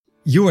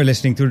You are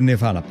listening to the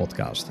Nirvana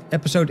podcast,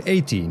 episode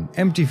 18,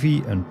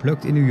 MTV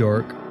Unplugged in New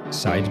York,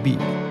 Side B.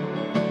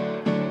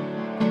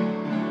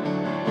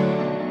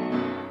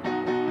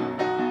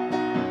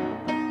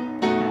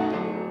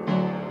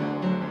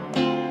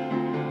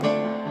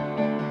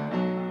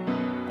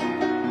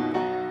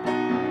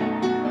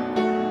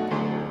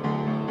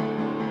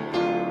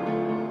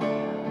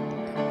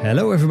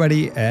 Hello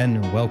everybody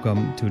and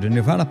welcome to the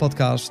Nirvana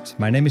podcast.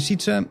 My name is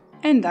Sietse.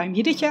 And I'm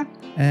Juditje.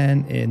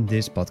 And in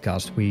this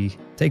podcast we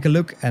take a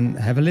look and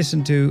have a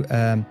listen to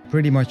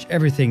pretty much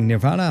everything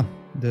Nirvana.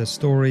 The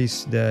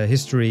stories, the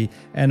history,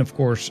 and of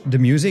course the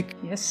music.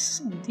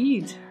 Yes,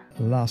 indeed.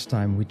 Last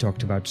time we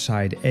talked about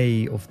side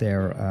A of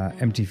their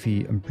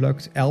MTV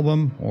Unplugged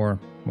album, or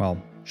well,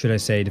 should I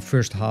say the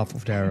first half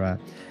of their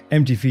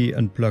MTV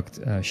Unplugged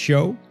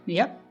show.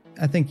 Yep.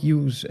 I think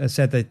you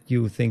said that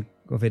you think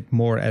of it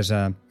more as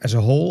a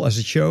whole, as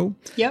a show.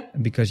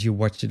 Yep. Because you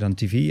watched it on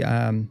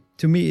TV.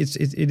 To me,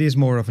 it is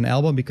more of an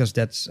album because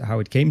that's how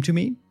it came to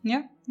me.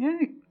 Yeah,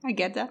 I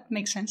get that.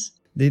 Makes sense.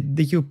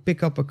 Did you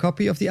pick up a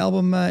copy of the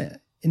album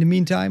in the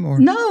meantime, or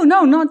No,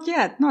 not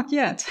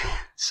yet.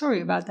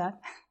 Sorry about that.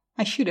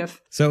 I should have.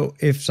 So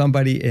if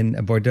somebody in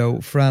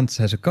Bordeaux, France,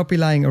 has a copy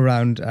lying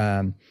around,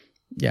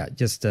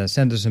 just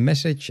send us a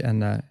message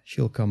and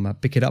she'll come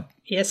pick it up.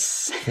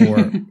 Yes.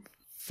 For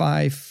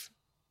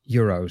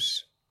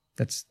 €5.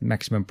 That's the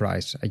maximum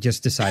price. I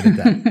just decided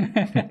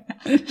that.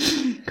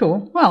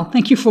 Cool. Well,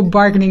 thank you for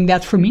bargaining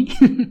that for me.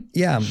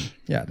 Yeah,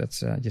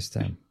 that's just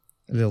a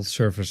little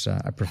service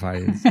I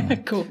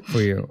provided cool.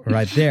 for you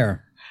right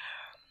there.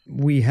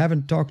 We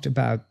haven't talked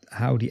about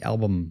how the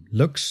album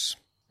looks.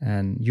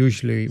 And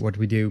usually what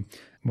we do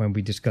when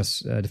we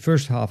discuss the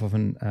first half of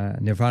a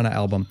Nirvana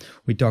album,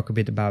 we talk a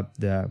bit about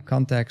the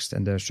context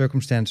and the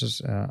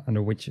circumstances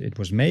under which it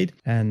was made.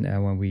 And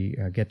when we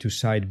get to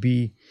side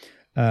B,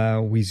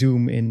 we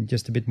zoom in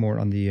just a bit more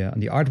on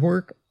the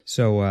artwork.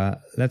 So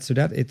let's do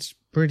that. It's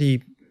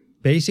pretty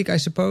basic, I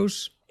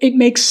suppose. It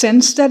makes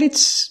sense that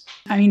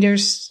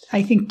there's,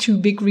 I think, two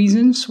big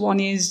reasons. One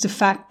is the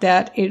fact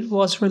that it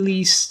was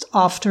released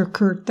after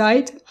Kurt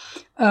died.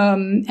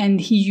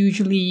 And he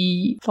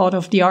usually thought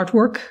of the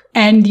artwork.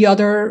 And the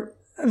other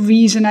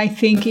reason, I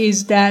think,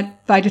 is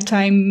that by the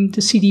time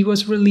the CD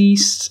was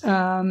released,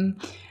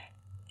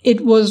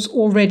 it was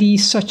already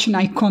such an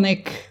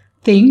iconic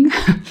thing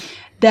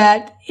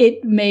that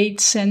it made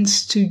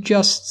sense to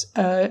just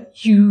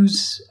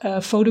use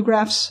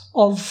photographs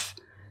of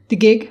the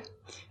gig,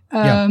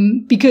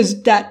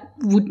 because that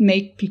would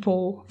make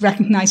people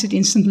recognize it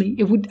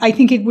instantly. I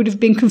think it would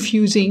have been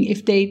confusing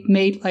if they'd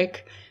made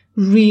like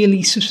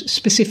really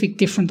specific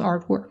different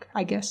artwork,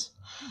 I guess.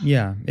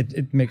 Yeah,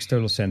 it makes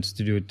total sense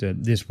to do it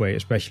this way,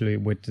 especially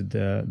with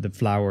the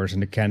flowers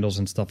and the candles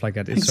and stuff like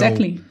that. It's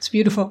exactly. It's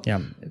beautiful. Yeah,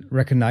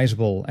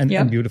 recognizable and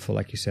beautiful,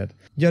 like you said.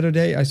 The other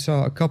day I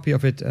saw a copy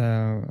of it,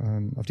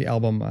 of the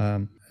album,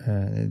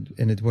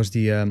 and it was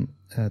the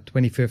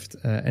 25th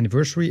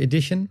anniversary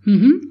edition.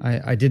 Mm-hmm.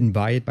 I didn't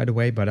buy it, by the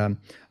way, but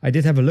I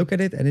did have a look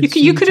at it. And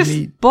you could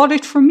have bought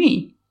it for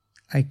me.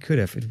 I could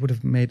have. It would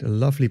have made a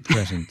lovely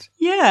present.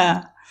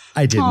 Yeah.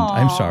 I didn't. Aww,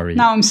 I'm sorry.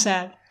 Now I'm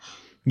sad.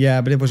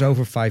 Yeah, but it was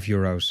over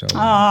 €5, so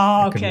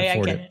okay,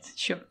 I get it.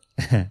 Sure.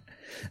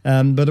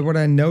 But what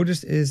I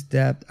noticed is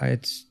that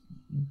it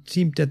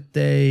seemed that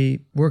they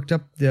worked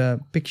up the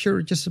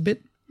picture just a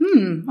bit.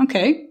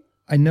 Okay.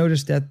 I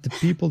noticed that the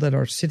people that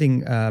are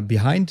sitting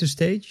behind the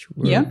stage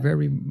were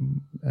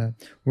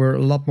a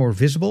lot more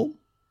visible.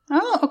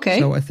 Oh, okay.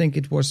 So I think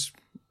it was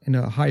in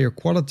a higher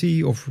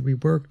quality of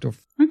reworked of.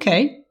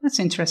 Okay, that's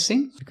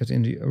interesting. Because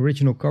in the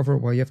original cover,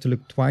 you have to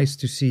look twice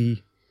to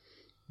see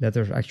that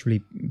there's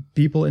actually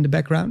people in the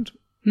background.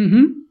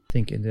 Mm-hmm. I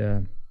think in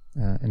the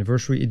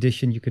anniversary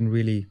edition, you can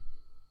really,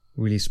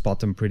 really spot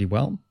them pretty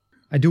well.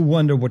 I do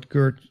wonder what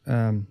Kurt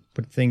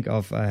would think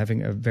of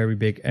having a very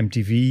big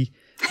MTV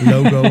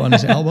logo on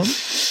his album.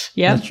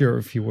 Yeah. Not sure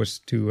if he was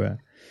too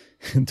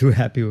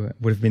happy,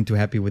 would have been too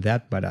happy with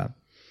that. But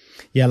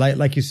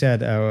like you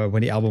said,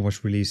 when the album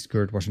was released,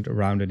 Kurt wasn't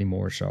around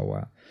anymore.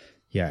 So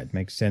it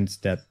makes sense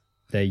that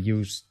they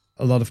used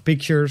a lot of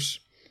pictures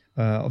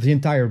of the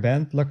entire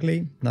band,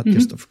 luckily, not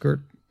just of Kurt.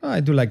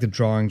 I do like the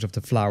drawings of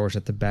the flowers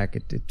at the back.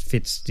 It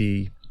fits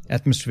the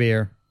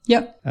atmosphere.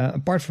 Yeah.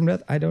 Apart from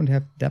that, I don't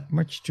have that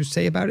much to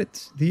say about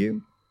it. Do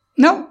you?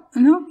 No.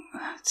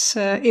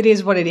 It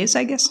is what it is,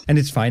 I guess. And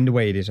it's fine the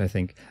way it is, I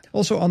think.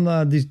 Also on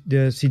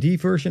the CD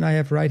version I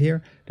have right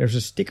here, there's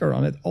a sticker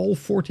on it. All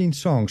 14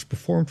 songs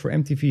performed for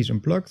MTV's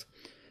Unplugged.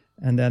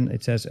 And then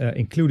it says,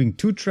 including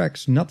 2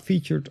 tracks not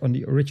featured on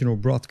the original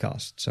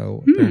broadcast.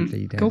 So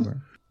apparently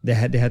they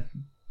had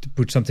to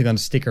put something on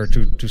the sticker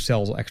to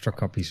sell extra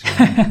copies.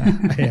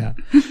 Yeah,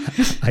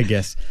 I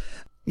guess.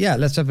 Yeah,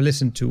 let's have a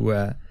listen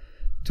to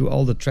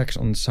all the tracks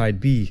on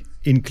side B,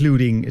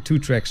 including 2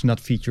 tracks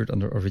not featured on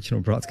the original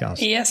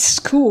broadcast. Yes,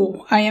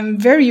 cool. I am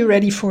very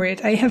ready for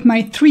it. I have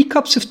my 3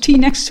 cups of tea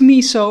next to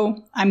me,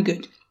 so I'm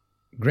good.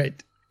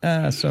 Great.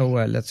 So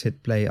let's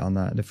hit play on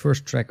the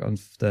first track of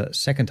the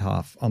second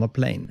half, On a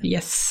Plane.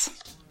 Yes.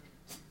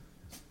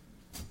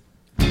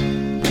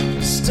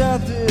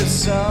 start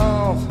this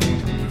off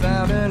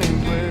without any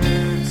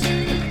words.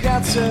 I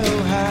got so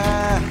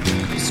high,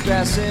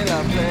 scratching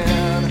up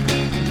there.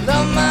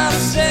 Love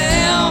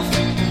myself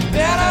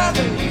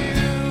better than you.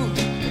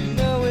 I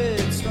know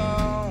it's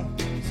wrong,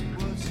 so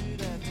what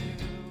should I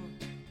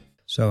do?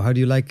 So how do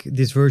you like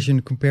this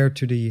version compared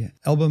to the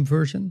album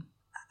version?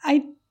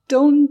 I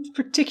don't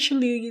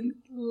particularly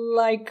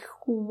like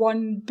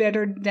one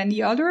better than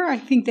the other. I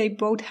think they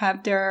both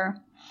have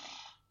their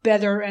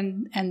better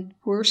and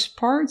worse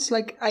parts.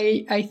 Like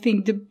I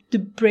think the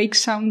break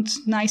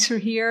sounds nicer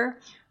here,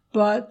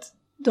 but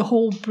the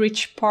whole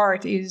bridge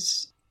part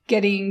is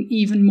getting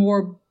even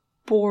more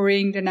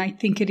boring than I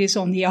think it is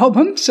on the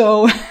album.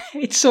 So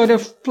it's sort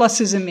of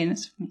pluses and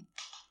minuses for me.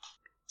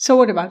 So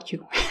what about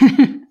you?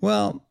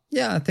 Well,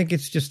 yeah, I think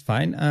it's just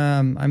fine.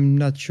 I'm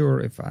not sure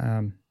if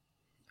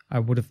I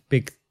would have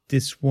picked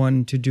this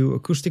one to do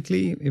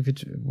acoustically if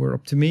it were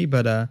up to me,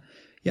 but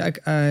yeah,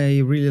 I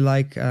really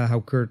like how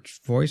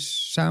Kurt's voice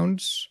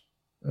sounds.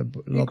 A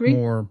lot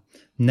more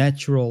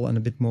natural and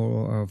a bit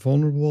more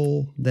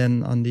vulnerable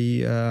than on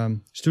the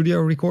studio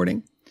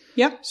recording.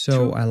 Yeah.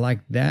 So true. I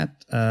like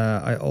that.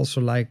 I also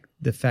like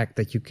the fact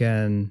that you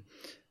can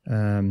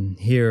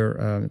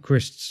hear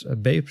Chris'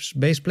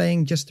 bass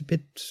playing just a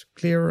bit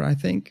clearer, I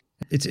think.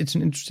 It's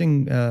an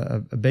interesting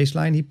bass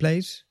line he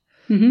plays.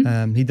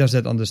 Mm-hmm. He does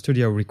that on the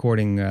studio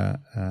recording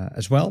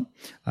as well.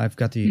 I've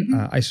got the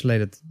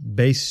isolated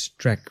bass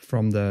track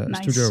from the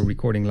studio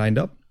recording lined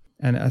up.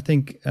 And I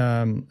think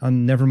on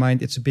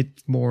Nevermind, it's a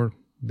bit more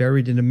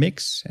buried in the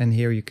mix. And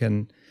here you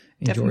can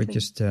enjoy it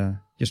just a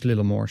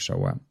little more.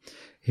 So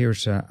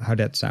here's how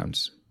that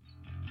sounds.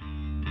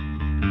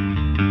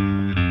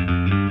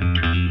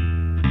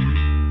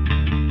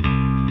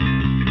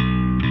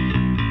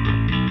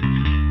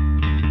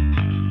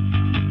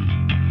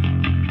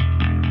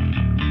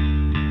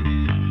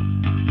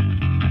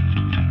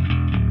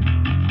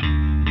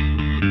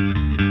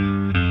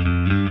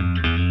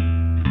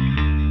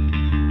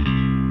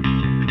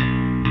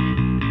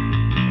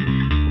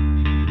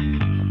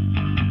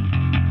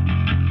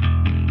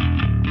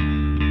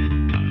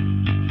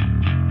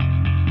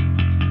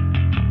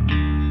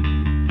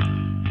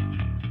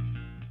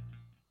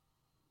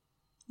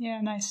 Yeah,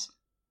 nice.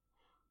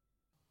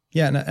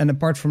 Yeah, and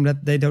apart from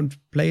that, they don't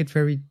play it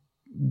very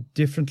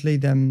differently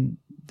than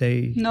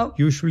they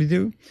usually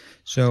do.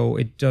 So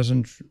it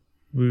doesn't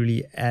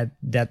really add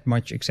that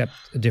much except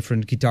a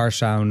different guitar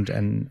sound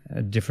and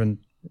a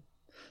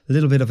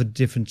little bit of a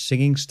different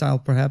singing style,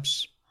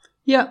 perhaps.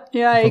 Yeah,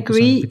 I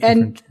agree.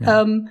 And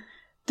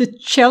the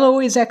cello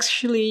is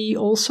actually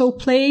also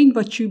playing,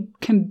 but you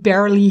can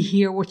barely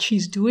hear what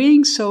she's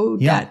doing. So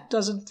that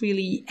doesn't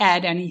really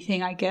add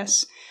anything, I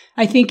guess.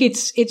 I think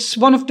it's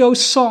one of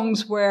those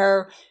songs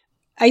where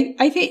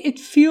I think it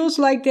feels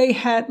like they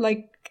had,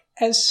 like,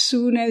 as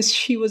soon as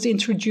she was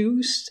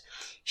introduced,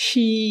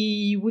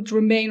 she would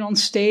remain on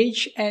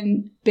stage.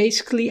 And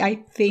basically, I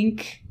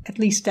think, at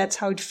least that's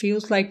how it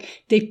feels,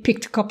 like they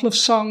picked a couple of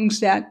songs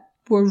that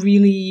were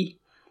really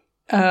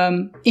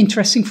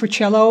interesting for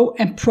cello,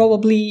 and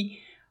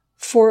probably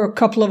for a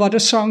couple of other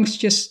songs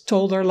just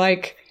told her,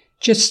 like,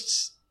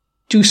 just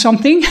do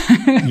something.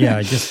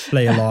 Yeah, just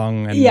play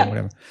along and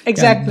whatever.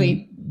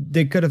 Exactly. Yeah,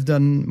 they could have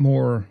done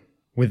more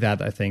with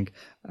that, I think.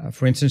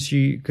 For instance,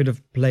 she could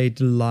have played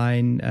the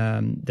line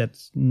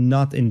that's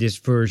not in this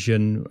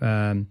version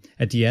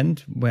at the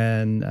end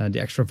when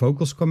the extra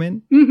vocals come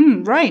in.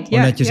 Mm-hmm, right, or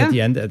not just at the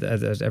end,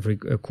 as every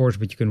chorus,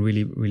 but you can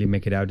really, really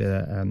make it out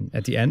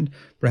at the end.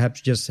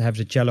 Perhaps just have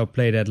the cello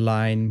play that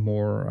line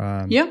more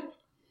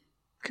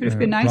could have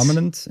been nice.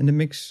 Prominent in the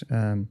mix.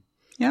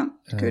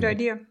 Good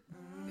idea.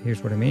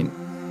 Here's what I mean.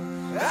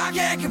 I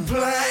can't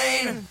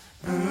complain.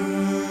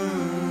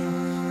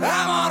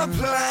 I'm on a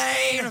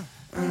plane.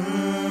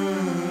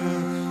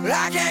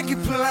 I can't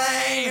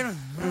complain.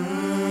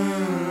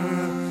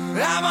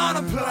 I'm on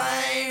a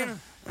plane.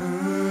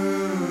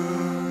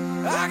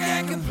 I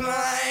can't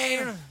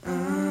complain.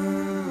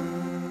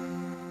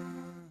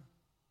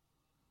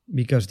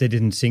 Because they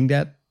didn't sing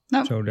that.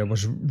 No. So there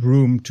was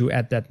room to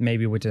add that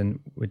maybe with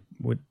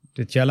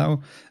the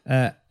cello.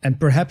 And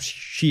perhaps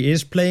she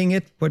is playing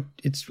it, but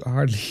it's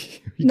hardly,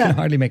 you can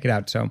hardly make it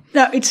out. So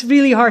no, it's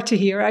really hard to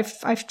hear.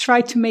 I've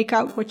tried to make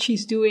out what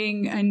she's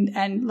doing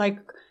and like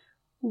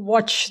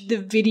watch the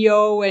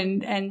video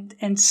and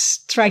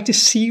try to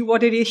see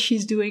what it is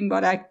she's doing,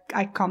 but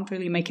I can't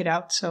really make it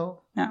out.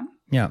 So no.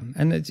 Yeah,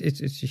 and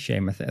it's a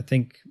shame. I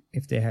think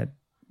if they had,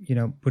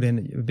 put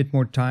in a bit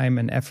more time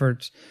and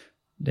effort,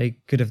 they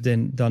could have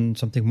then done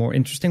something more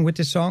interesting with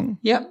this song.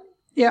 Yeah.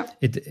 On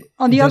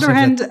it the other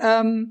hand,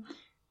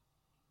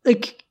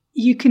 like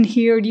you can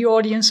hear the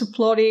audience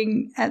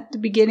applauding at the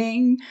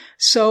beginning.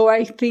 So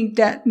I think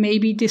that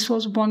maybe this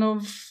was one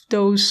of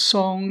those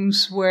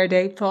songs where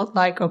they thought,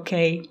 like,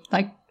 okay,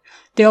 like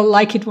they'll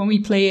like it when we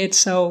play it,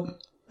 so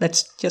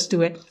let's just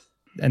do it.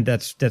 And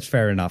that's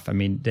fair enough. I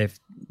mean,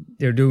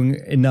 they're doing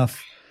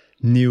enough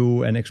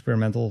new and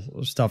experimental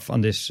stuff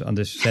on this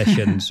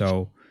session,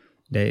 so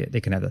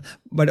they can have that.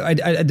 But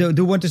I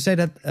do want to say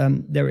that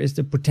there is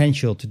the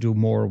potential to do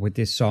more with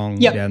this song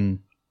than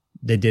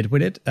they did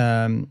with it.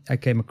 I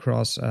came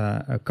across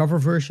a cover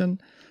version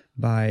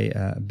by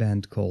a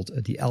band called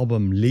The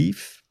Album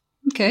Leaf.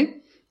 Okay.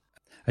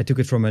 I took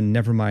it from a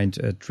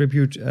Nevermind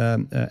tribute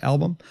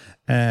album,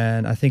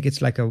 and I think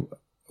it's like a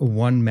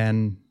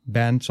one-man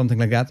band, something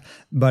like that.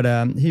 But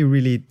he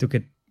really took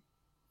it,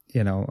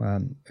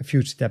 a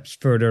few steps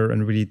further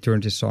and really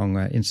turned his song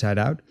inside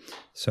out.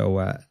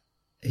 So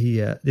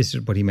this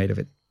is what he made of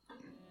it.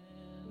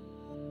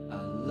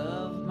 I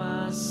love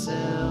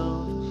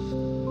myself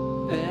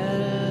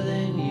better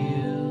than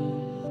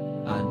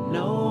you. I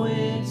know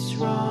it's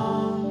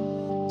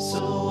wrong,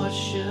 so what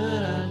should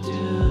I do?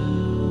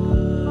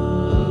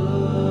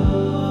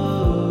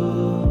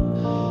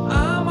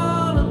 I'm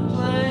on a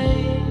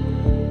plane.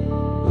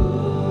 Ooh,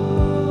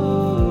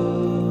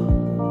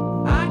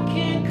 I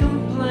can't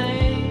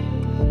complain.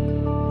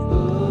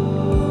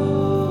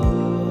 Ooh,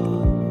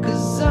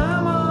 'cause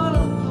I'm on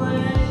a plane.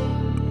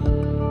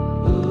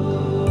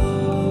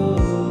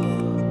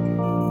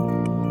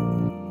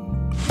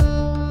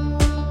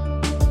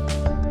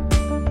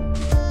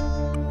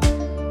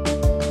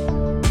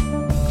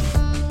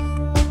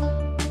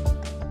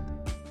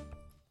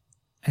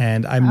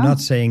 And I'm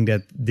not saying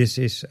that this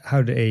is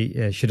how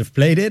they should have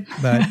played it,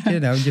 but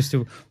just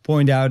to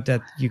point out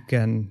that you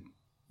can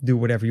do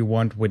whatever you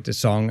want with the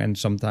song, and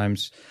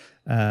sometimes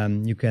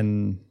you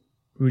can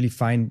really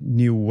find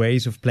new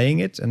ways of playing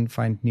it and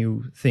find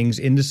new things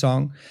in the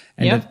song,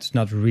 and that's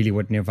not really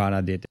what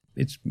Nirvana did.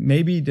 It's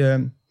maybe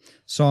the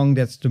song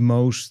that's the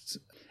most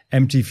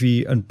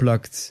MTV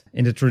Unplugged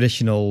in the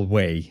traditional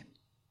way.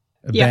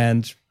 A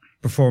band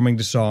performing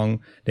the song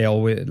they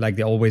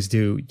always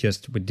do,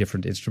 just with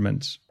different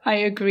instruments. I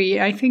agree.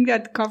 I think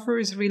that cover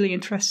is really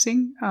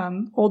interesting.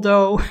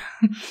 Although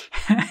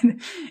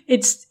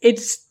it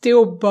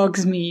still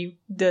bugs me,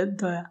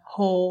 the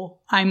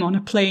whole "I'm on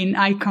a plane,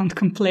 I can't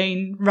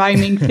complain"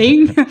 rhyming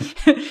thing.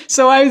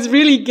 So I was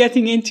really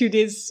getting into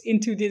this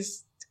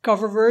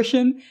cover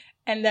version.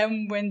 And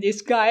then when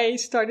this guy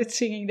started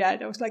singing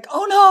that, I was like,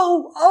 "Oh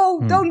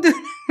no! Don't do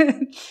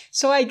that."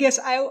 So I guess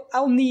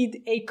I'll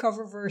need a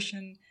cover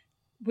version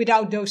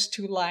without those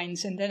two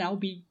lines, and then I'll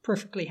be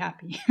perfectly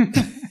happy.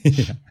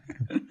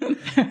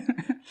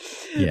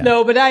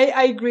 No, but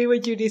I agree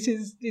with you. This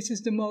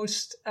is the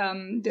most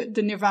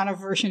the Nirvana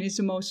version is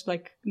the most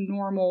like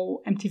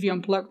normal MTV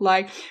Unplugged.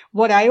 Like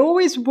what I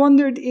always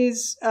wondered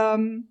is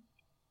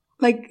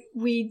like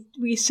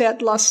we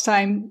said last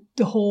time,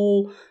 the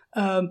whole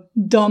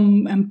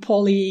Dumb and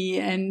Polly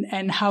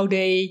and how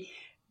they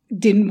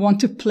didn't want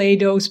to play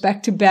those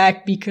back to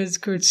back because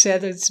Kurt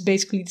said it's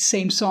basically the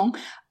same song.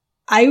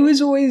 I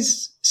was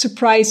always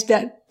surprised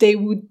that they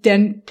would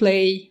then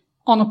play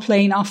On a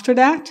Plane after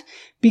that,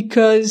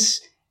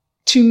 because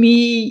to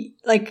me,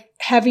 like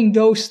having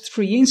those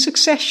three in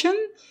succession,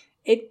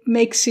 it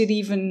makes it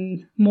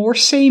even more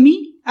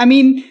samey. I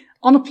mean,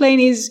 On a Plane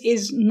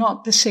is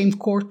not the same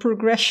chord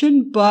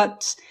progression,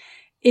 but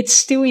it's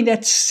still in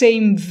that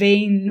same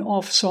vein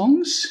of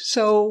songs.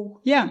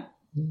 So yeah.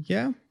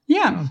 Yeah.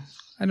 Yeah.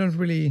 I don't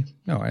really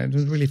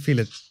feel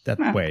it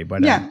that way,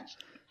 but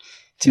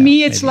to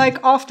me, it's maybe.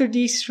 Like after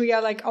these three, I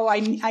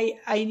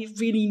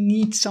really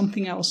need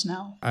something else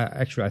now.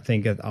 I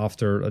think that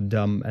after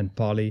Dumb and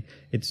Polly,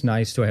 it's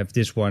nice to have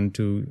this one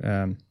to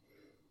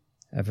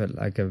have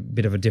a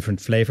bit of a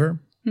different flavor.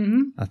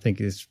 Mm-hmm. I think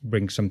this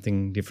brings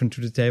something different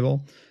to the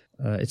table.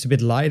 It's a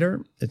bit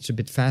lighter. It's a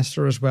bit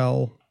faster as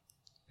well.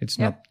 It's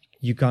not.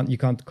 You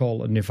can't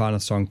call a Nirvana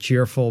song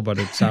cheerful, but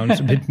it sounds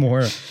a bit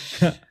more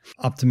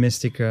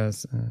optimistic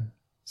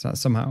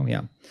somehow.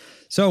 Yeah.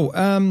 So.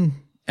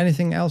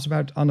 Anything else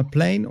about On a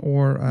Plane,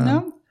 or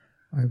no?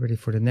 Are you ready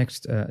for the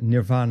next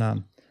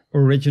Nirvana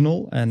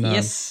original? And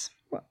yes.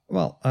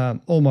 Well,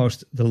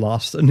 almost the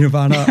last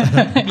Nirvana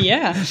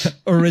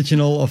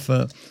original of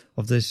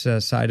this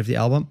side of the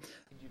album.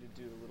 I need you to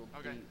do a little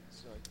beat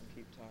so I can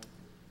keep time.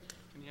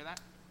 Can you hear that?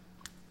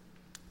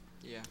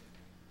 Yeah.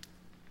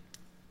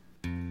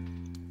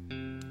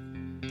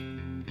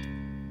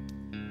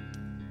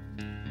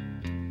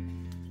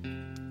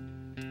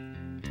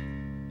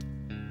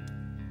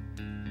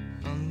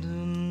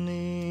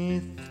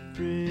 Underneath the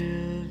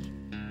bridge,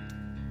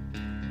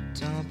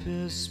 top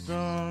is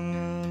sprung a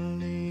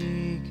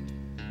leak,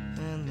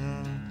 and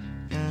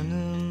the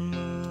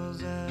animals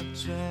that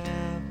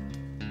trap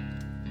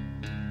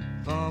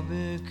all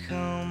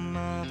become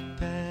my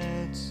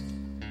pets,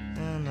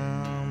 and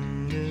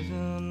I'm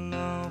living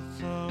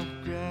off of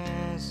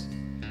grass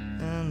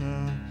and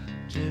the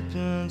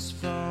drippings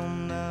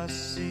from the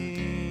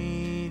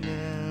ceiling.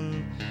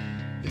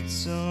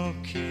 It's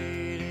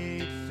okay to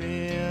eat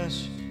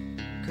fish,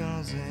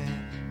 'cause they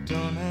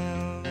don't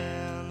have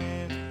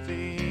any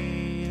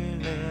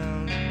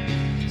feeling.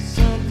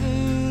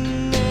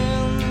 Something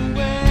in the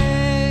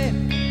way,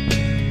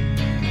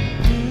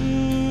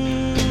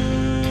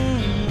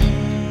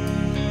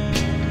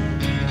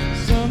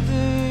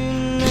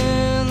 something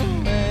in the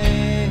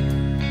way,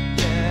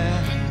 yeah.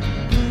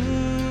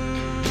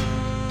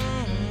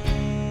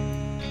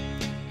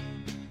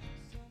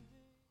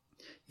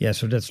 Yeah,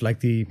 so that's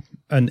like the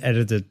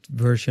unedited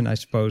version, I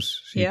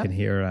suppose. So you can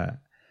hear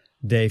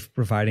Dave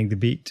providing the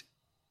beat.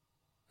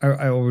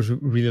 I always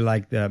really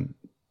like the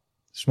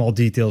small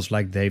details,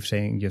 like Dave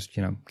saying, just,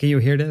 can you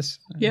hear this?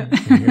 Yeah.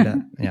 Can you hear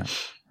that? Yeah.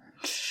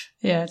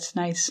 Yeah, it's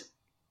nice.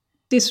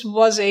 This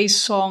was a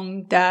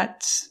song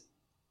that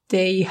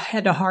they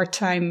had a hard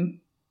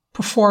time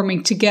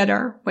performing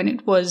together when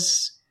it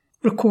was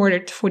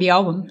recorded for the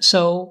album.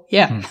 So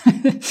yeah,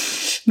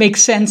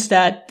 makes sense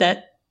that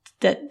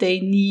they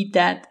need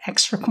that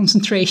extra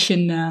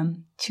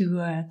concentration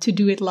to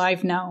do it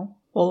live now,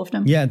 all of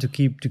them. Yeah, and to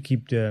keep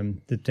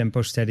the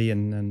tempo steady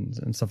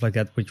and stuff like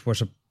that, which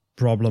was a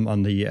problem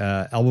on the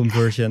album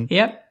version.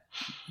 Yep.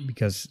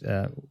 Because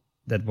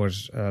that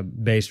was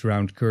based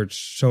around Kurt's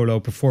solo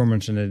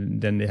performance,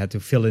 and then they had to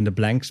fill in the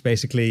blanks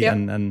basically,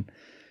 and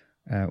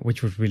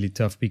which was really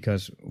tough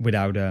because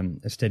without a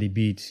steady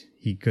beat,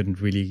 he couldn't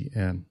really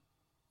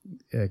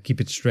keep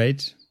it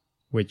straight,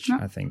 which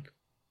I think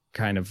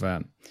kind of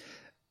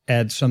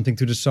adds something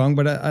to the song.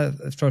 But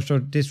so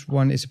this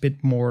one is a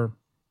bit more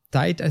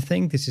tight. I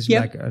think this is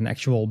like an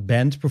actual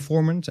band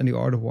performance, and the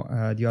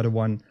other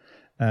one,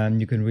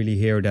 you can really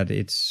hear that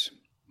it's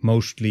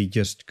mostly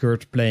just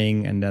Kurt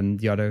playing and then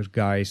the other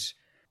guys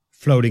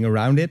floating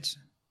around it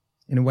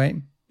in a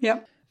way.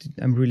 Yeah.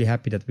 I'm really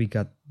happy that we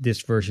got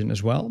this version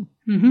as well.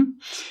 Mm-hmm.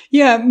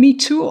 Yeah, me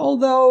too.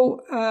 Although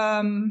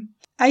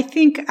I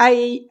think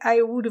I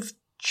would have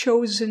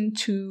chosen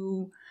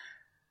to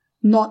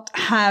not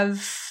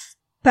have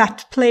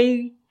Pat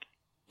play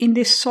in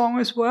this song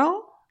as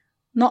well.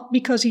 Not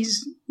because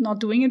he's not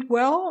doing it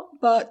well,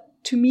 but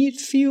to me it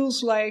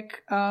feels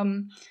like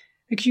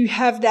you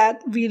have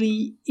that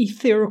really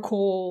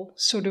ethereal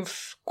sort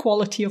of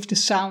quality of the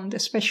sound,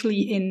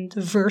 especially in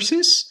the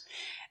verses.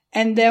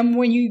 And then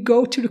when you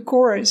go to the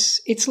chorus,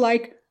 it's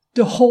like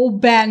the whole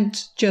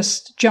band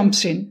just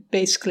jumps in,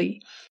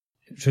 basically.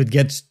 So it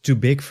gets too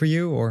big for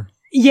you, or?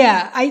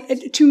 Yeah,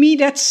 to me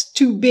that's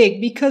too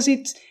big, because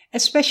it's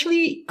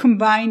especially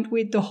combined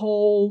with the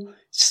whole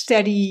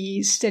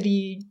steady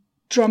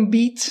drum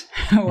beat,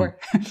 or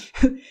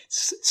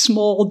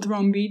small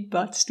drum beat,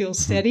 but still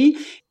steady.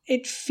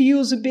 It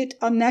feels a bit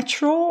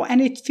unnatural, and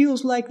it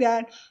feels like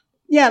that.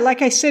 Yeah,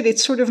 like I said,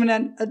 it's sort of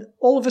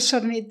all of a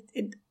sudden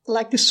it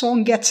like the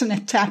song gets an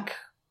attack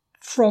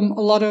from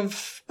a lot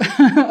of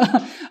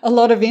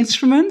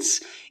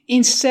instruments,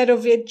 instead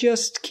of it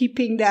just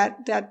keeping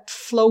that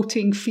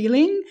floating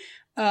feeling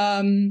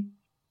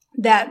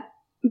that,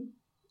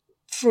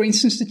 for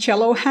instance, the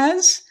cello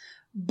has.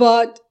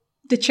 But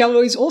the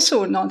cello is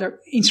also another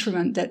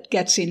instrument that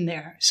gets in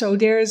there. So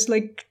there's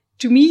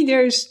to me,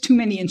 there's too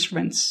many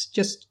instruments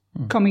just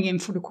coming in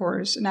for the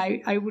chorus. And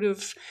I would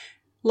have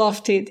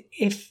loved it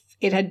if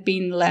it had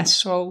been less.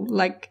 So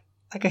like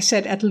I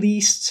said, at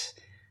least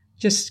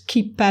just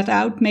keep Pat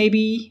out,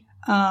 maybe.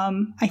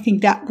 I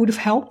think that would have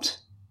helped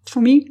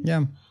for me.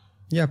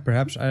 Yeah,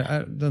 perhaps.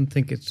 I don't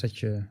think it's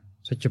such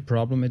a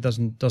problem. It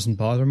doesn't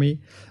bother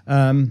me.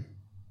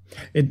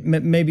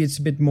 Maybe it's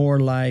a bit more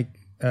like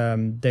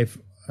they've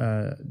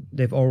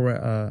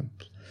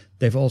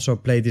also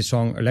played this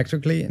song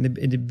electrically in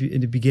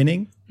the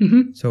beginning.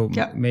 Mm-hmm. So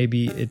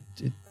maybe it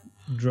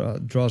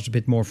draws a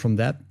bit more from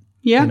that.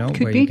 Yeah,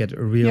 where you get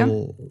a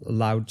real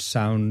loud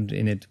sound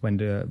in it when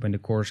the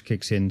chorus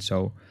kicks in.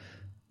 So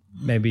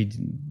maybe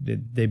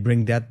they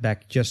bring that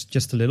back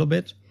just a little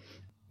bit.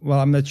 Well,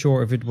 I'm not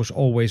sure if it was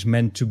always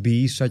meant to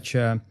be such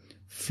a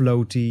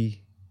floaty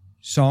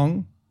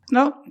song.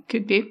 No,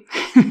 could be.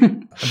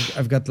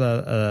 I've got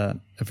a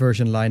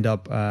version lined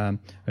up, an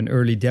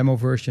early demo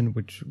version,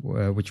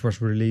 which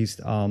was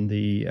released on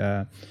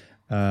the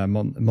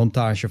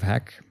Montage of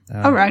Hack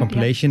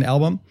compilation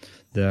album,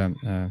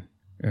 the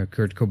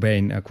Kurt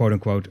Cobain quote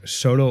unquote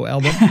solo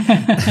album.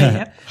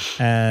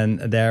 And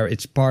there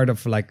it's part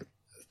of like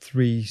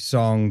 3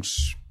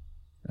 songs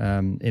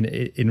in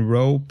a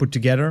row put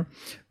together.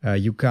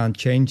 You Can't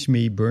Change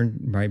Me,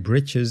 Burn My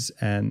Bridges,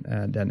 and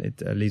then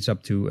it leads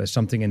up to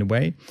Something in a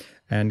Way,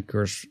 and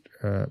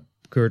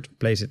Kurt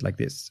plays it like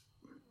this.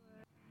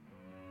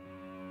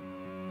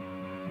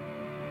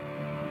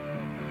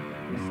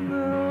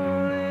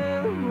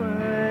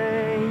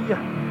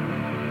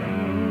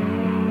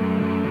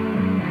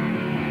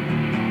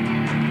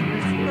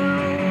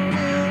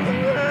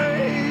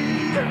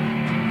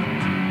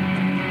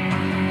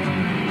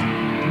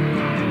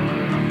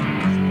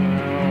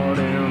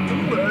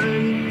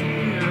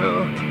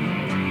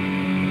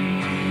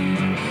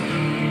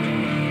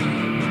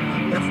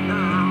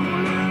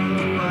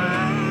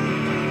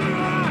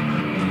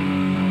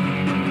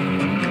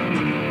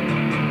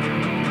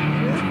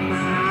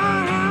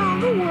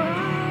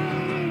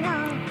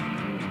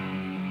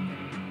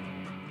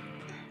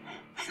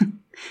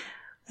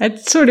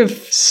 It sort of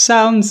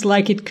sounds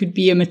like it could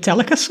be a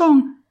Metallica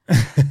song.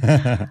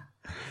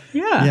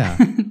 Yeah.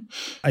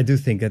 I do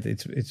think that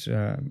it's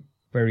a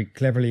very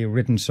cleverly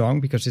written song,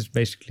 because it's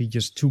basically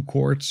just 2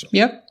 chords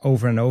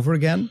over and over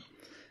again.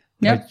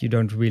 But you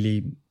don't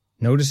really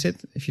notice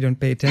it if you don't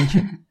pay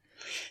attention.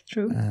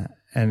 True.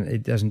 and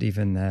it doesn't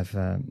even have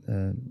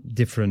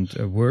different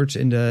words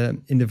in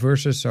the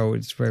verses, so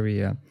it's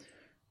very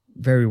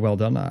very well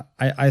done.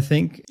 I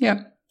think.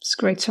 Yeah, it's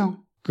a great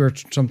song.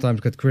 Kurt sometimes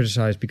got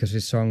criticized because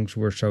his songs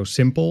were so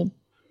simple.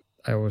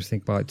 I always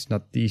think, well, it's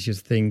not the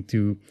easiest thing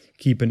to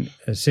keep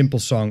a simple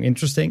song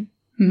interesting.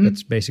 Mm-hmm.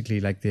 That's basically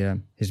like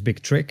his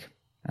big trick.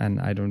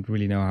 And I don't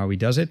really know how he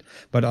does it.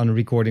 But on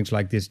recordings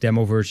like this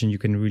demo version, you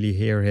can really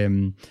hear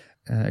him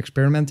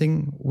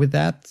experimenting with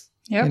that.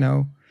 Yep. You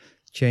know,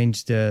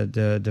 change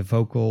the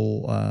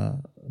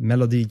vocal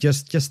melody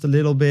just a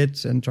little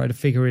bit and try to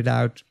figure it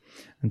out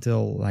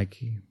until,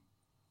 like,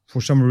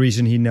 for some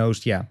reason he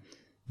knows,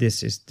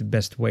 this is the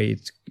best way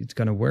it's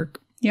going to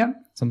work. Yeah.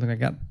 Something like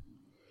that.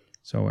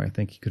 So I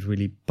think he could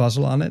really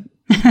puzzle on it.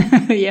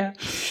 Yeah,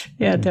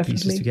 definitely.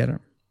 Pieces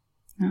together.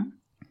 Yeah.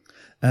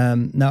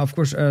 Now, of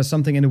course,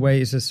 Something in the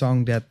Way is a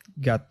song that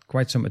got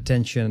quite some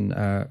attention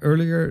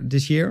earlier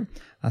this year.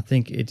 I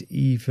think it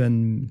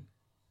even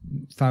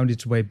found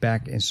its way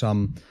back in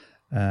some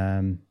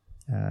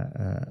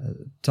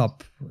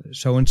top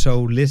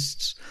so-and-so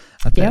lists.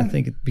 I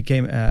think it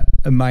became a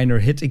minor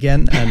hit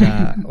again.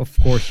 And of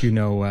course, you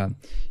know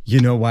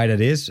why that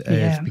is.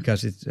 It's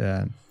because it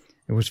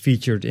was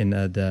featured in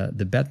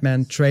the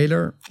Batman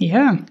trailer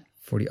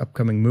for the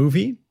upcoming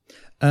movie.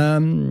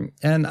 And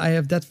I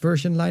have that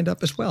version lined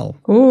up as well.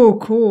 Oh,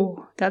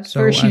 cool. That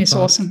version is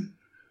awesome.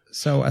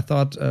 So I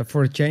thought,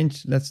 for a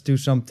change, let's do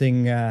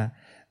something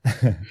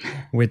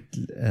with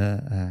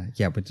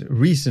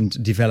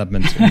recent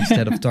developments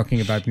instead of talking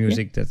about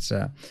music that's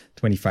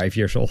 25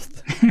 years old.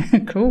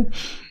 Cool.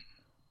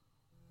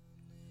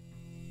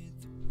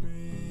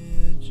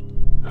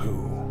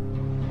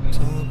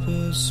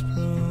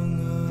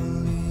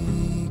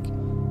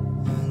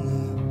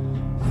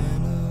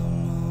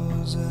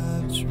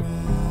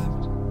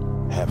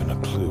 Haven't a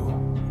clue.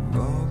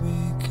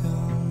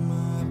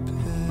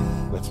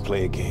 Let's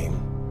play a game,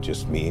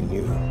 just me and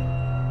you.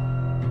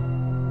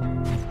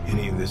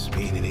 Any of this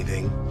mean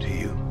anything to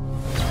you?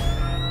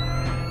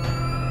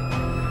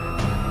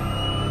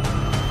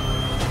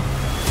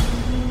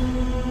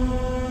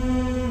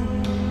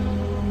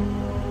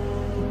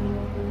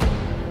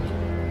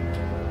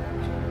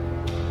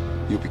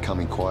 You're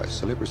becoming quite a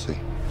celebrity.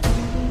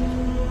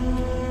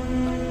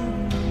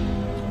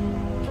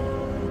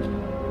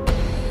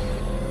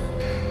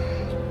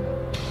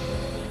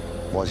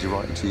 Why is he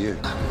writing to you?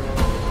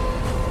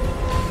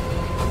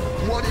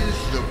 What is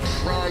the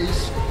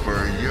price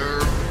for your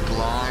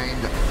blind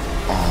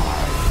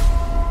eye?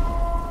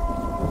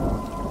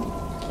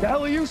 The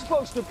hell are you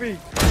supposed to be?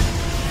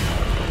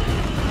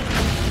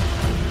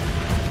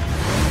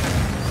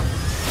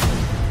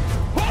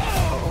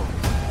 Whoa!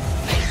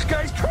 This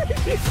guy's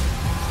crazy!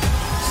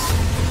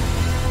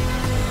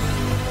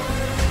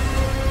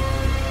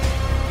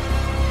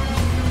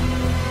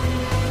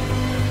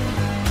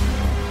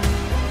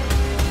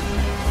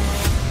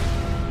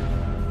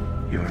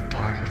 You're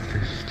part of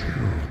this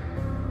too.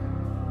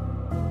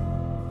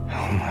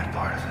 How am I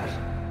part of it?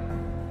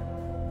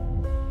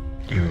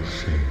 You'll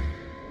see.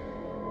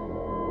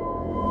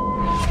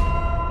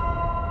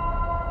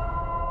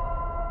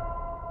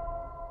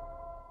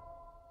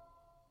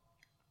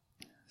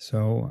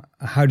 So,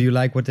 how do you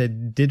like what they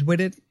did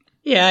with it?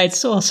 Yeah,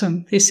 it's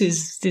awesome. This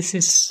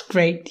is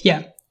great.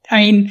 Yeah, I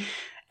mean,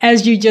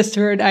 as you just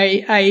heard,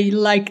 I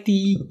like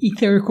the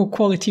ethereal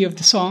quality of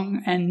the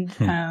song, and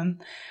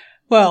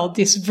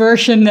this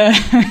version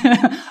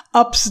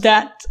ups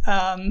that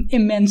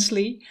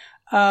immensely.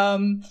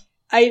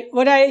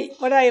 What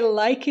I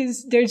like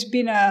is there's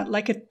been a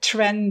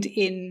trend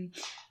in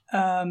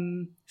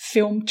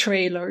film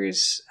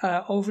trailers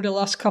over the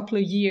last couple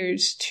of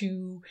years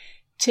to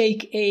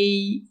take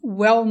a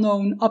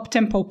well-known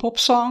up-tempo pop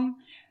song,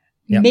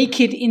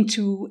 make it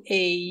into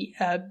a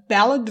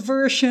ballad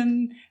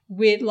version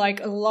with like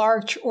a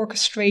large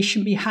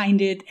orchestration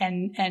behind it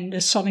and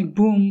the sonic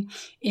boom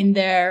in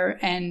there,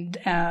 and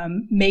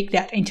make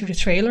that into the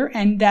trailer.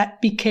 And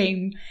that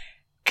became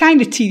kind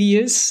of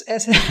tedious.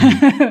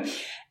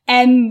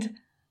 And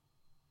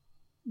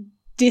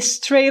this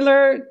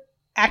trailer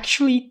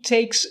actually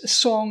takes a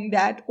song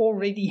that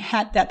already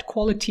had that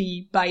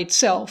quality by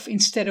itself,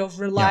 instead of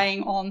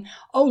relying on,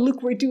 oh,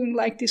 look, we're doing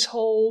like this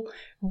whole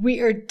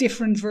weird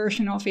different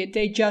version of it.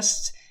 They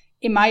just,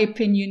 in my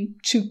opinion,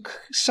 took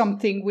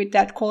something with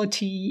that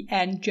quality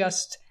and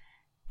just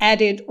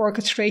added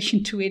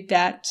orchestration to it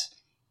that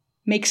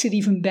makes it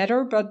even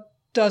better, but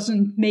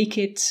doesn't make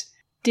it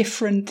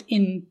different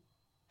in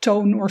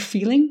tone or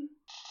feeling.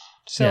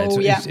 So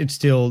it's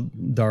still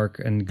dark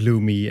and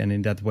gloomy, and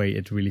in that way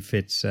it really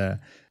fits a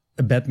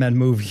Batman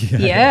movie.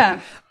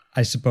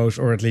 I suppose,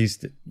 or at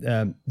least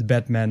the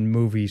Batman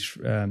movies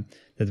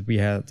that we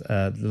had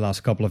the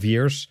last couple of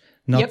years,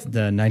 not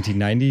the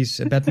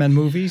 1990s Batman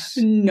movies.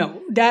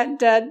 No, that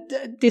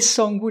this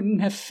song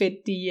wouldn't have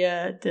fit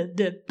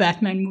the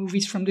Batman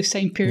movies from the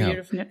same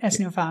period as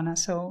Nirvana.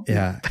 So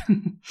yeah,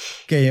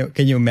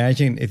 can you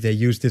imagine if they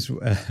use this?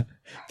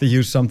 They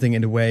use something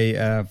in the way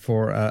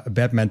for a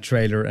Batman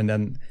trailer, and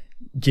then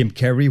Jim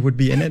Carrey would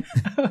be in it.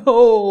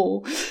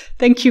 Oh,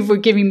 thank you for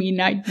giving me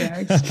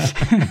nightmares.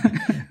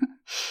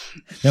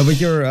 No, but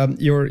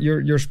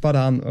you're spot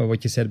on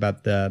what you said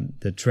about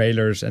the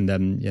trailers and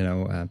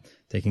then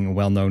taking a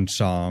well-known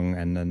song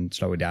and then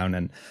slow it down.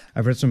 And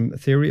I've read some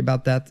theory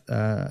about that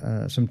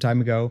some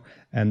time ago,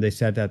 and they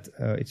said that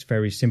it's a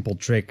very simple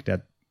trick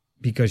that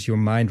because your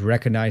mind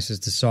recognizes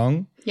the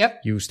song,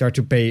 you start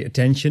to pay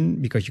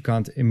attention because you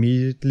can't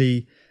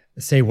immediately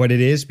say what it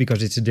is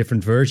because it's a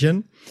different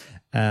version.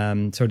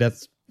 So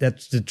that's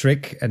the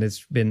trick, and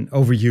it's been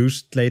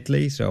overused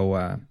lately.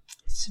 So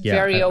it's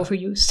very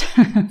overused.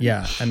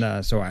 Yeah,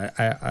 and so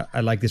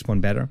I like this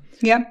one better.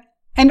 Yeah,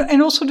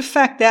 and also the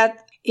fact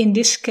that in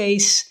this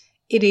case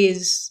it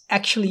is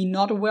actually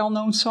not a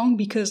well-known song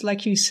because,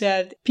 like you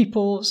said,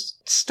 people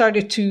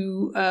started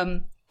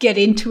to get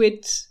into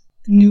it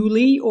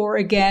newly or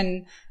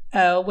again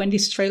when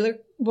this trailer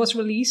was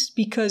released,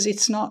 because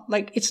it's not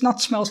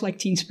Smells Like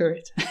Teen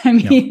Spirit. I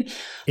mean,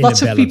 no.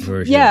 lots of people,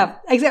 version. yeah,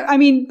 exactly. I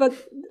mean, but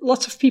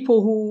lots of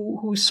people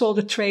who saw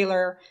the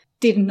trailer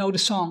didn't know the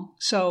song.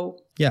 So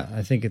yeah,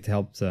 I think it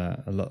helped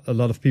a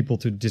lot of people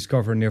to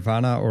discover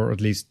Nirvana, or at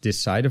least this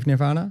side of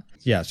Nirvana.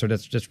 Yeah, so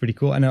that's pretty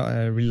cool. And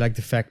I really like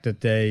the fact that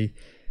they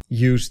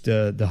used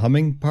the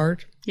humming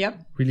part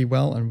really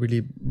well and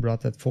really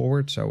brought that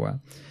forward. So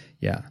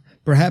yeah,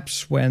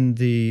 perhaps when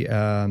the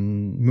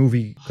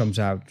movie comes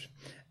out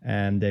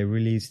and they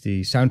release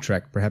the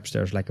soundtrack, perhaps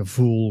there's like a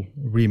full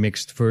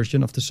remixed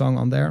version of the song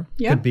on there.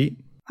 Yeah. Could be.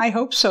 I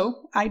hope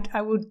so.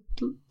 I would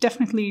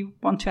definitely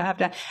want to have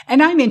that.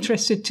 And I'm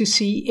interested to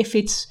see if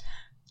it's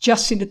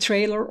just in the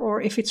trailer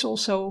or if it's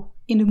also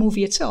in the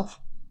movie itself.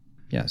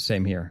 Yeah,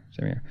 same here.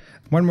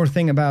 One more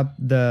thing about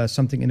the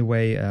Something in the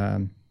Way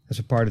as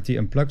a part of the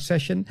Unplugged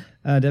session.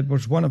 That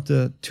was one of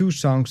the 2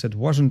 songs that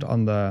wasn't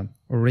on the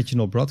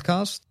original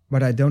broadcast,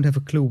 but I don't have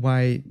a clue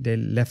why they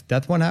left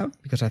that one out,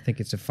 because I think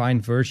it's a fine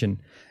version.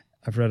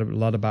 I've read a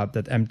lot about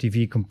that.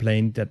 MTV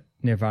complained that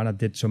Nirvana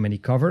did so many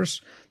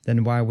covers.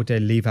 Then why would they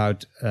leave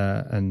out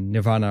a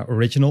Nirvana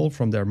original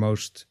from their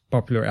most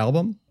popular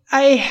album?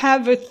 I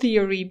have a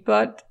theory,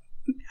 but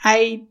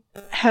I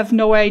have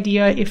no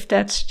idea if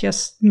that's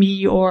just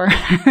me or...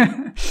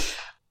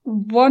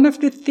 One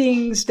of the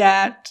things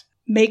that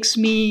makes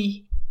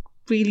me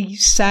really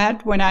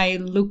sad when I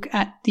look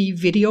at the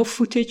video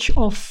footage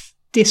of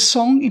this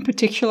song in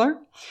particular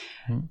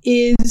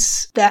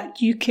is that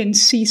you can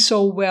see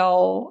so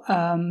well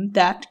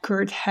that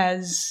Kurt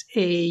has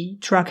a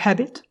drug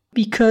habit,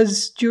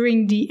 because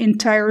during the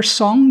entire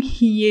song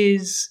he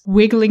is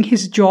wiggling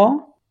his jaw,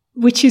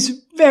 which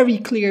is very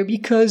clear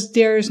because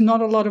there's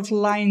not a lot of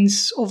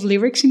lines of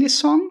lyrics in this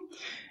song,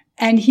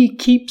 and he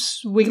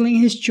keeps wiggling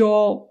his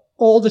jaw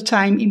all the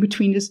time in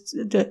between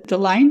the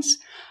lines,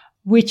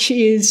 which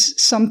is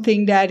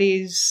something that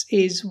is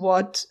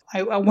what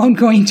I won't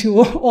go into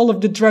all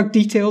of the drug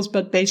details,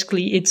 but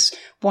basically it's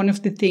one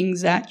of the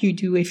things that you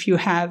do if you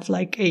have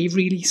like a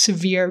really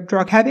severe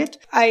drug habit.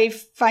 I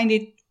find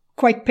it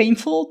quite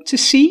painful to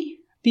see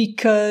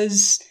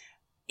because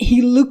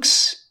he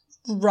looks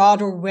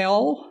rather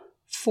well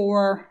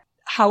for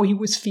how he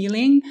was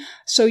feeling.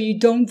 So you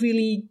don't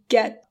really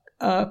get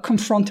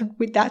confronted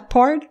with that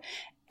part.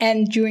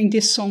 And during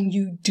this song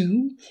you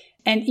do.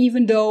 And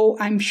even though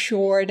I'm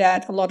sure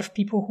that a lot of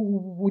people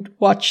who would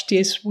watch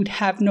this would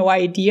have no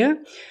idea,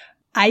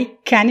 I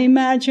can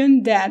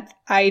imagine that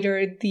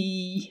either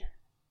the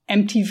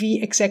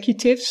MTV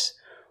executives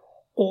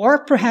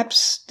or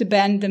perhaps the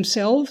band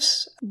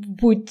themselves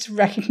would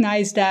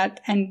recognize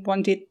that and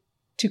wanted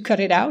to cut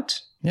it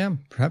out. Yeah,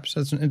 perhaps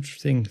that's an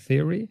interesting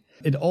theory.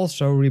 It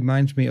also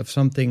reminds me of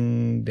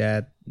something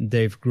that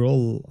Dave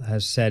Grohl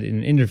has said in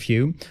an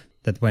interview,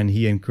 that when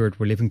he and Kurt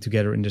were living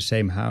together in the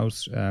same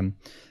house,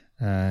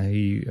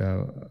 he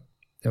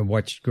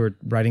watched Kurt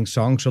writing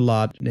songs a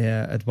lot.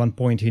 At one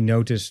point, he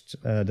noticed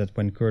that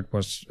when Kurt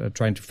was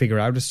trying to figure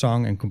out a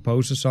song and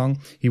compose a song,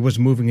 he was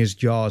moving his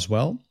jaw as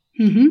well.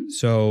 Mm-hmm.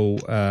 So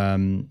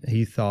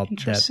he thought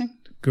that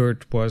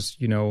Kurt was,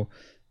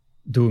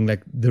 doing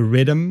like the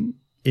rhythm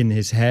in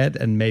his head,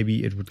 and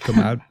maybe it would come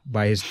out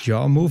by his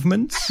jaw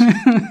movements.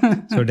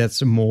 So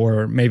that's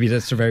maybe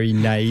that's a very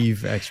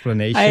naive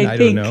explanation. I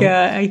don't know.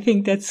 I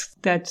think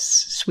that's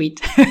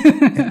sweet.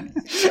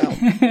 Well,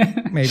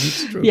 maybe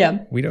it's true.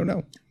 Yeah. We don't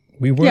know.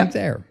 We weren't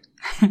there.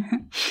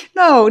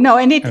 No.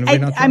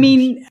 I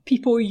mean,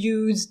 people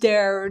use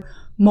their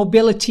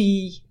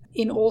mobility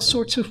in all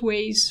sorts of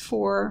ways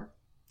for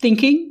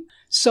thinking.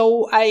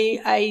 So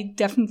I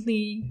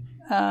definitely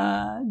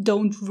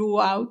don't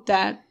rule out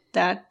that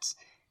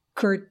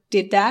Kurt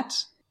did that.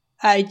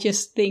 I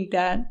just think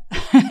that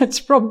it's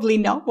probably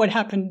not what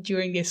happened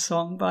during this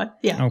song, but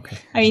yeah. Okay.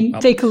 I mean,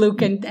 take a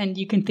look and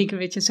you can think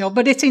of it yourself.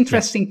 But it's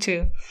interesting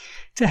to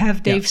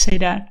have Dave say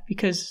that,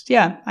 because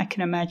I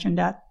can imagine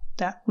that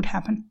would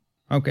happen.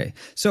 Okay,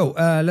 so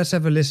let's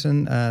have a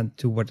listen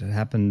to what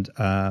happened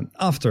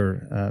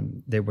after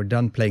they were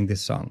done playing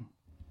this song.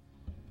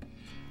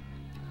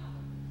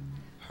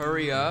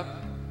 Hurry up.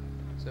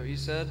 Is that what you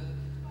said?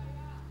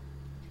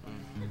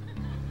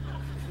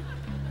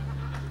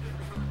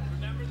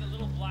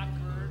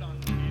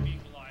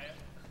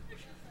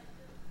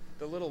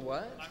 The little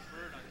what?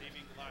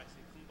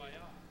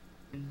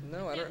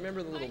 No, I don't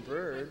remember the little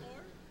bird.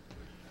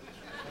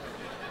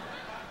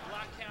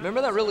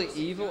 Remember that really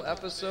evil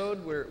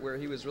episode where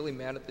he was really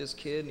mad at this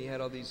kid and he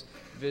had all these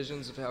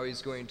visions of how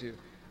he's going to,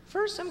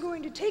 first I'm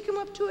going to take him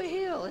up to a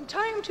hill and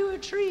tie him to a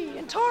tree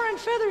and tar and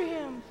feather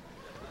him.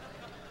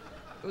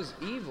 It was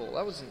evil.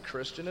 That wasn't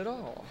Christian at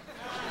all.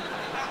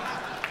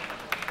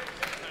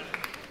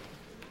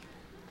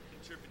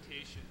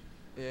 Interpretation.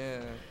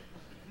 Yeah.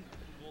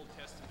 Old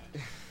Testament.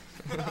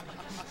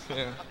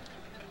 Yeah.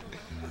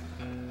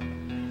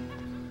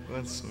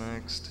 What's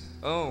next?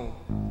 Oh.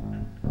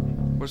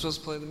 We're supposed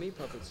to play the Meat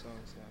Puppet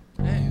songs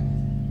now. Hey.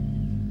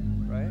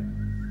 Right?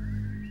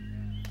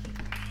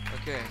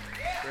 Okay,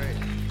 great.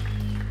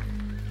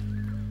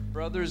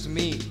 Brothers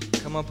Meat,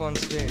 come up on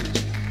stage.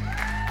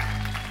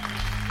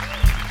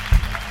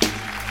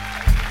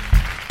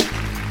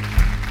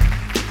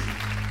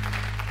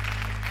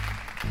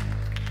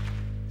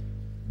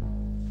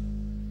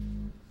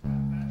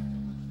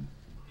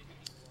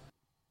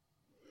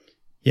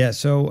 Yeah,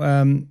 so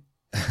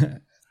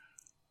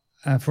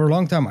for a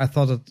long time I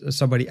thought that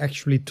somebody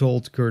actually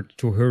told Kurt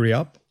to hurry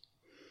up,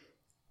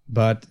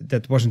 but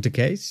that wasn't the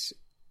case.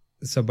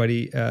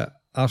 Somebody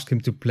asked him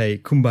to play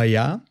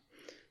Kumbaya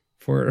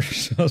for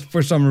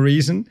some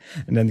reason,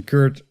 and then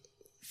Kurt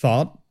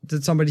thought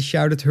that somebody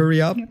shouted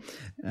hurry up,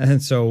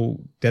 and so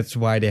that's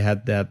why they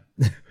had that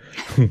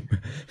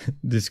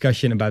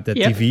discussion about that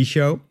TV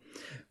show,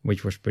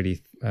 which was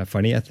pretty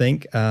funny, I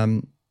think.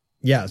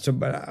 Yeah, so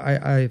but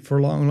I for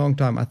a long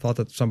time I thought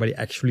that somebody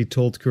actually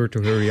told Kurt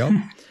to hurry up,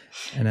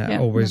 and I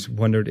always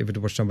wondered if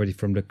it was somebody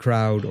from the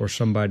crowd or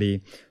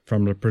somebody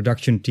from the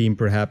production team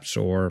perhaps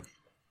or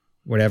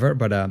whatever.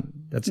 But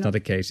that's not the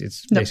case.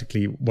 It's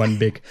basically one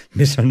big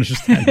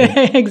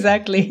misunderstanding.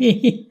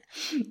 Exactly.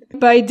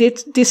 By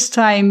this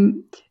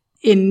time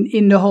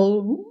in the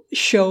whole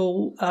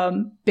show,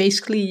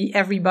 basically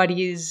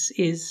everybody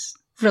is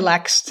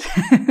relaxed.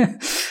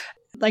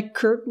 Like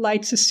Kurt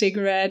lights a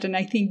cigarette, and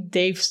I think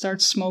Dave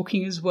starts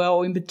smoking as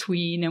well in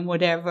between and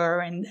whatever.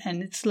 And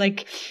it's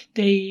like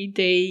they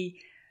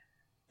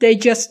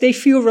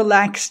feel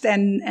relaxed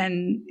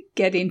and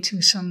get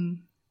into some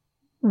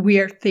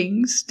weird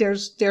things.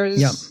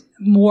 There's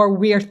more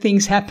weird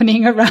things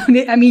happening around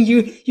it. I mean,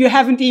 you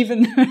haven't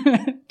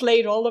even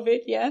played all of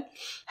it yet.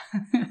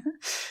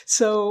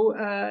 So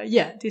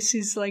this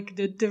is like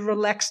the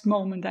relaxed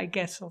moment, I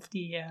guess, of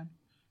the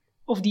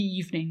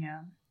evening.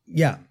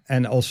 Yeah,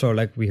 and also,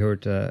 like we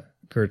heard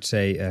Kurt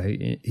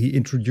say, he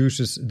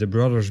introduces the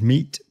Brothers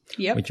Meat,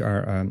 which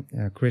are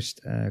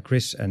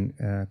Chris and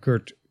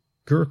Kurt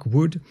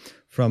Kirkwood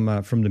from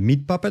the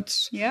Meat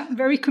Puppets. Yeah,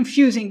 very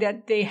confusing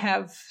that they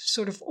have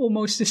sort of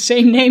almost the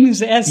same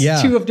names as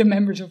two of the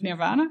members of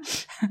Nirvana.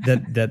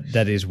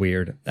 that is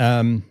weird.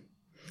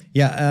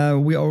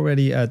 We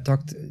already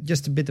talked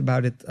just a bit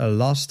about it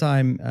last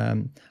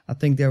time. I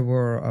think there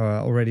were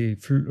already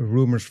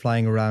rumors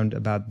flying around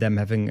about them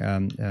having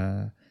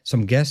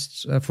some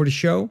guests for the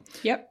show.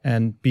 Yep.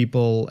 And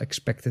people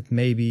expected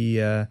maybe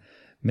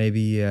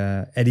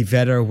Eddie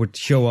Vedder would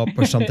show up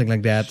or something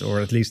like that, or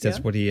at least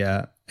that's what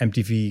the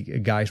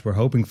MTV guys were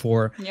hoping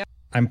for. Yep.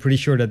 I'm pretty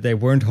sure that they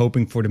weren't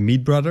hoping for the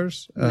Meat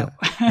Brothers,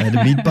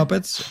 the Meat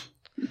Puppets.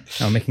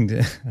 I'm making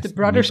the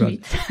Brothers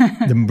Meat.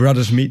 The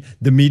Brothers Meat,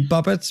 the Meat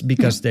Puppets,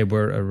 because they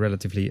were a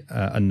relatively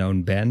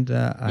unknown band,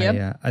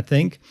 I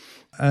think.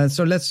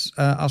 So let's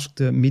ask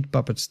the Meat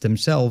Puppets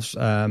themselves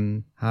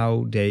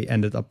how they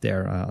ended up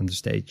there on the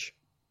stage.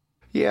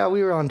 Yeah,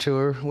 we were on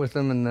tour with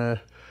them, and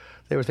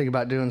they were thinking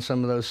about doing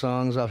some of those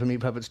songs off of Meat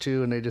Puppets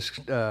too, and they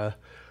just said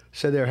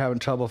they were having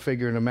trouble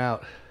figuring them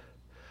out.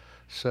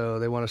 So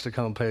they want us to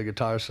come and play the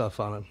guitar stuff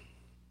on them.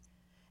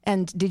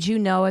 And did you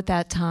know at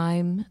that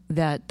time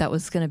that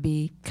was going to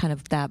be kind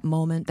of that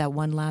moment, that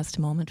one last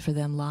moment for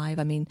them live?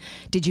 I mean,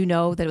 did you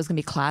know that it was going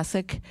to be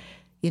classic,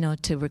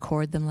 to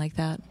record them like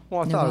that?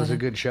 Well, I thought it was a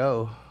good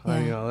show.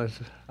 Yeah.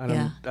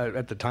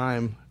 At the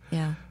time,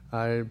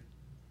 I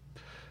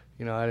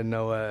didn't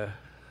know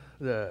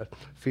the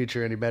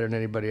future any better than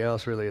anybody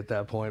else really at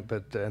that point,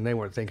 and they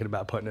weren't thinking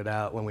about putting it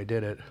out when we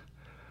did it.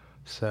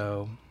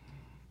 So,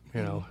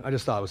 I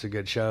just thought it was a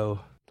good show.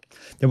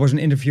 There was an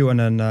interview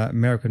on an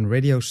American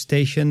radio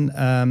station.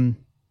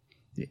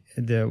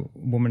 The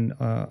woman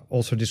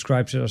also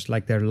describes it as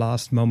like their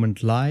last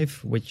moment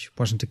live, which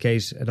wasn't the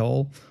case at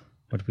all.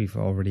 But we've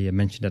already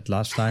mentioned that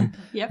last time.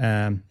 Yep.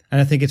 And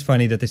I think it's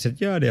funny that they said,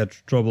 they had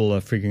trouble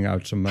figuring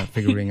out some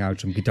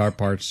guitar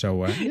parts.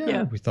 So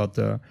we thought,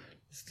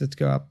 let's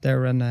go up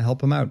there and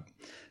help them out.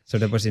 So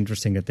that was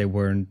interesting that they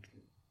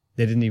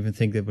didn't even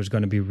think it was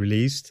going to be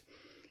released,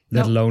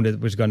 let alone that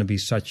it was going to be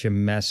such a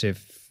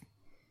massive,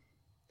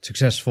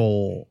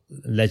 successful,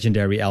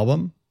 legendary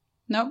album.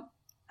 No,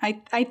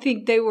 I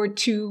think they were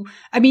too.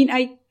 I mean,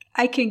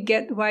 I can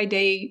get why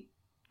they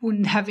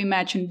wouldn't have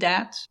imagined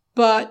that,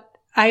 but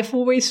I've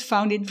always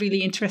found it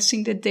really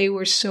interesting that they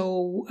were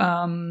so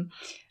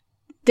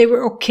they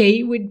were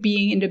okay with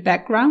being in the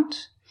background,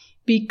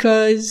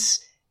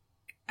 because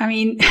I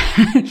mean,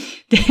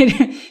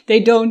 they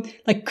don't,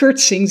 like, Kurt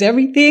sings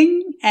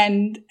everything,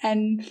 and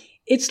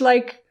it's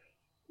like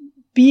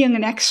being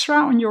an extra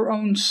on your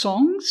own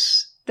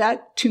songs.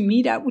 That, to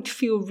me, that would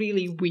feel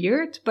really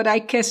weird. But I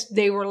guess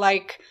they were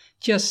like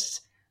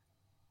just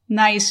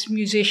nice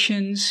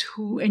musicians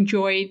who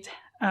enjoyed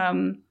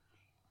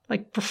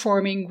like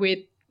performing with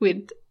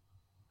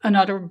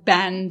another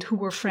band who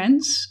were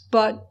friends.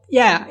 But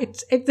yeah,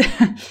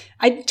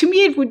 to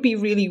me it would be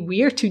really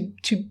weird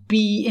to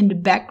be in the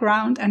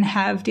background and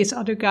have this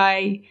other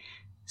guy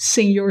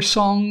sing your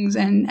songs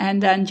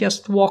and then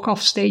just walk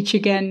off stage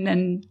again.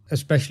 And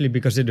especially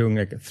because they're doing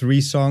like 3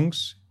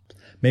 songs,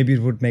 maybe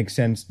it would make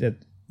sense that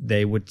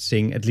they would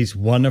sing at least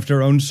one of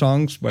their own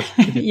songs, but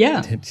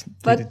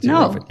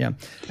no. Yeah.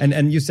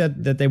 And you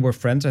said that they were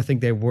friends. I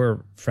think they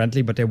were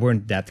friendly, but they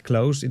weren't that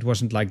close. It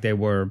wasn't like they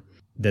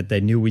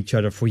knew each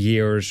other for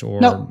years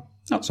or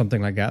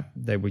something like that.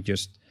 They were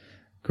just,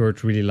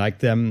 Kurt really liked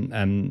them,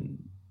 and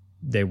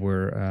they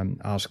were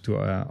asked to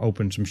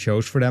open some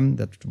shows for them.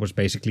 That was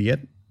basically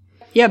it.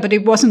 Yeah, but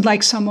it wasn't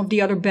like some of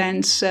the other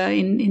bands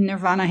in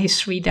Nirvana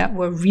history that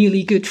were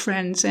really good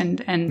friends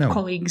and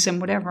colleagues and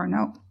whatever.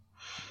 No.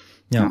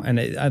 Yeah, and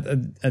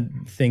I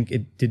think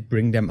it did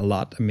bring them a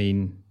lot. I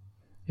mean,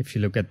 if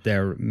you look at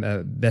their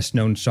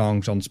best-known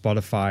songs on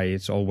Spotify,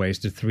 it's always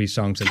the 3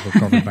 songs that were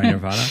covered by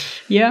Nirvana.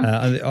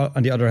 Yeah.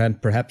 On the other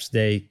hand, perhaps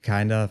they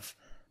kind of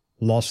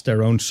lost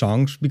their own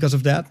songs because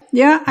of that.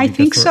 Yeah, I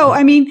think so.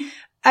 I mean,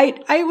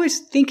 I was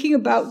thinking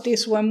about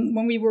this when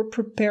we were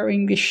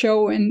preparing the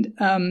show, and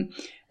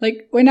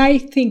like when I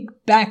think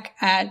back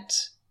at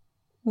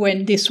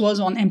when this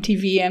was on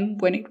MTV and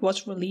when it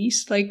was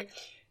released, like,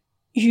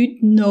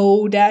 you'd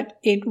know that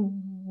it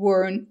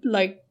weren't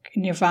like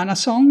Nirvana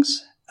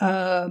songs.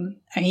 I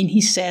mean,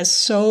 he says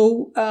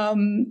so,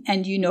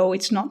 and you know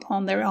it's not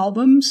on their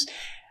albums.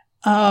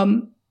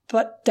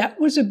 But that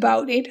was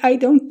about it. I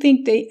don't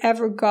think they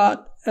ever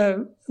got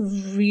a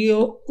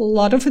real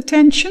lot of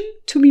attention,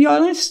 to be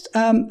honest.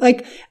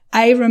 Like,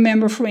 I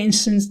remember, for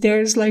instance,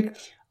 there's like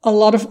a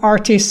lot of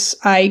artists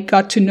I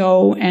got to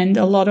know and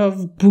a lot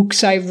of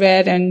books I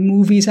read and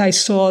movies I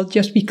saw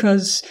just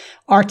because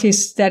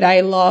artists that I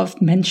loved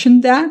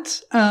mentioned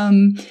that.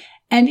 And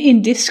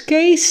in this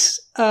case,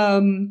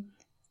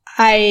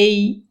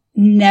 I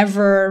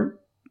never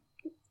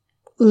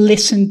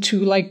listened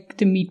to like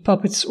the Meat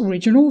Puppets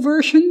original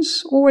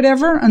versions or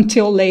whatever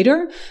until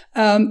later.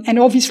 And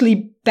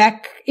obviously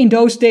back in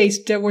those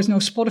days, there was no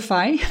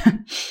Spotify.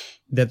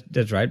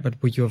 That's right.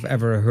 But would you have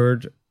ever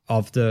heard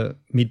of the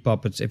Meat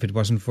Puppets if it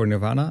wasn't for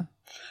Nirvana?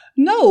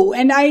 No.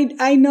 And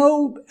I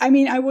know, I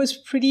mean, I was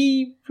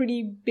pretty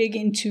big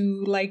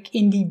into like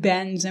indie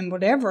bands and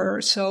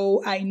whatever.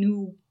 So I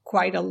knew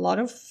quite a lot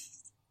of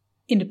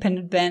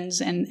independent bands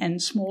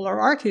and smaller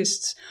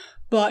artists,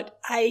 but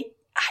I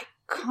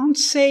can't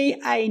say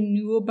I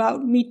knew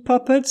about Meat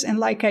Puppets. And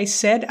like I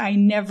said, I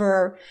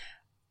never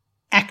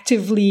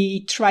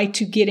actively tried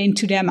to get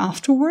into them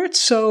afterwards.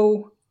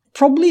 So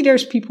probably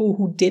there's people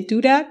who did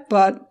do that,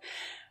 but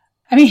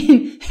I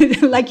mean,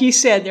 like you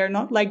said, they're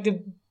not like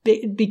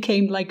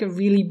became like a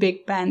really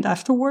big band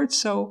afterwards.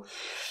 So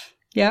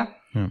yeah.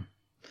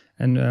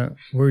 And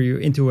were you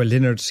into a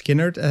Lynyrd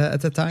Skynyrd at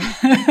the time?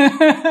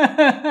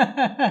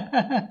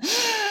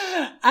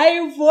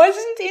 I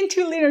wasn't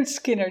into Lynyrd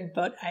Skynyrd,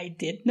 but I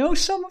did know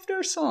some of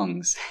their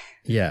songs.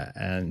 Yeah,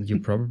 and you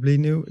probably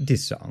knew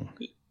this song.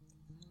 I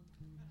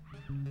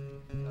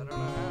don't know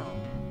how.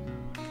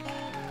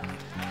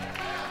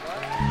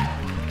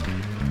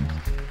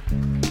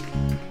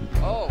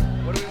 Oh,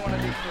 what do we want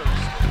to do first?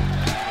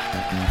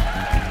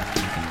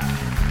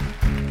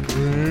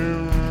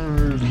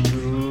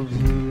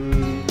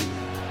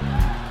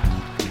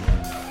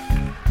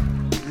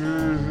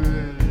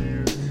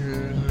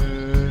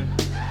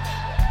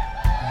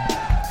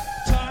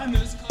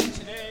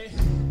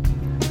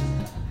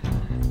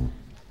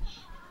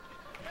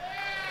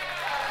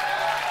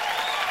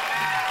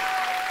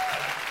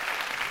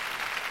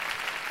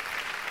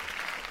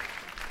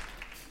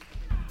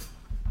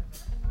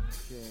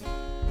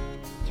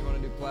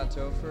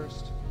 Plateau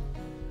first.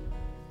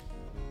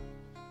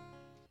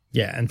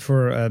 Yeah, and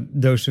for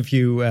those of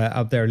you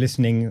out there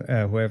listening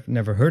who have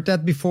never heard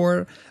that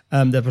before,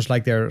 that was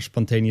like their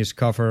spontaneous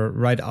cover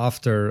right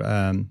after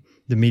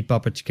the Meat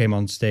Puppets came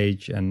on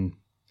stage, and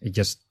it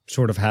just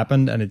sort of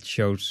happened, and it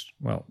shows,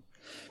 well,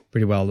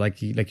 pretty well,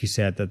 like you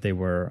said, that they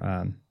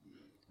were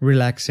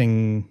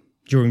relaxing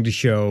during the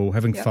show,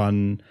 having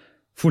fun,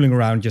 fooling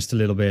around just a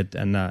little bit.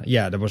 And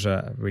yeah, that was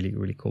a really,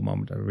 really cool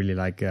moment. I really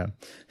like the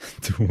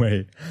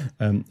way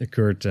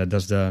Kurt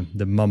does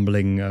the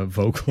mumbling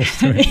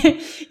vocals.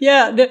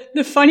 Yeah,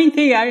 the funny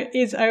thing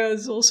is I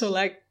was also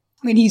like,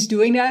 when he's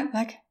doing that,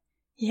 like,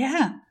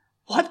 yeah,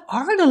 what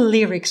are the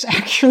lyrics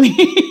actually?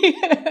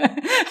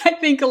 I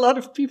think a lot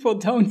of people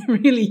don't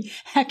really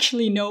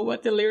actually know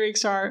what the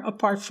lyrics are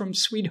apart from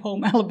Sweet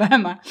Home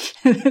Alabama.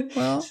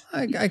 Well,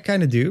 I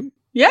kind of do.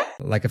 Yeah?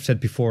 Like I've said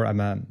before,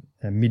 I'm a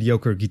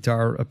mediocre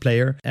guitar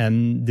player,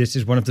 and this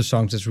is one of the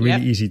songs that's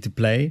really easy to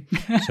play.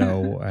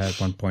 So at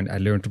one point I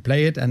learned to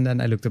play it, and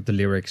then I looked up the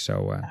lyrics.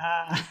 So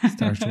it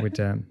starts with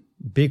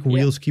big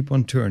wheels keep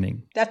on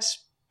turning. That's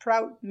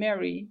Proud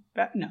Mary,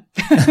 but no.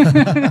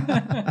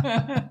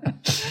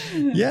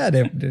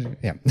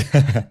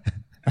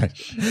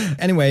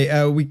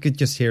 Anyway, we could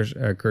just hear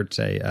Kurt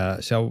say,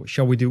 so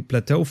shall we do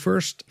Plateau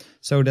first?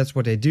 So that's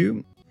what they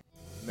do.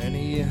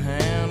 Many a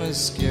hand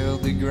has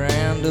scaled the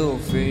grand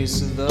old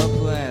face of the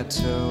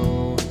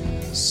plateau.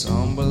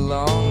 Some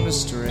belong to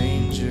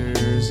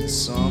strangers and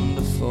some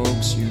to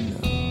folks you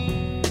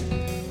know.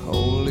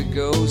 Holy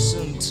ghosts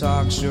and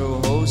talk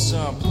show hosts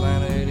are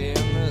planted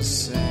in the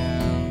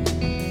sand.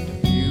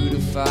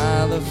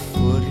 Beautify the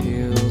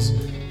foothills,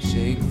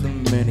 shake the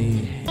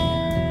many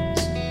hands.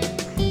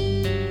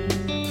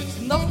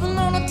 There's nothing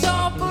on the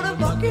top of the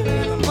bucket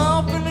and a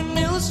mop and an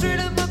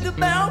illustrated book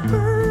about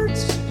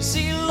birds. You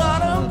see a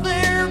lot up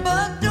there,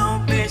 but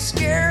don't be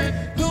scared.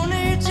 Who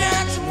needs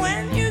Jackson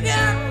when you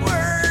got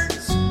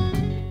words?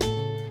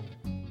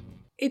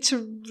 It's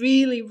a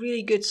really,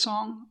 really good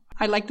song.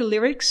 I like the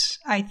lyrics.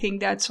 I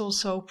think that's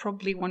also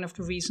probably one of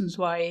the reasons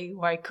why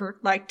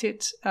Kurt liked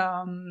it.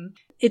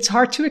 It's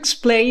hard to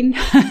explain.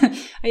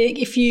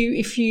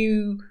 If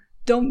you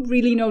don't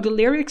really know the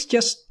lyrics,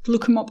 just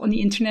look them up on the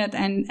internet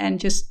and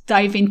just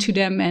dive into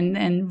them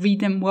and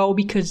read them well,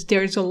 because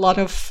there's a lot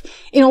of,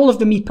 in all of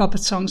the Meat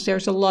Puppet songs,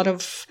 there's a lot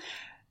of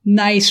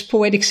nice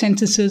poetic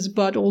sentences,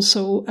 but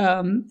also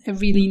a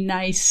really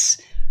nice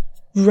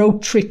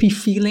road trippy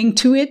feeling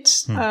to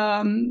it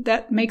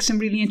that makes them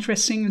really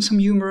interesting, and some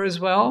humor as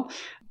well.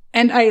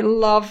 And I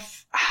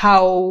love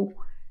how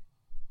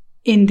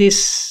in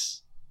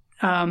this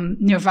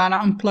Nirvana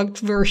Unplugged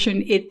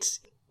version, it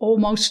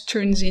almost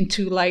turns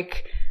into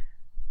like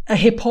a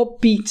hip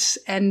hop beat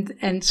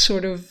and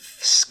sort of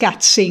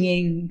scat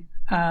singing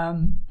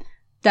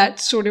that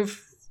sort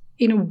of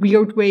in a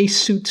weird way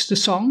suits the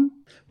song.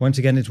 Once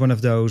again, it's one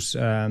of those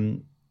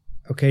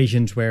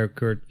occasions where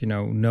Kurt,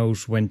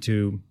 knows when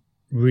to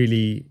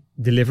really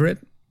deliver it.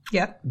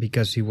 Yeah.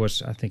 Because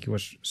I think he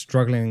was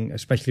struggling,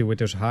 especially with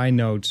those high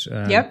notes.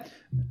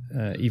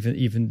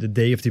 Even the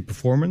day of the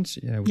performance,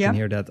 we can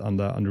hear that on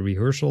the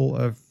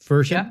rehearsal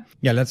version.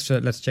 Yeah,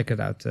 let's check it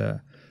out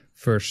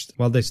first.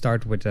 Well, they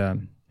start with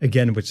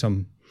again with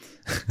some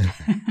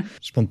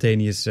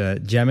spontaneous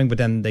jamming, but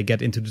then they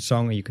get into the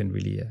song, and you can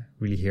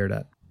really hear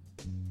that.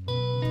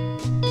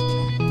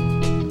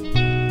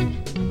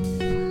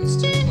 Let's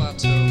do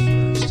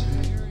Plateau first.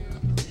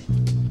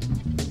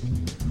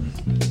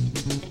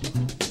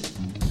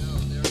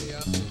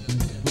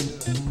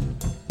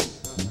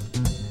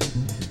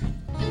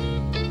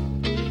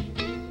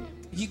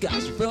 You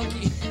guys are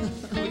funky.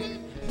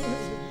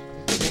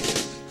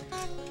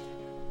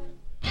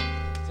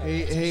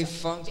 Hey,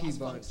 Funky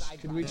Bunch.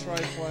 Could we try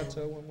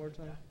Plateau one more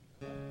time?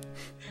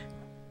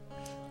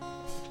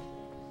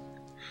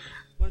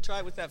 Want to try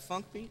it with that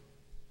funk beat?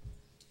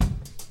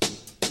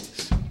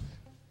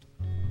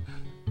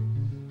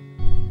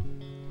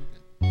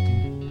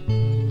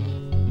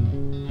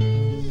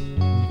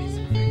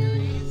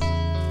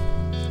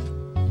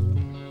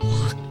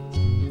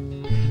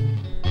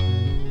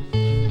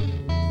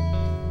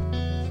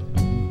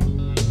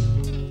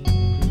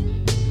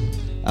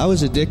 I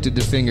was addicted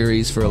to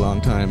fingeries for a long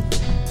time.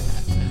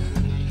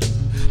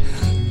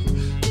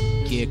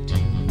 Kicked.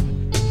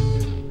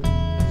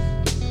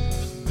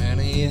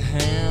 Many a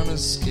hand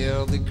has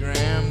scaled the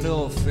grand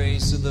old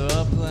face of the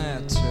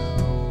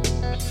plateau.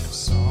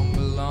 Some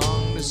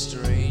belong to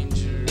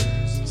strangers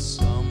and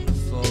some to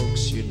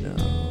folks you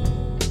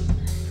know.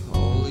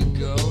 Holy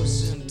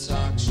ghosts and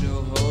talk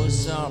show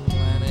hosts are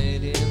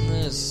planted in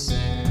the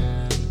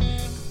sand.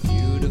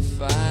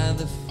 Beautify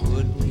the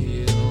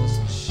foothills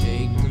and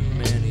shake the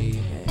many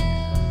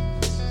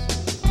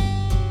hands.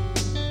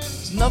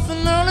 There's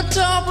nothing on the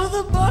top of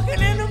the bucket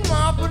and a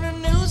mop and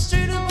an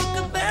illustrated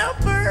book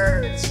about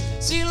birds.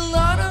 See a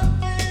lot up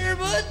there,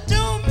 but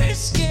don't be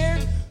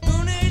scared.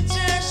 Who needs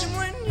action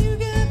when you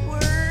get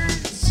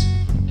words?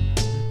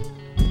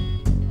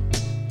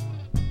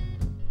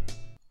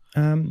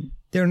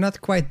 They're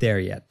not quite there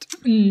yet.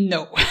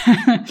 No.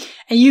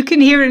 And you can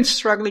hear him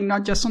struggling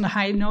not just on the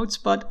high notes,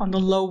 but on the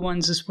low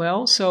ones as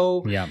well.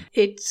 So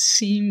it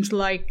seems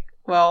like,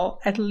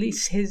 well, at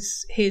least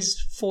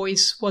his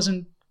voice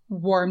wasn't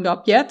warmed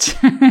up yet.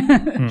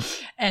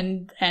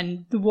 and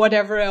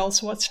whatever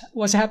else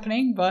was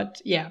happening.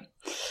 But yeah,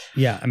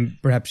 and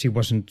perhaps he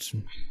wasn't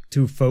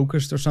too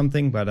focused or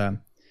something. But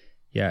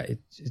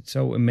it's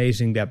so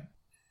amazing that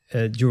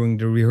during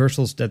the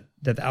rehearsals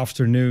that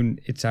afternoon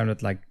it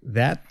sounded like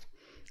that.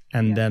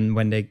 And then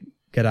when they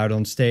get out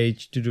on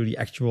stage to do the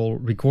actual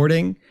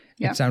recording,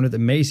 it sounded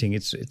amazing.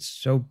 It's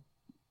so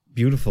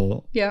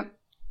beautiful. Yeah.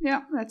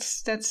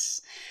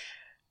 That's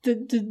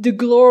the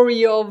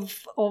glory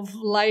of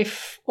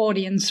live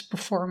audience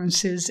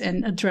performances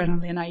and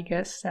adrenaline. I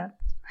guess that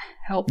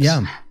helps.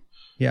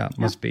 Yeah,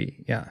 must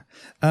be. Yeah.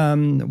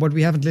 What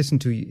we haven't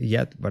listened to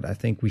yet, but I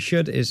think we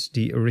should, is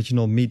the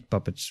original Meat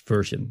Puppets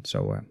version.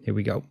 So here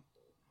we go.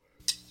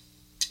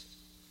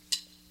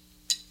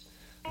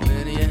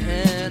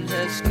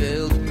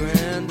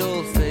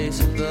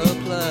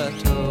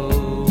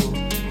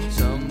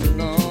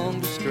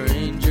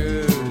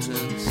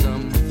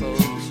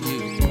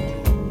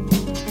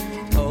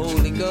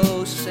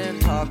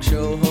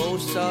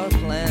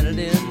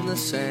 the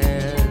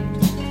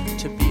sand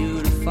to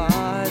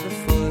beautify the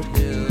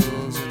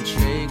foothills and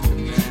shake the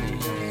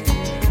many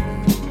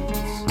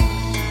hands.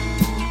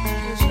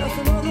 There's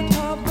nothing on the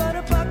top but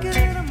a bucket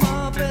and a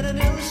mop and an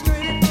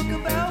illustrated book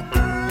about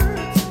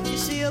birds. You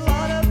see a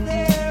lot up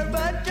there,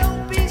 but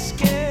don't be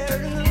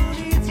scared. Who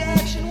needs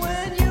action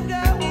when you've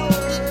got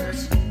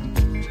words?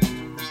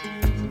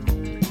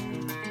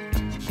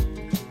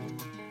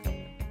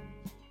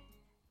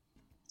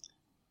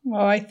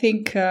 Well, I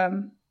think,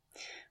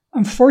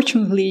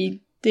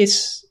 unfortunately,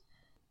 this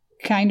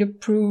kind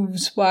of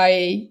proves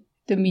why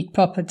the Meat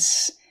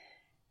Puppets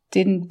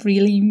didn't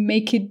really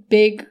make it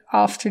big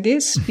after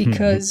this,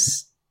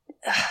 because,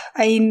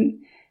 I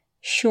mean,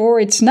 sure,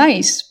 it's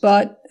nice,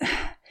 but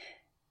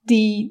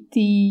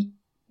the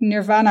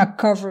Nirvana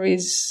cover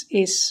is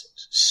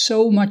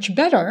so much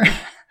better.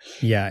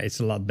 Yeah,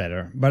 it's a lot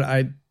better. But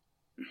I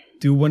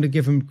do want to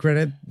give him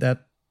credit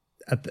that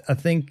I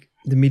think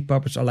the Meat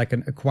Puppets are like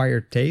an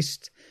acquired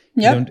taste. Yep.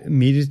 You don't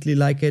immediately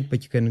like it,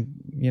 but you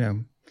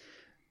can,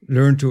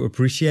 learn to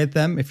appreciate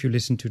them if you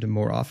listen to them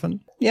more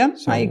often. Yeah,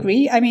 so, I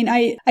agree. I mean,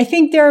 I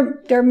think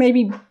they're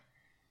maybe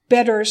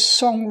better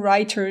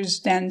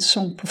songwriters than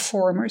song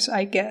performers,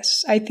 I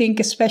guess. I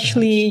think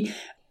especially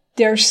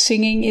their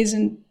singing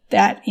isn't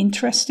that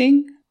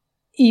interesting,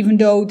 even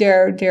though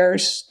their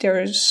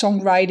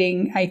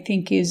songwriting, I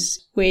think,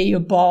 is way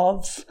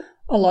above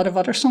a lot of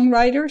other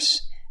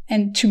songwriters.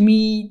 And to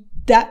me,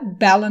 that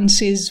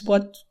balance is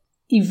what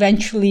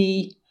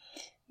eventually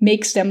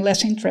makes them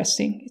less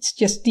interesting. It's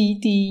just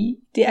the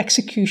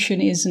execution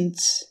isn't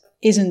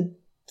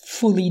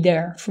fully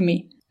there for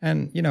me.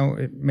 And,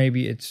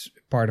 maybe it's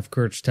part of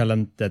Kurt's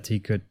talent that he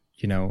could,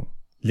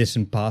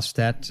 listen past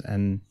that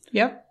and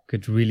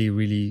could really,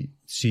 really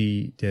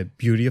see the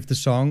beauty of the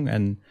song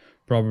and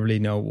probably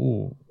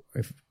know,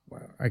 if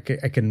I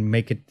can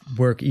make it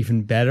work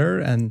even better.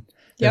 And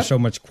there's so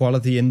much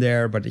quality in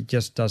there, but it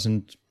just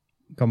doesn't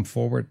come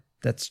forward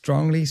that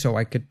strongly. So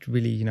I could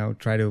really,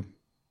 try to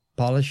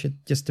polish it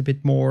just a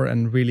bit more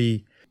and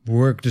really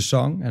work the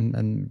song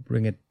and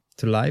bring it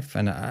to life.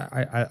 And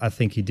I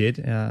think he did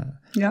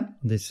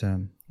this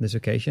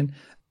occasion.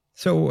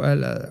 So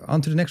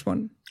on to the next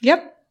one.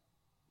 Yep.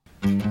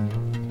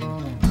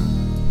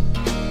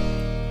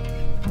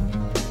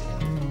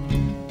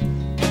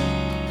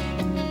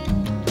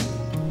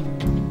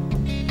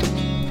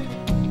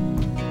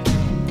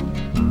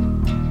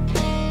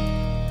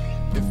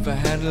 If I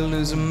had to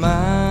lose a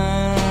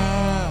mind,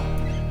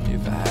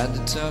 if I had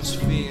to touch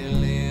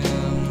feeling,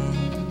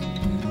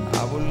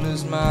 I would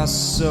lose my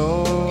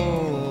soul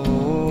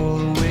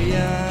the way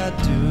I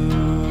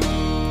do.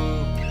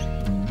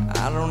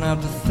 I don't have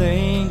to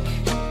think,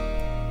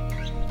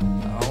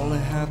 I only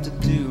have to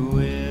do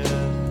it.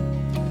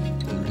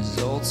 The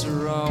results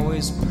are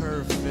always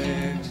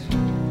perfect,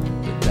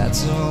 but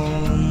that's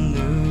old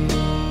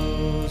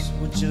news.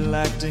 Would you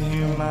like to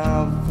hear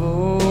my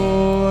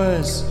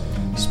voice?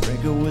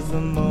 Sprinkle with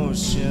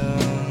emotion,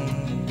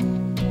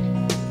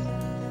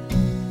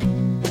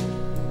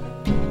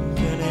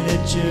 gonna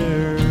hit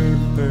your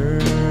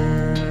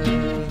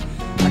birth.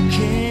 I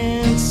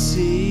can't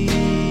see the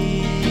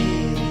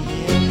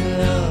end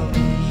of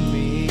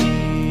me.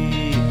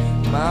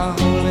 My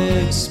whole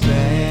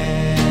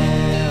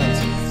expanse,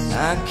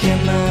 I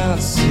cannot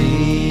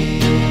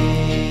see.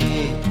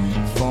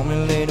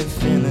 Formulate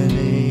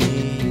infinity,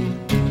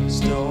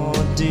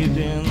 stored deep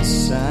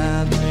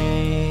inside me.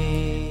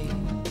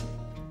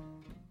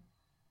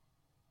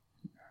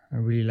 I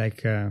really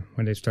like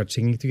when they start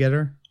singing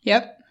together.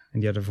 Yep.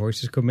 And the other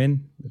voices come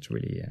in. That's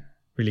really,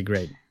 really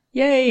great.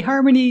 Yay,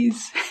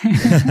 harmonies.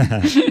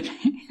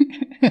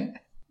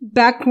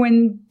 Back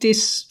when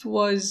this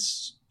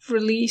was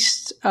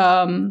released,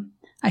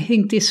 I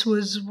think this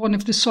was one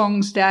of the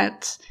songs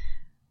that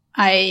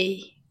I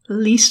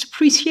least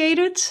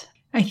appreciated.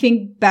 I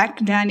think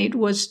back then it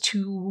was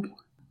too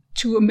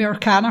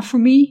Americana for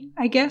me,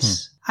 I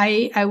guess.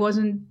 I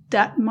wasn't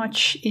that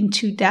much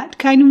into that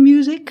kind of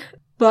music.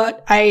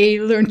 But I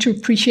learned to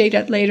appreciate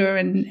that later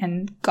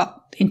and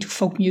got into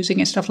folk music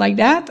and stuff like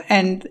that.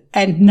 And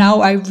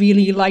now I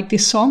really like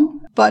this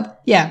song.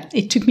 But yeah,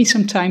 it took me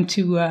some time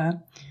to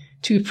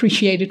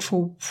appreciate it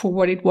for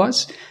what it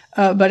was.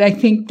 But I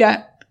think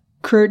that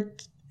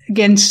Kurt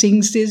again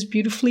sings this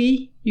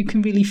beautifully. You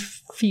can really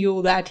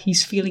feel that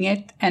he's feeling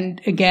it.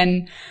 And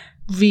again,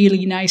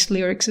 really nice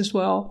lyrics as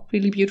well.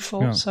 Really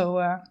beautiful. Yeah.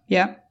 So,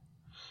 yeah.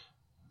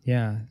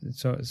 Yeah,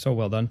 so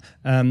well done.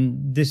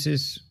 This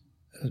is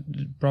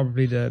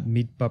probably the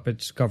Meat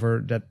Puppets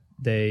cover that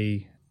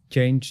they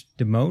changed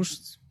the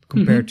most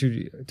compared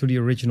to the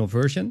original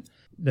version.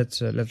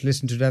 Let's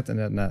listen to that and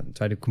then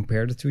try to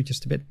compare the two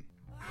just a bit.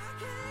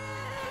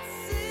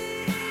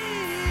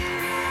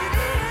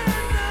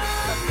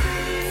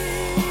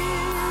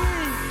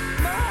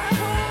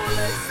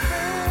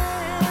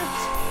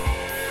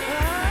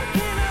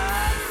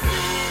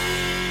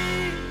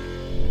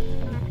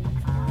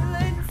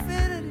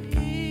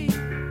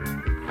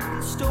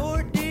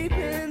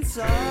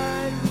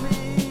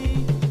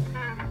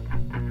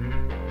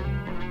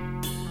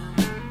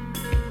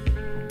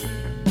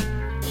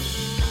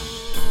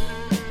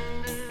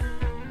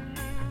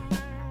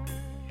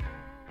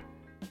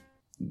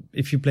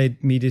 if you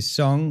played me this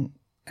song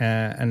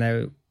and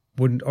I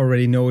wouldn't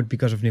already know it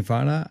because of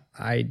Nirvana,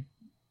 I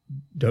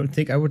don't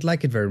think I would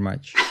like it very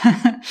much,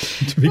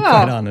 to be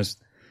quite honest.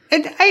 I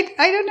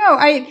don't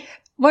know.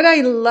 What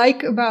I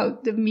like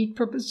about the Meat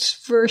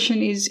Puppets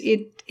version is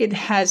it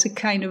has a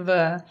kind of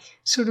a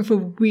sort of a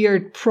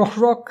weird prog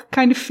rock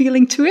kind of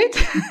feeling to it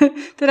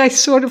that I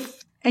sort of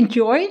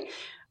enjoy.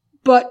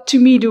 But to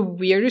me, the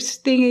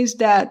weirdest thing is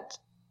that,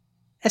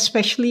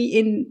 especially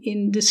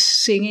in the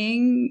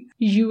singing,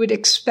 you would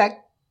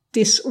expect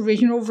this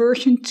original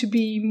version to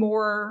be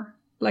more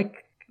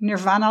like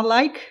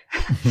Nirvana-like.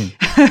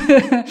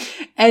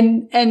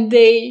 and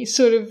they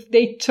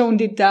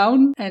toned it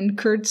down, and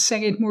Kurt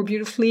sang it more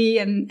beautifully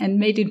and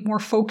made it more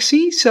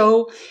folksy.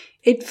 So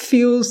it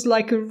feels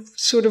like a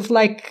sort of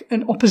like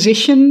an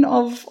opposition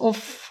of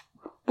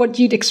what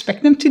you'd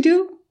expect them to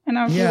do. And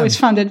I've always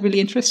found that really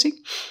interesting.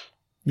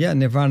 Yeah,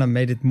 Nirvana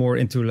made it more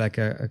into like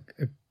a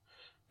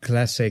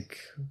classic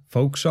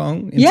folk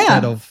song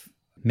instead of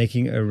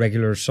making a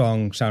regular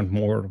song sound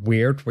more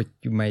weird, what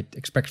you might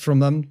expect from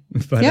them.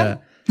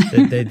 But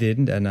they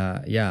didn't, and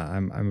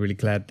I'm really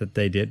glad that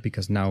they did,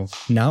 because now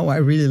I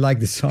really like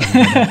the song.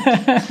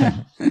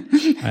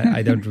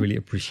 I don't really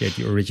appreciate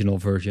the original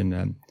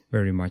version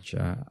very much,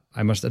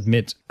 I must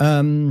admit.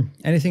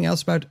 Anything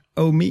else about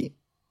Oh Me?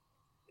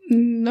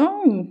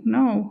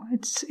 No.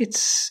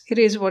 It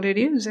is what it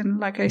is, and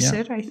like I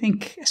said, I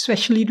think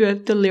especially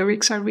the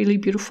lyrics are really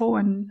beautiful,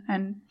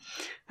 and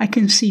I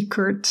can see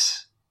Kurt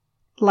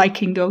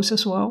liking those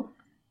as well.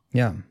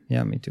 Yeah,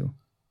 me too.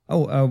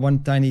 Oh,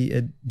 one tiny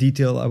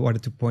detail I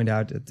wanted to point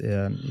out.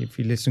 If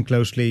you listen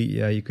closely,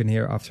 you can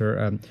hear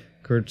after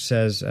Kurt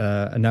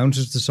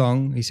announces the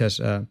song, he says,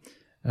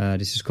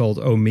 this is called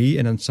Oh Me,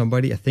 and then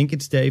somebody, I think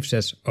it's Dave,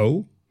 says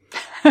Oh.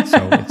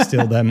 So it's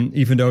still them,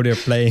 even though they're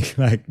playing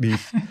like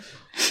these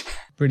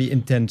pretty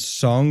intense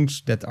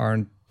songs that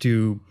aren't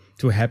too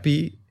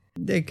happy,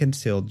 they can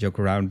still joke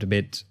around a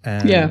bit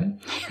and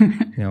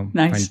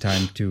nice. Find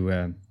time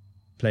to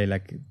play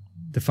like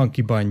the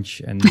Funky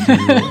Bunch and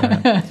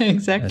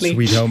exactly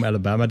Sweet Home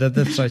Alabama.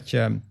 That's such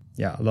a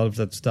lot of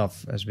that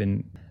stuff has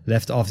been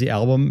left off the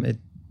album.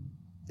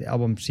 The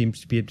album seems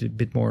to be a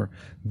bit more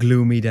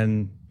gloomy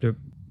than the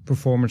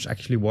performance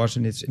actually was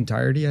in its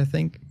entirety, I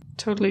think.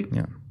 Totally.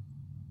 Yeah.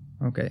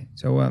 Okay,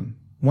 so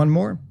one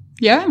more?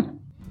 Yeah.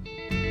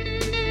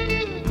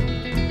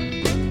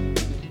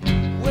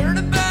 Where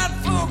the bad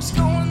folks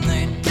go when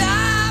they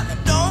die? They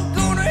don't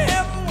go to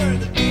heaven where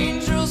the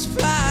angels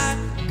fly.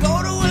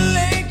 Go to a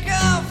lake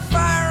of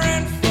fire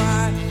and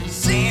fry.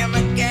 See him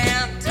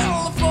again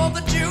till the 4th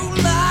of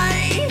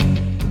July.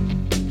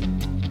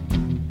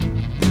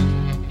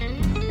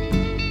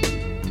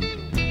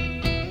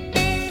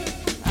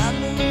 I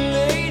knew a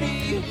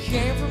lady who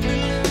came from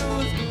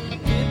Duluth,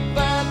 bit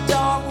by a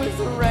dog with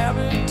a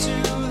rabbit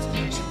tooth.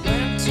 She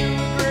went to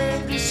the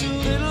grave just a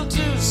little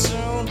too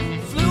soon.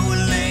 Flew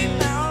late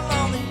down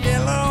on the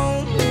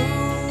yellow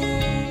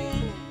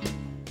moon.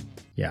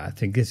 Yeah, I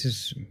think this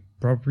is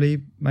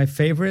probably my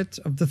favorite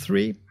of the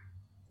three.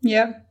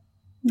 Yeah.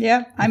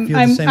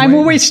 I'm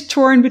always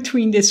torn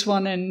between this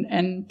one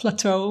and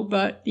Plateau,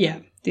 but yeah,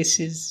 this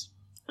is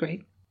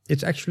great.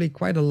 It's actually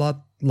quite a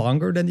lot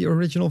longer than the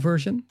original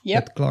version.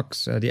 Yep. It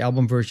clocks, the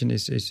album version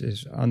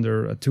is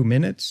under 2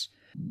 minutes.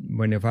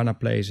 When Nirvana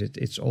plays it,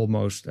 it's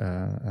almost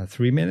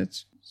 3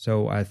 minutes.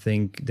 So I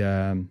think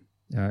the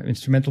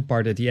instrumental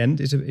part at the end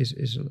is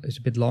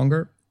a bit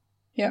longer.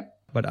 Yeah.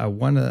 But I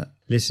want to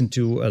listen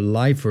to a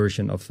live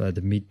version of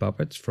the Meat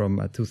Puppets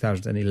from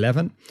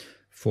 2011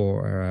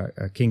 for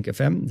Kink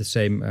FM, the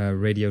same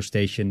radio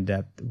station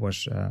that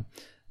was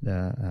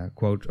the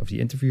quote of the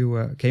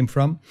interview came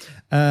from.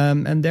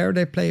 And there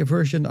they play a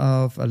version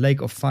of A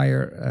Lake of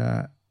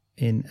Fire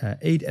in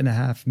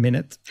 8.5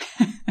 minutes.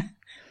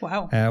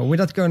 Wow. We're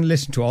not going to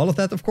listen to all of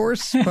that, of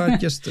course, but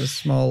just a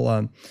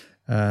small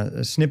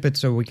snippet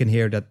so we can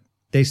hear that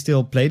they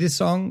still play this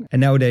song. And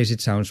nowadays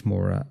it sounds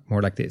more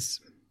like this.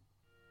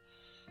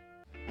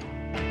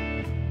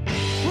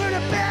 Where the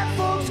bad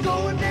folks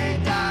go when they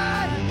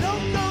die.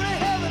 Don't go to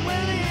heaven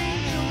where the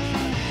angels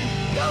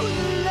go to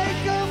the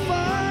lake of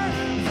fire.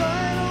 So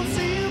I don't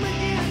see them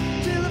again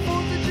till the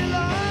 4th of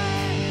July.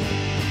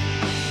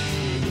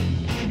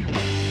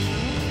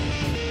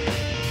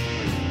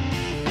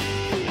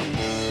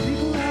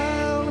 People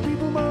howl, the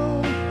people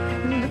moan,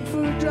 and look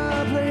for a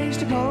dry place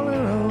to call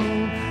their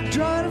own.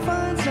 Try to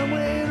find some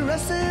way to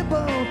rest their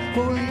bone,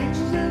 for the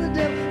angels and the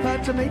devil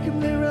fight to make them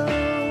their own.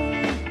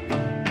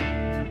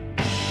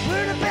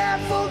 Where the bad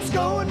folks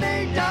go when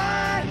they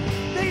die,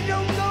 they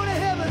don't go to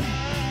heaven,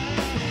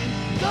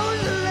 go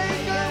to the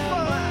lake of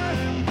fire.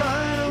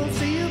 I don't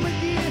see them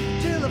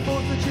again till the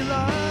 4th of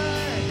July.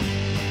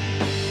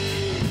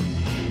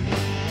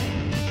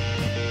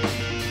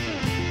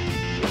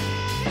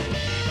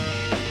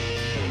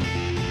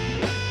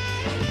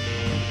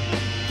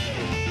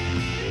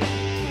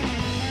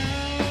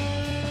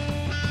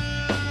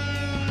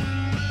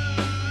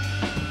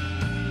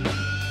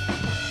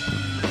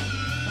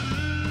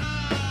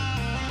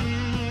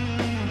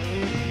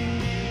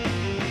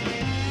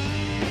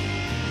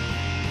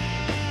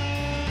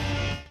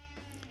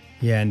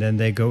 Yeah, and then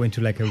they go into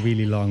like a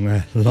really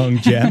long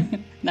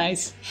jam.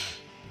 Nice.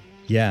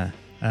 Yeah.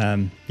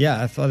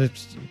 I thought it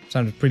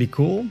sounded pretty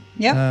cool.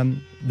 Yeah.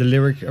 The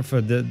lyric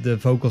for the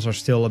vocals are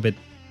still a bit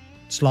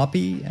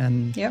sloppy,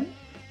 and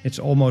it's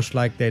almost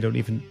like they don't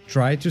even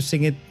try to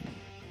sing it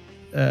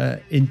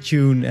in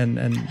tune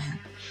and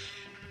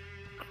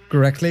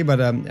correctly. But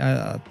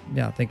I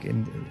think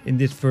in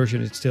this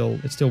version it still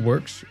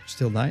works. It's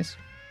still nice.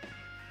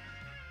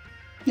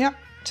 Yeah,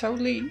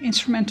 totally.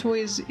 Instrumental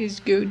is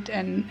good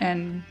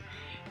and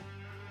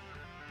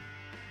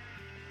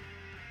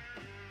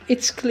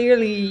it's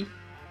clearly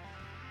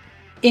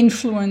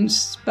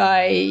influenced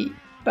by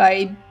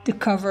the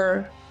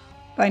cover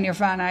by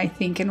Nirvana, I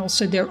think, and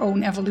also their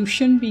own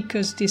evolution,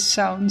 because this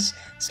sounds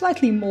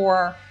slightly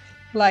more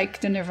like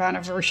the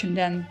Nirvana version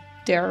than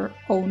their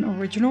own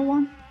original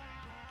one.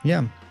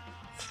 Yeah.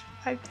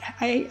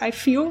 I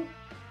feel.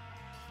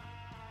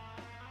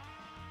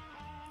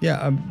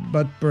 Yeah,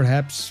 but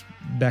perhaps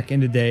back in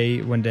the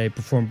day when they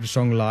performed the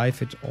song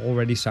live, it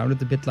already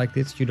sounded a bit like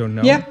this. You don't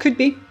know. Yeah, could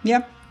be.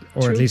 Yeah.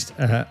 Or True. at least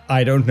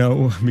I don't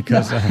know,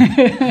 because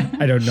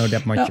I don't know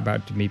that much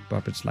about the Meat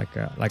Puppets, like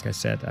I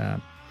said.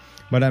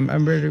 But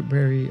I'm very,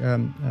 very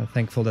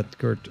thankful that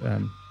Kurt,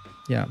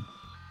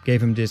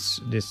 gave him this.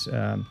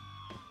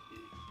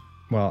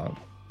 Well,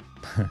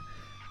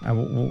 I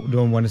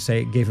don't want to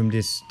say gave him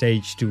this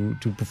stage to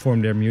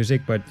perform their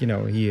music, but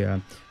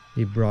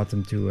he brought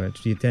them to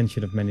the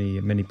attention of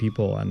many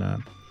people, and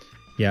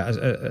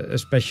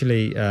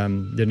especially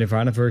the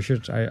Nirvana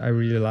versions I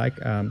really like.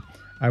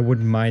 I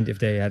wouldn't mind if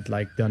they had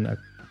done a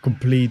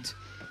complete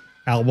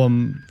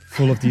album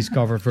full of these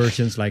cover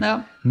versions, like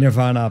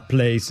Nirvana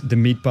plays the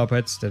Meat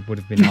Puppets. That would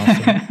have been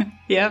awesome.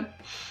 Yeah,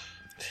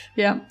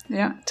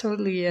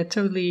 totally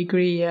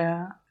agree.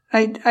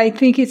 I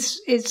think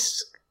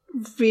it's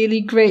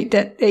really great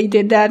that they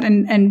did that,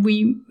 and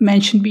we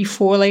mentioned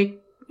before,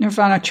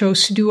 Nirvana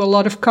chose to do a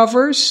lot of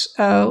covers,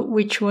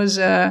 which was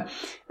a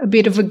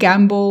bit of a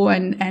gamble,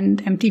 and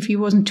MTV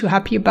wasn't too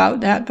happy about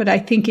that. But I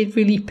think it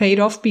really paid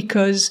off,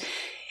 because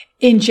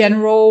in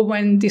general,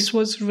 when this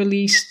was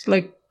released,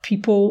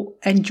 people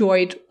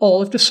enjoyed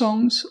all of the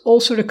songs,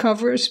 also the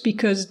covers,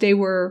 because they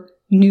were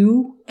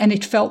new and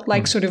it felt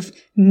like sort of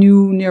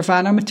new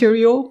Nirvana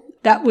material.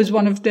 That was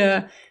one of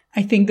the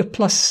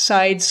plus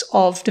sides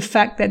of the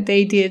fact that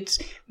they did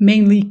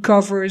mainly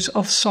covers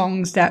of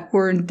songs that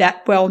weren't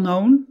that well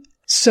known.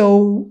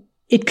 So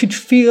it could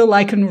feel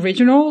like an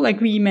original,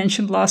 like we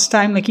mentioned last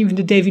time, even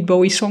the David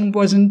Bowie song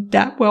wasn't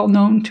that well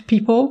known to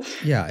people.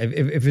 Yeah,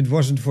 if it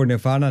wasn't for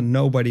Nirvana,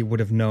 nobody would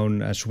have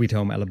known Sweet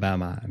Home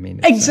Alabama. I mean,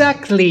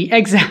 exactly.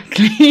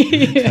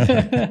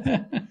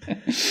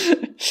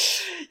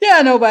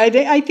 Yeah, no, but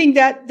I think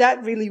that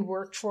really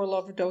worked for a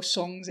lot of those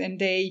songs, and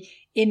they,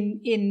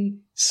 in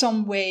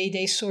some way,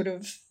 they sort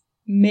of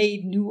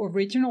made new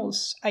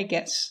originals, I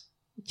guess,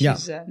 which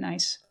is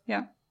nice.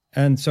 Yeah.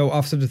 And so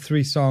after the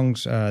 3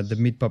 songs, the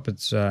Meat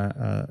Puppets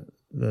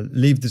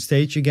leave the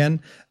stage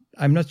again.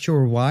 I'm not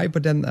sure why,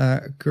 but then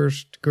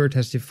Kurt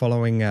has the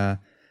following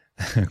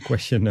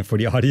question for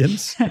the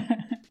audience.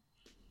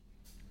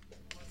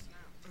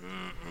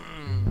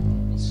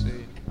 Let's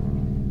see.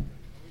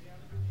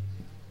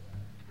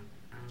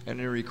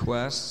 Any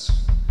requests?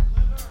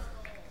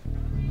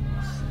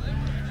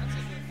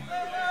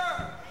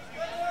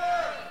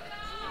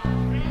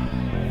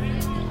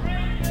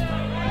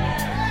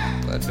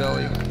 Lead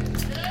Belly.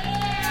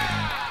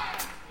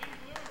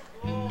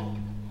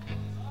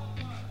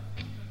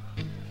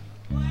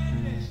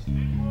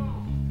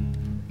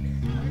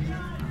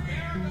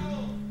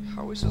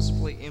 How are we supposed to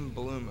play In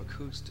Bloom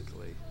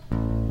acoustically?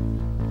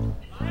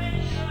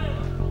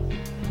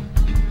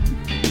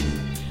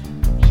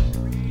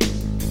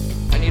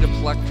 I need a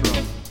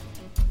plectrum.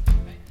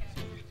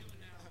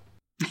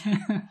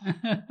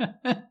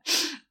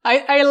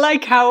 I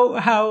like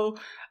how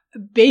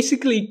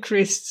basically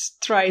Chris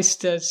tries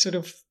to sort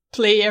of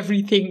play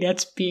everything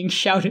that's being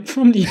shouted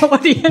from the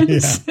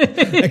audience.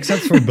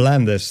 Except for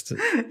Blandest.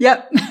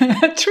 Yeah,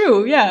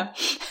 true, yeah.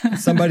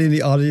 Somebody in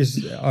the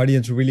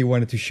audience really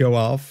wanted to show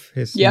off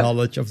his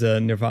knowledge of the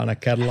Nirvana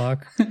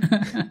catalog.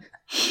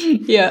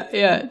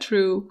 Yeah,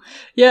 true.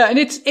 Yeah, and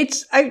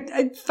it's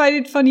I find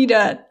it funny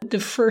that the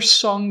first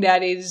song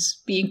that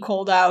is being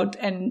called out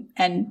and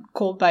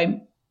called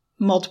by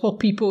multiple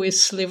people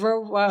is Sliver.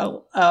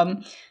 Well,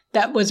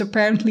 that was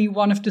apparently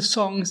one of the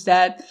songs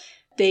that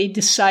they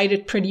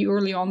decided pretty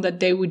early on that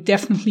they would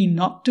definitely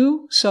not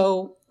do.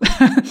 So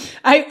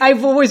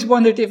I've always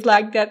wondered if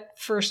that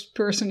first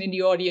person in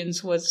the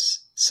audience was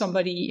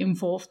somebody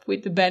involved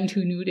with the band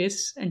who knew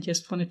this and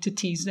just wanted to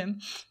tease them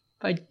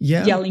by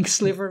yelling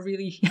Sliver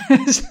really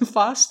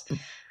fast.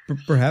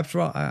 Perhaps.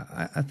 Well,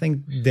 I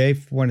think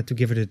Dave wanted to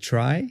give it a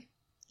try.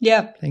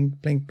 Yeah.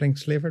 Playing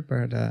Sliver,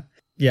 but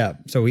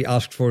so he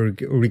asked for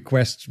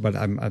requests, but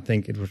I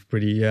think it was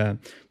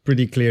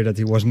pretty clear that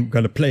he wasn't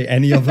going to play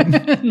any of them.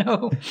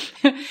 No.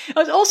 It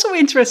was also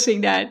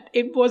interesting that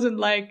it wasn't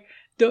like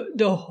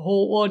the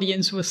whole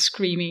audience was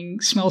screaming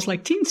 "Smells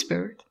Like Teen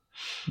Spirit."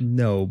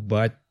 No,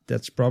 but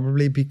that's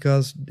probably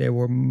because they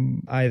were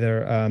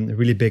either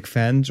really big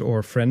fans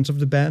or friends of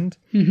the band.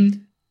 Mm-hmm.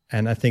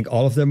 And I think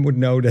all of them would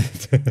know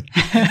that.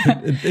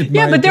 it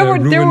yeah, might, but there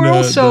were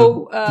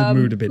also the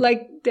mood a bit.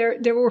 like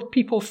there were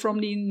people from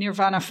the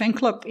Nirvana fan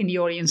club in the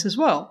audience as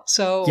well.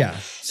 So yeah,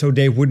 so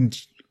they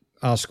wouldn't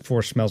ask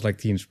for "Smells Like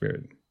Teen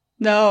Spirit."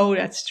 No,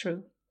 that's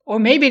true. Or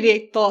maybe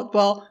they thought,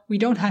 well, we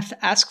don't have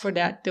to ask for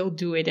that; they'll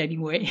do it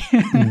anyway.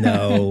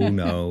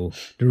 No,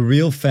 the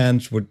real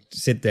fans would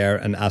sit there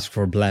and ask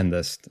for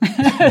 "Blandest."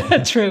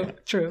 True.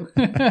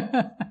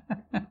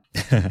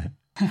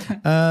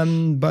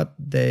 But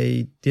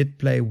they did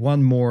play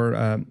one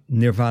more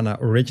Nirvana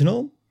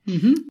original,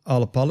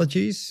 All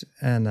Apologies,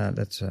 and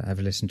let's have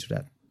a listen to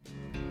that.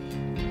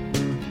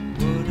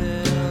 What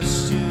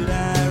else should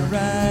I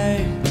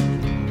write?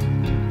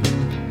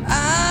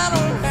 I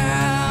don't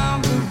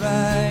have the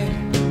right.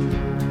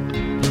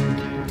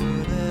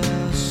 What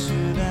else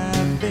should I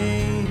be?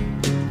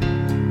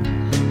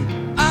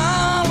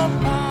 All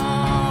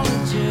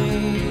apologies.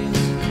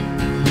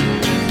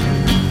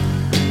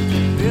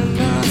 In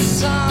the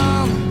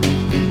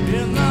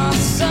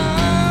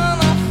sun,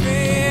 I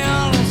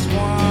feel as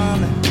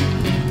one.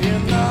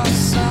 In the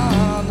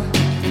sun,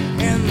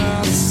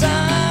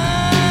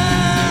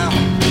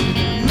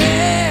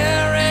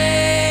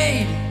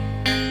 married.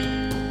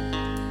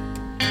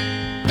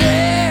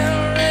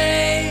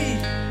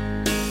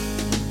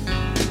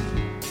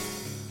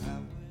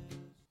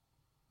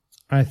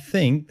 I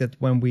think that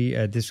when we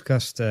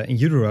discussed In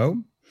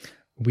Utero,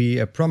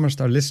 we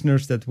promised our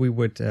listeners that we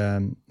would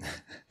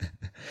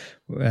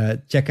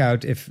check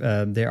out if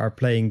they are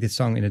playing this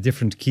song in a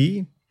different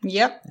key.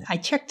 Yep, I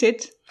checked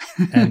it.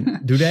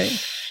 And do they?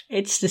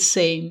 It's the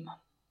same.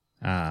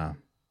 Wah,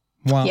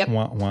 Yep.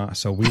 wah, wah.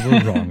 So we were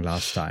wrong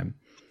last time.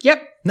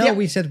 Yep. No, yep.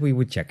 we said we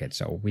would check it,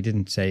 so we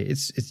didn't say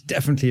it's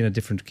definitely in a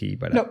different key.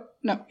 But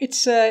No,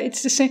 it's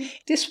the same.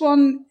 This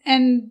one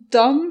and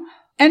Dumb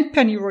and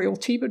Penny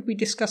Royalty, but we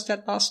discussed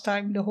that last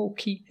time. The whole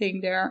key thing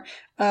there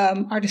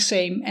are the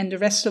same, and the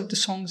rest of the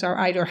songs are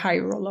either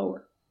higher or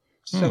lower.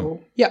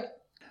 So yeah,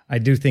 I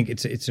do think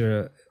it's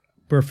a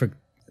perfect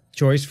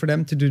choice for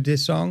them to do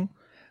this song.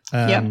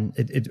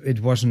 It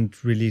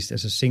wasn't released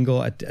as a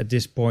single at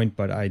this point,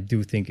 but I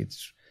do think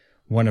it's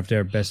one of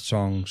their best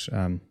songs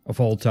of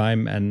all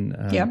time, and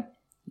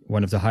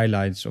one of the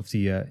highlights of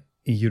the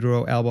In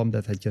Utero album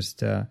that had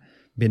just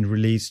been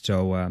released.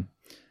 So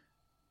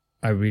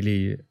I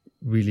really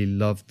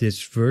love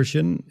this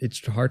version.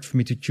 It's hard for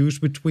me to choose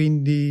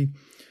between the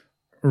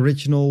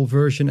original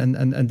version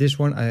and this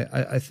one.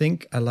 I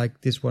think I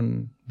like this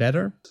one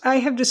better. I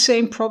have the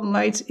same problem.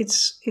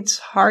 It's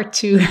hard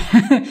to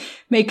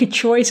make a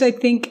choice. I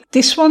think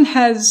this one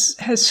has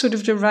sort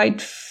of the right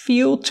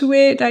feel to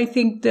it. I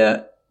think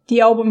the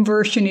album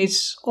version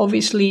is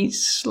obviously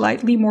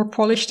slightly more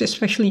polished,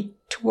 especially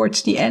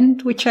towards the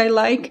end, which I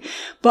like.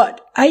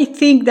 But I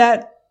think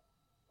that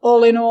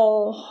all in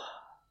all,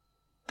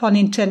 pun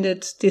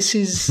intended, this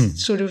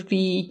is sort of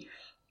the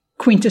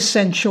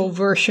quintessential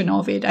version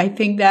of it. I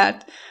think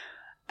that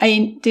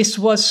this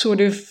was sort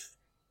of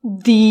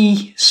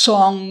the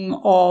song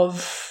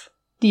of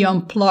the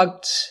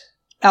Unplugged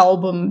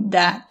album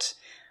that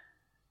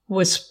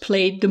was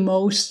played the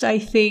most, I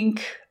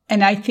think.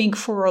 And I think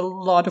for a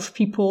lot of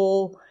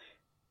people,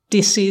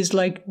 this is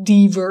like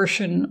the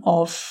version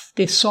of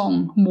this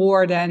song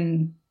more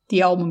than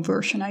the album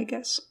version, I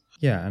guess.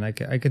 Yeah, and I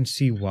can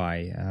see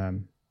why.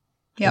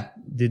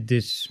 Did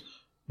this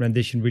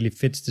rendition really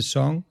fits the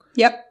song?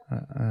 Yep.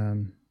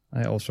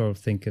 I also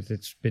think that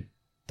it's a bit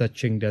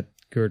touching that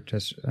Kurt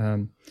has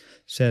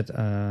said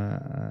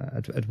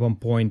at one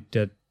point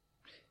that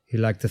he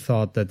liked the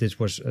thought that this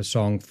was a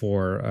song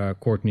for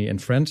Courtney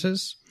and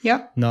Francis.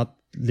 Yeah. Not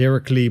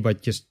lyrically,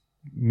 but just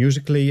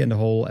musically and the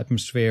whole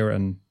atmosphere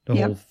and the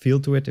whole feel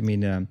to it. I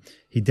mean,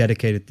 he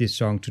dedicated this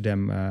song to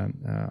them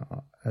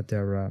at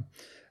their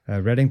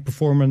Reading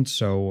performance.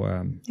 So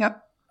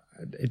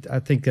I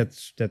think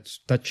that's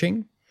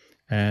touching.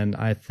 And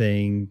I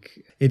think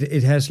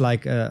it has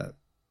like a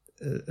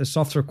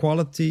softer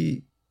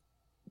quality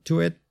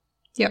to it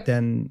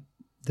than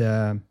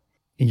the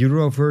In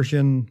Utero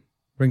version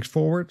brings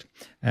forward.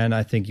 And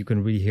I think you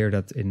can really hear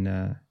that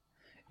in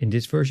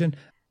this version.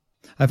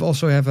 I've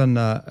also have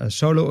a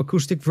solo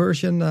acoustic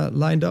version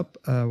lined up,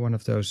 one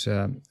of those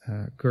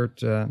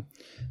Kurt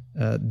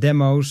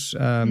demos,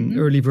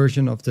 early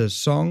version of the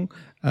song.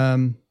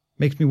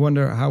 Makes me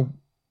wonder how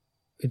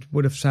it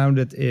would have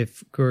sounded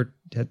if Kurt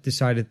had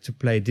decided to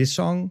play this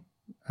song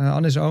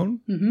on his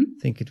own. I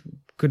think it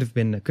could have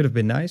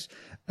been nice.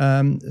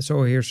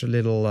 So here's a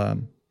little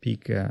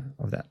peek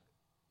of that.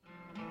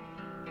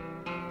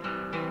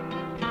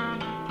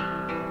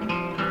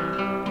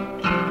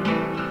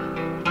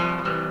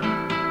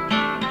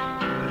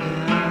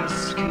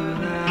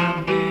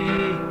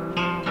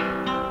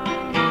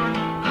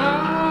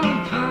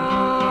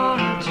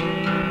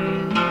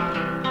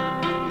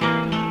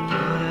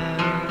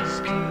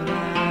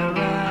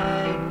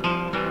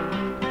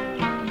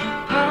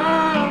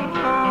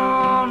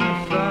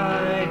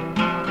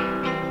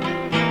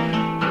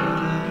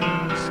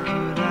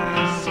 Could I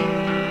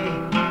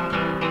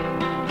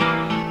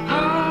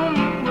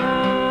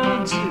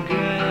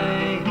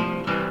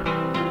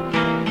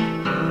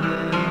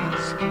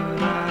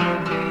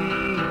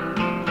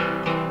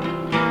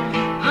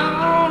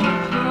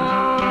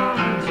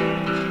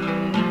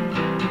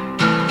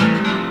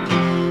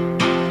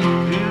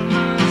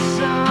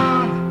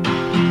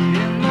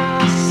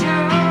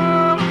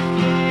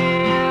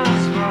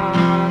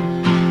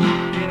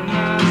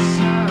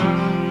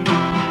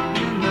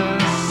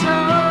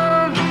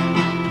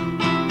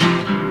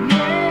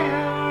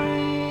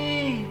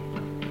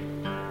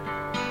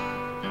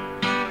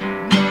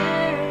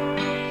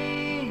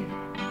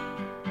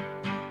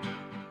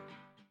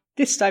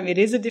This time it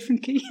is a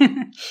different key.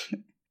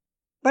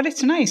 But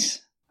it's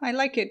nice. I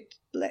like it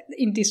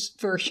in this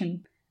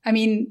version. I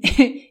mean,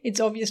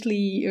 it's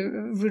obviously a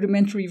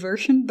rudimentary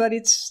version, but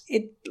it's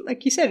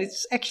like you said,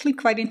 it's actually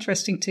quite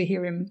interesting to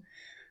hear him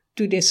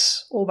do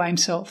this all by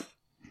himself.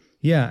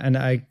 Yeah, and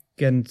I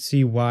can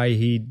see why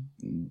he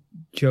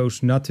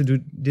chose not to do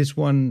this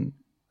one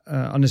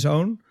on his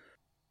own.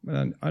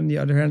 On the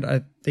other hand,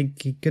 I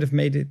think he could have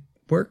made it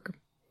work.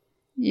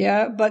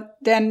 Yeah, but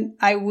then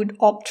I would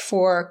opt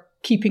for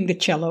keeping the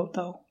cello,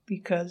 though,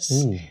 because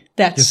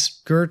that's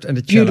just Kurt and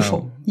the cello.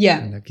 Beautiful. Yeah,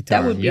 and the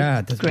guitar. That would be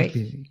great.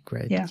 Would be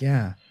great.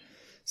 Yeah.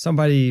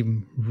 Somebody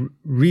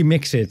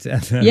remix it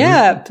and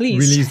please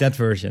release that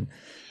version.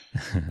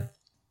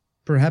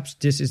 Perhaps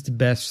this is the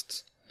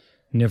best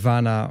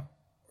Nirvana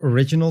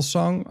original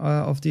song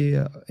of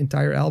the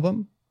entire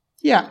album.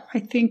 Yeah, I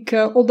think,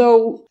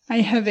 although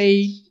I have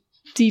a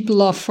deep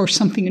love for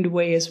Something in the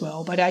Way as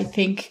well, but I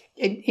think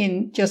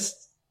in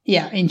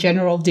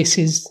general, this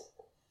is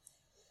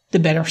the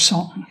better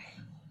song.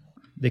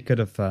 They could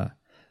have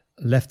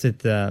left it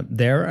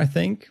there, I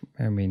think.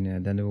 I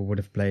mean, then they would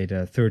have played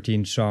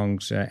 13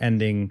 songs,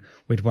 ending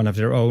with one of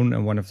their own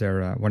and one of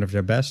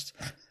their best.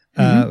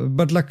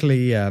 But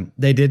luckily,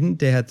 they didn't.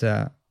 They had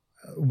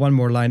one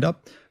more lined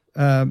up.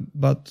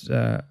 But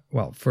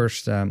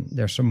first,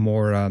 there's some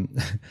more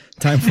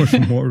time for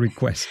some more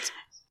requests.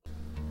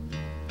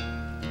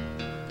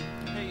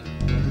 Hey,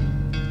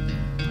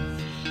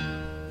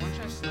 want to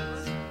try Sliver?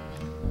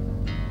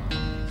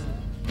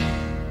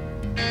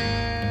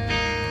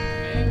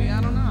 Maybe,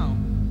 I don't know.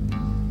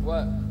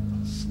 What?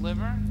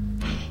 Sliver?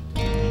 I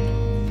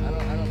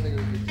don't think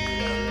we could do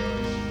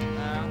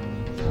that.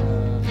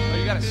 No. Oh,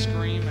 you gotta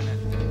scream in it.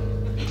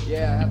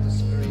 Yeah, I have to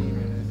scream in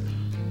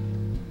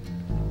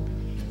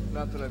it.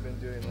 Not that I've been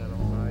doing that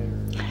all night.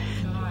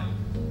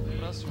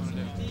 What else do you want to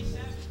do?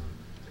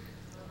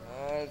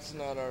 It's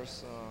not our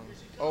song.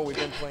 Oh, we've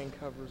been playing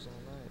covers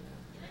all night.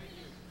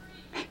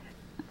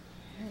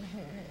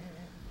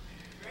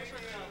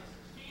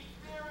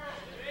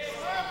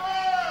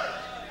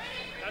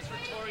 That's for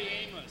Tori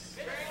Amos.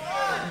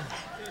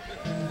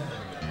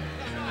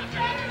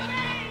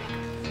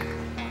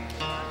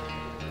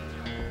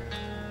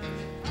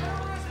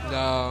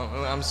 No,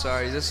 I'm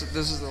sorry. This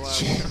is the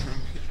last.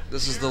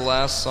 This is the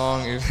last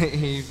song of the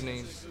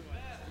evening.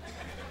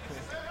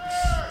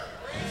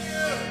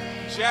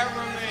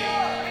 Jeremy.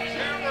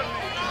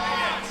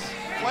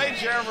 Play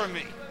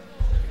Jeremy.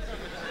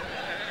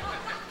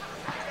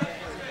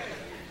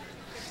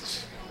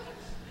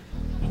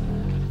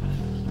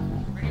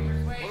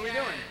 What are we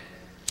doing?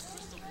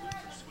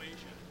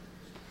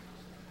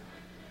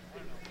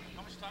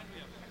 How much time do we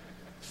have?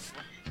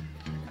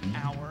 An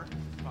hour,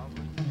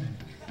 probably.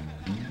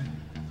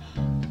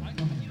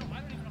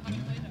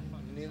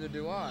 Neither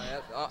do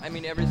I. I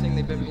mean, everything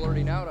they've been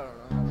blurting out, I don't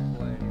know how to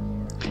play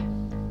anymore.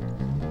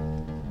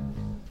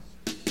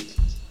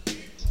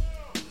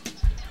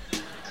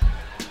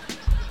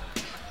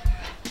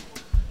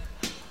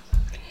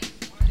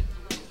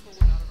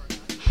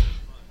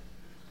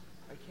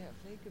 I can't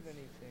think of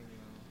anything.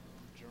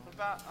 What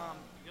about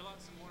You'll have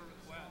some more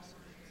requests.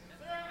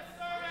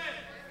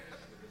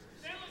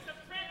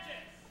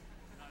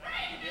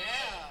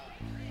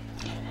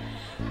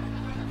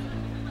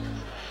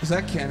 Is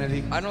that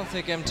Kennedy? I don't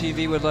think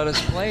MTV would let us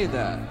play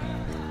that.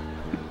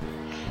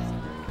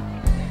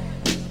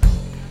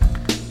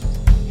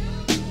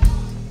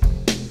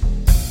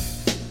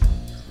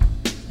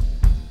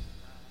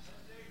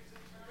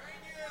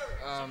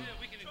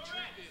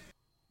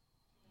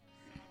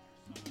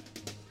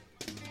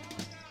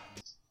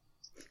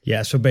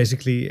 Yeah, so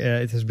basically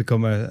it has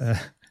become a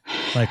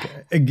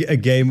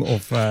game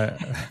of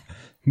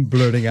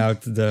blurting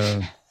out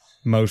the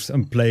most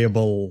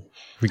unplayable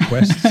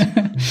requests.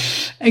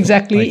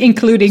 Exactly,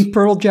 including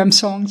Pearl Jam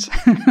songs.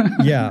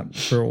 Yeah,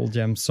 Pearl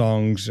Jam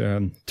songs,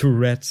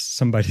 Tourette's,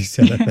 somebody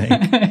said, I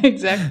think.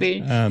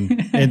 Exactly.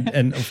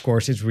 And of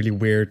course, it's really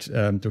weird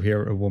to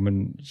hear a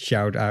woman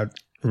shout out,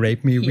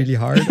 "Rape me really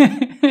hard."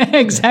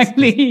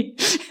 Exactly.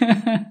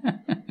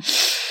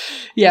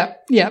 Yeah.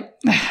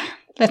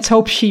 Let's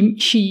hope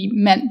she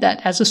meant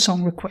that as a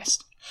song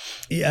request.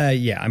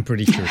 Yeah, I'm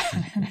pretty sure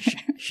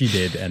she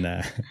did. And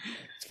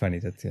it's funny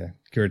that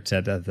Kurt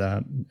said that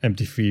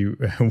MTV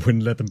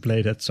wouldn't let them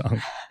play that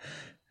song.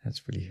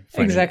 That's really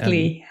funny.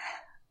 Exactly.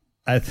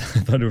 And I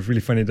thought it was really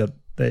funny that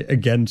they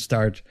again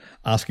start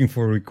asking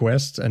for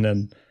requests and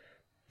then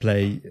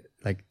play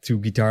like 2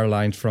 guitar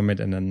lines from it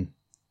and then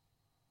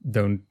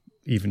don't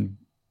even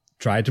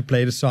try to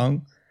play the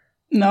song.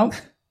 No.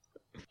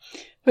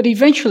 But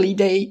eventually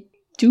they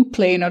do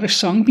play another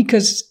song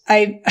because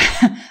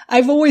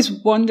I've always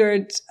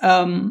wondered,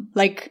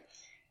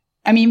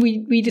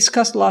 we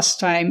discussed last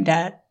time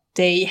that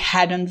they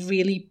hadn't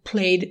really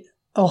played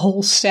a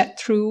whole set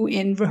through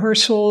in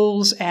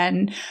rehearsals,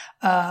 and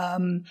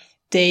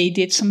they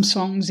did some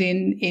songs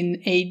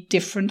in a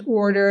different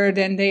order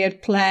than they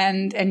had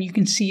planned. And you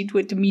can see it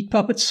with the Meat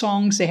Puppet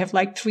songs. They have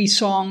like 3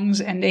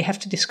 songs and they have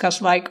to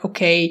discuss like,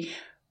 okay,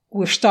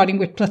 we're starting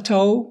with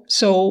Plateau.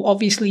 So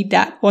obviously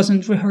that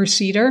wasn't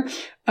rehearsed either.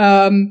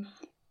 And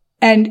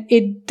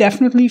it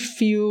definitely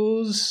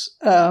feels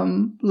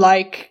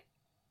like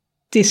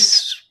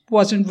this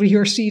wasn't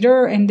rehearsed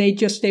either, and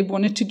they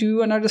wanted to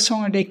do another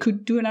song, or they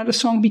could do another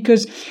song,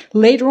 because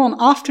later on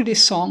after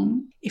this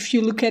song, if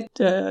you look at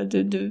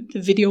the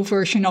video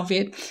version of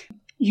it,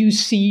 you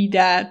see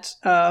that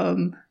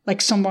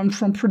like someone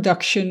from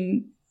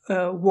production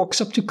walks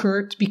up to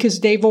Kurt, because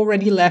they've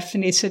already left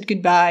and they said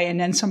goodbye, and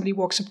then somebody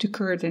walks up to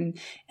Kurt and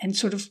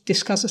sort of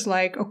discusses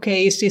like,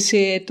 okay, is this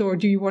it, or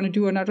do you want to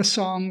do another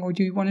song, or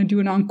do you want to do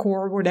an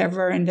encore or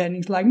whatever? And then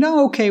he's like,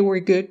 no, okay,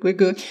 we're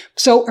good.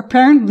 So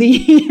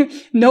apparently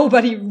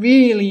nobody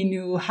really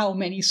knew how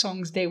many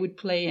songs they would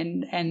play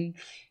and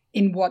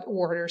in what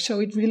order. So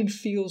it really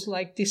feels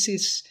like this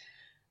is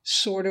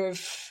sort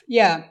of,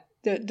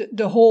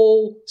 the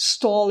whole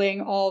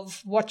stalling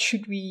of what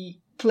should we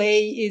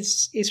play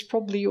is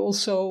probably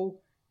also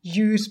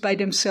used by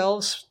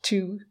themselves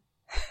to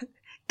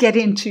get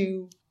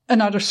into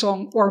another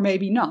song, or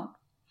maybe not.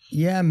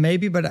 Yeah,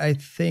 maybe, but I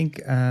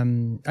think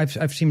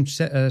I've seen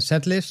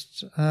set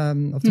lists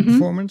of the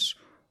performance.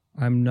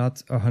 I'm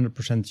not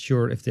 100%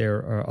 sure if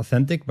they're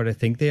authentic, but I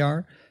think they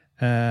are.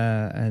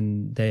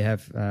 And they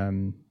have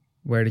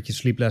Where Did You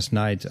Sleep Last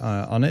Night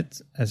on it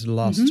as the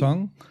last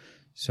song.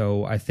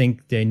 So I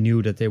think they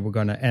knew that they were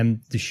going to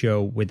end the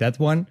show with that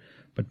one.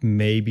 But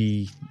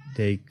maybe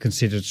they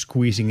considered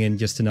squeezing in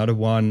just another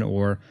one,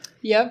 or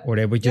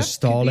they were just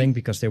stalling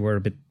because they were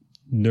a bit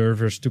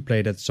nervous to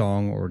play that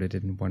song, or they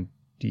didn't want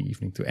the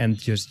evening to end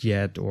just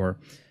yet, or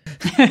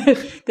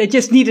they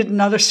just needed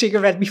another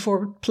cigarette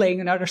before playing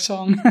another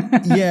song.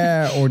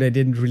 Or they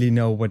didn't really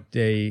know what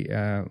they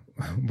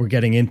were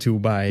getting into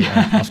by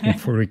asking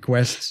for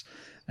requests,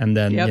 and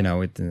then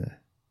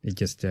it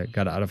just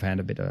got out of hand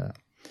a bit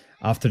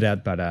after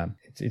that. But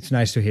it's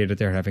nice to hear that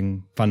they're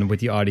having fun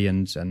with the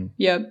audience, and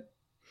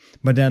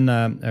but then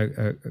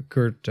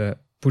Kurt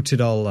puts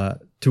it all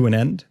to an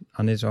end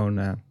on his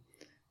own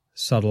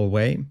subtle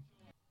way.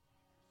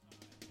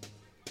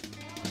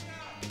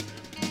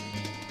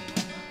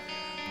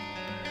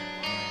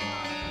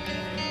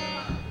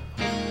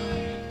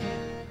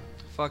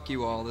 Fuck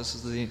you all, this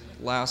is the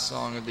last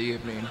song of the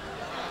evening.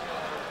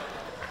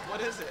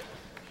 What is it?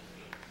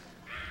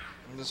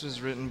 This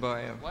was written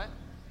by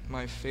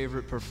my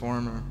favorite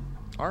performer.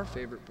 Our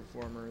favorite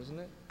performer, isn't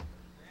it?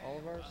 All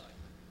of ours?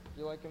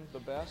 You like him the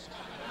best?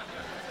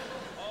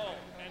 Oh,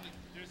 and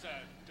there's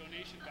a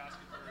donation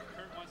basket where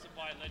Kurt wants to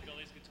buy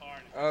Leadbelly's guitar.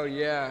 Oh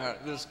yeah,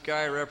 this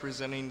guy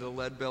representing the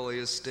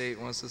Leadbelly estate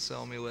wants to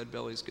sell me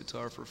Leadbelly's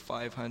guitar for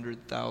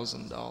 $500,000.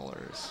 They're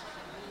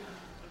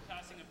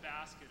passing a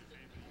basket if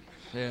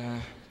anything.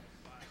 Yeah.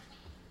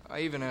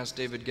 I even asked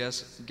David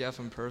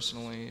Geffen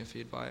personally if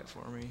he'd buy it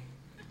for me.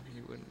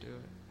 He wouldn't do it.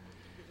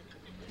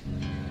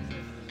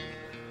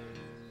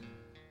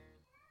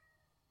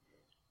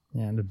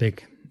 Yeah, and the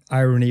big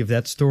irony of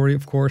that story,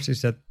 of course,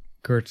 is that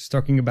Kurt is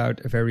talking about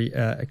a very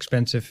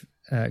expensive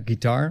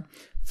guitar,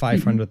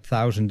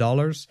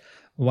 $500,000,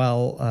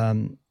 while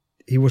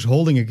he was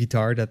holding a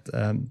guitar that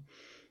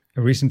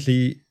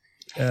recently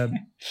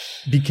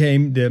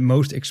became the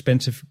most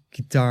expensive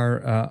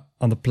guitar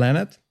on the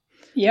planet.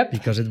 Yep.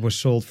 Because it was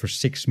sold for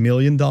 $6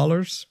 million.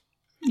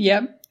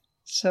 Yep.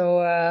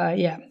 So,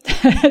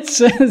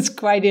 it's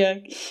quite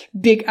a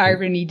big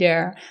irony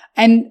there.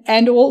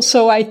 And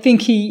also I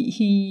think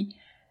he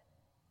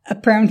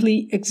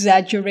apparently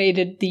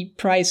exaggerated the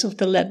price of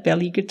the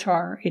Leadbelly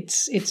guitar.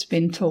 It's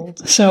been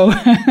told. So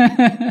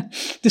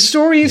the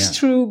story is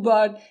true,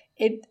 but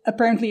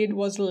apparently it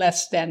was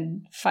less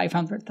than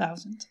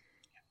 500,000.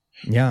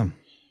 Yeah.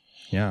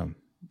 Yeah.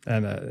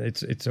 And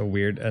it's so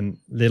weird. And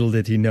little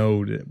did he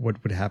know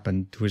what would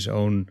happen to his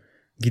own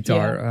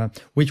guitar,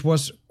 which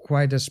was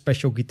quite a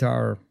special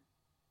guitar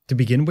to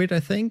begin with,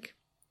 I think.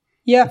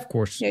 Yeah. Of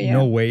course,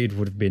 no way it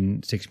would have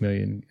been $6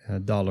 million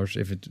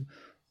if it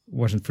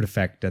wasn't for the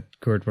fact that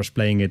Kurt was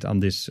playing it on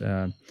this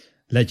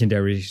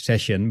legendary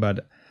session.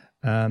 But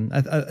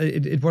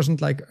it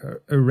wasn't like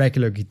a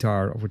regular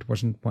guitar, or it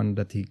wasn't one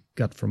that he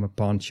got from a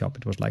pawn shop.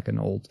 It was like an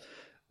old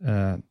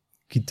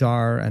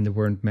guitar, and there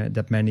weren't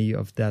that many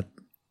of that.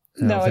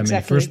 No, exactly.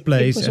 In the first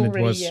place, it was and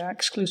already, it was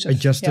exclusive.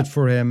 adjusted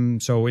for him,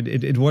 so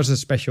it was a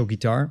special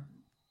guitar.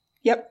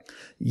 Yep.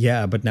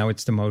 Yeah, but now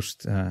it's the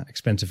most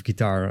expensive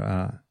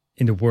guitar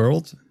in the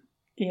world.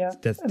 Yeah,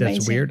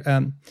 that's weird.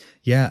 I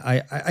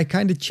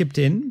kind of chipped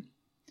in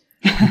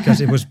because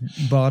it was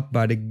bought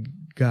by the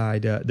guy,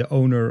 the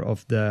owner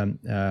of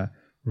the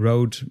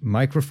Rode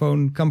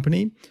microphone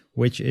company,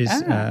 which is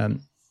a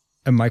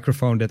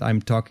microphone that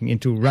I'm talking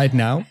into right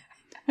now.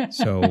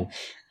 So.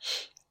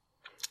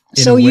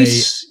 So you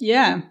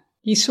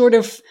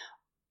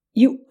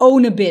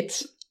own a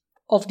bit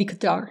of the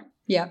guitar.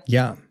 Yeah.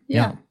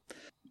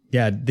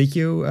 Did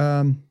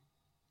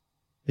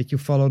you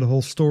follow the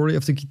whole story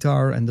of the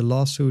guitar and the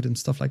lawsuit and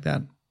stuff like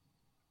that?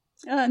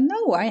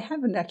 No, I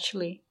haven't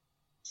actually.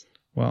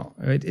 Well,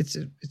 it's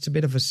a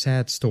bit of a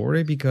sad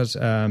story because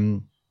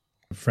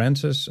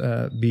Frances,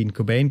 being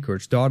Cobain,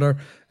 Kurt's daughter,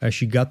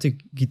 she got the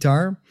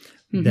guitar.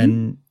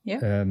 Mm-hmm.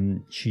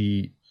 Then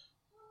she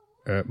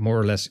more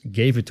or less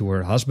gave it to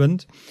her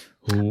husband,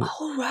 who...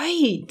 Oh,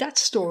 right. That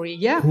story,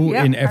 yeah. Who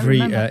yeah, in every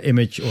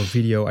image or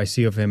video I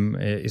see of him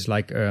is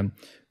like a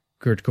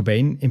Kurt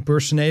Cobain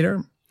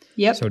impersonator.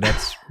 Yep. So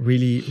that's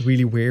really,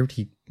 really weird.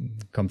 He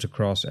comes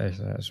across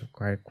as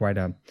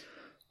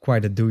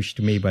quite a douche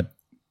to me, but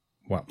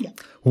well,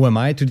 who am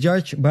I to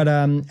judge? But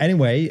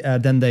anyway,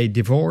 then they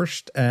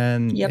divorced,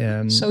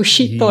 and so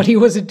she thought he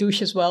was a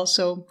douche as well.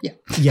 So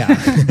yeah.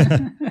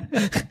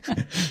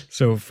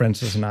 So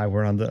Frances and I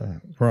were on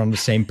the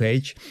same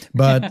page.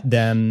 But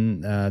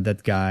then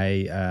that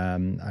guy,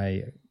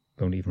 I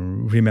don't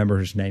even remember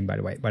his name, by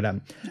the way. But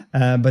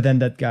then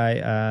that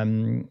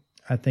guy,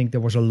 I think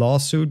there was a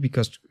lawsuit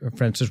because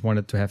Frances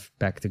wanted to have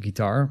back the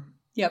guitar.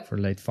 Yep. For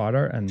late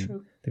father, and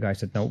True. The guy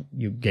said, "No,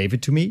 you gave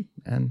it to me,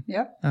 and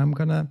I'm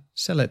gonna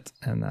sell it."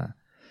 And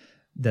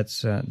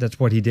that's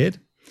what he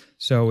did.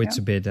 So it's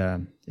a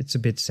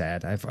bit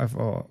sad. I've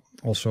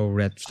also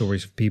read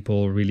stories of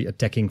people really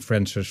attacking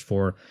Frances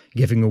for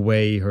giving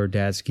away her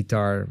dad's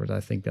guitar, but I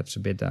think that's a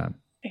bit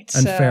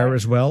unfair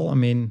as well. I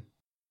mean,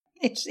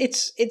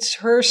 it's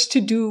hers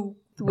to do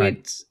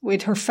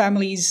with her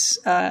family's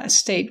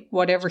estate,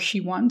 whatever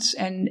she wants,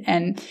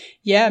 and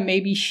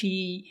maybe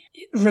she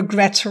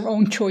regrets her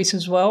own choice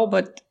as well,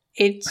 but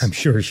I'm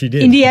sure she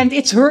did. In the end,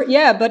 it's her,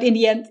 but in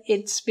the end,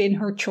 it's been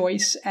her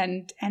choice,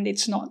 and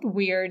it's not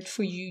weird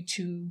for you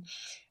to,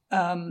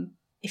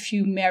 if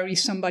you marry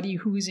somebody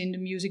who is in the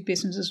music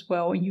business as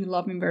well, and you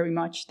love him very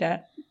much,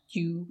 that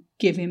you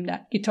give him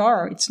that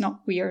guitar. It's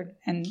not weird,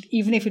 and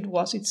even if it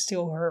was, it's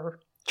still her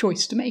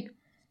choice to make.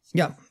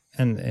 Yeah.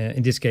 And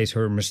in this case,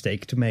 her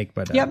mistake to make.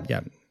 But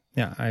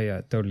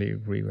I totally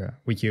agree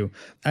with you.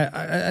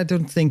 I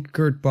don't think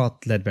Kurt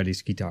bought Lead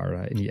Belly's guitar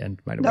in the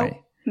end, by the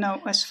way.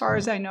 No, as far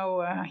as I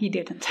know, he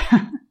didn't.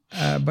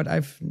 But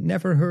I've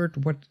never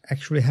heard what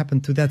actually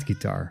happened to that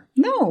guitar.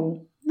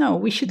 No,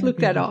 we should look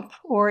that up.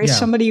 Or if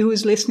somebody who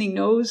is listening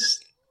knows,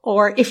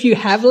 or if you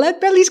have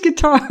Lead Belly's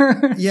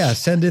guitar.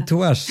 Send it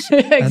to us.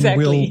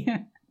 Exactly.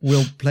 And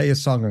we'll play a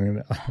song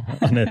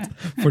on it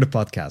for the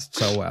podcast.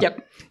 So,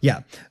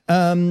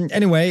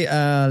 anyway,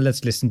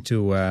 let's listen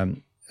to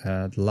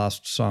the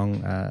last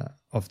song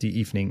of the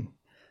evening.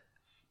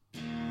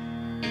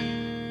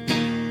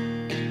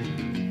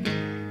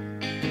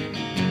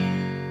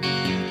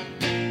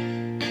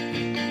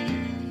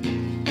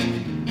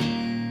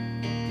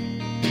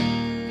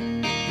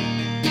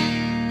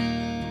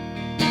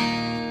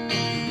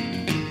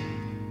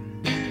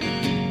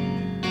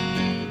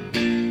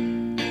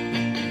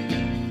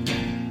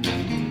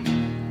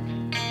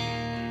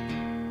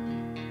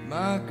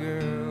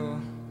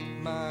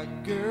 My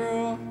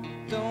girl,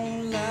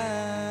 don't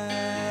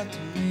lie to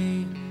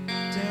me.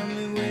 Tell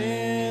me,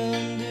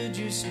 when did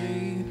you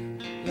sleep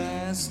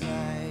last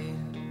night?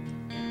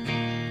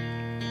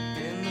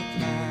 In the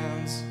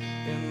pines,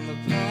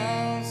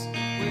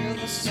 where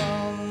the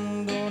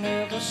sun don't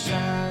ever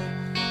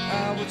shine,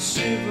 I would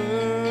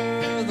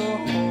shiver the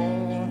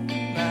whole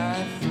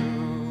night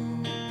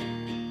through.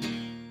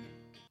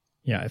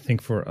 Yeah, I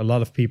think for a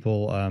lot of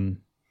people,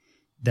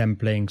 them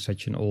playing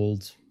such an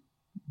old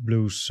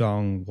blues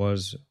song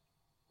was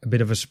a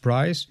bit of a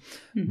surprise.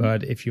 Mm-hmm.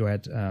 But if you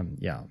had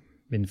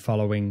been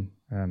following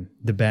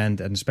the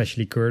band, and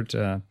especially Kurt,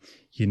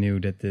 you knew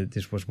that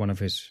this was one of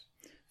his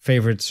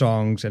favorite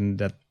songs, and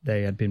that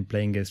they had been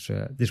playing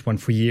this one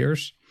for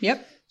years.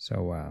 Yep.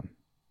 So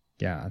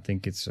I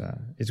think it's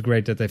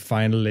great that they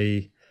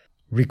finally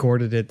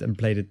recorded it and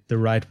played it the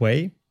right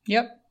way.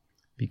 Yep.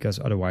 Because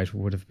otherwise we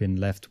would have been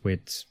left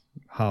with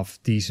half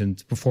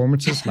decent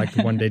performances like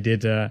the one they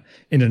did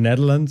in the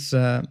Netherlands.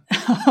 For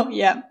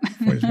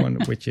this one,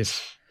 which is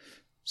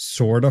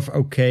sort of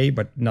okay,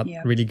 but not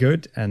really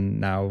good. And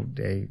now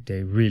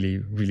they really,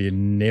 really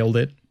nailed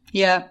it.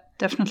 Yeah,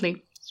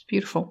 definitely. It's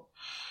beautiful.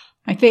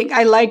 I think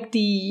I like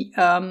the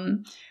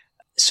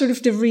sort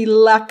of the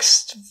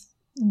relaxed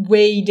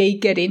way they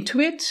get into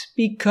it,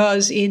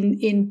 because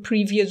in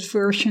previous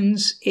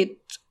versions it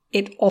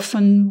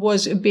often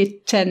was a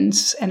bit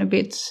tense and a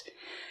bit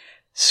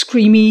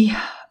screamy.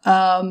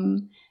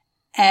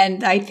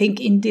 And I think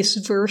in this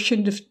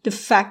version, the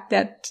fact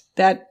that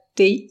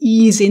they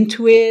ease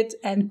into it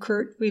and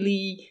Kurt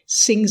really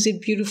sings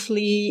it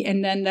beautifully,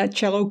 and then that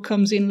cello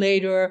comes in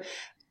later,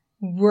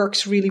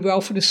 works really well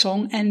for the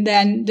song. And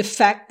then the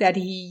fact that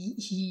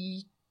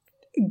he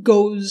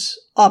goes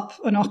up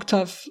an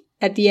octave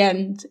at the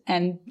end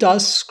and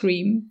does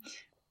scream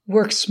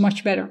works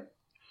much better.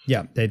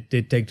 Yeah, they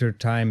take their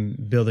time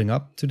building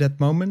up to that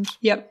moment.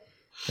 Yep.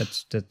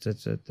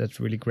 That's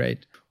really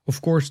great.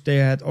 Of course, they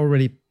had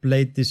already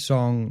played this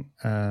song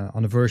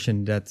on a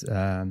version that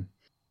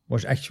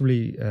was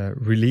actually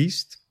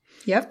released.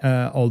 Yep.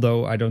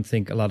 Although I don't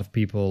think a lot of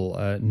people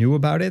knew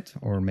about it,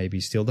 or maybe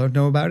still don't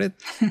know about it.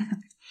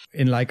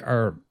 In like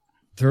our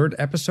third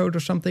episode or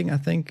something, I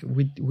think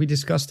we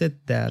discussed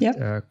it,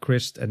 that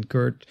Chris and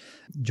Kurt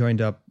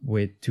joined up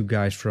with two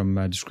guys from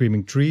the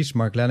Screaming Trees,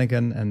 Mark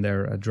Lanegan, and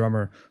their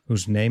drummer,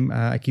 whose name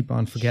I keep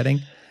on forgetting.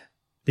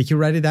 Did you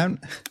write it down?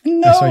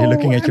 No, I saw you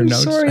looking at your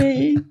notes.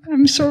 Sorry.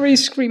 I'm sorry,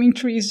 Screaming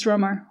Trees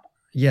drummer.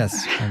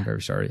 Yes, I'm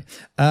very sorry.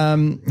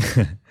 And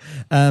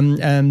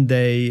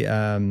they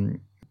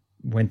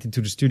went into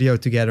the studio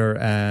together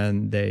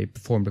and they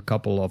performed a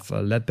couple of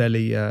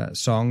Leadbelly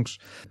songs.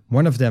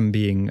 One of them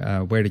being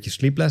Where Did You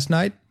Sleep Last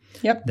Night?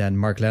 Yep. Then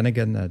Mark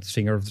Lanegan, the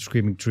singer of the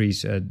Screaming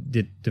Trees,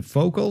 did the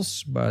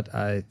vocals, but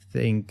I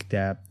think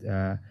that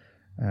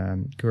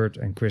Kurt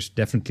and Chris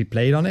definitely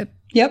played on it.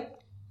 Yep.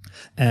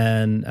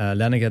 And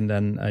Lanegan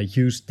then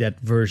used that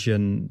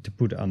version to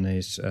put on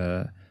his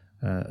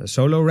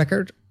solo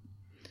record,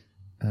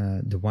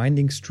 The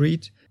Winding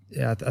Street.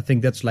 Yeah, I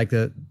think that's like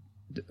the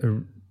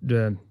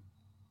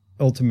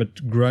ultimate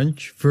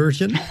grunge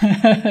version.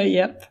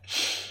 Yep.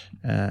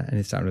 And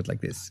it sounded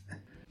like this.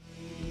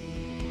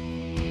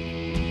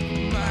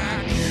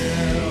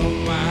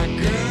 My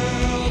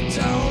girl,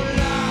 don't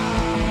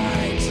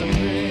lie to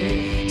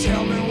me.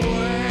 Tell me,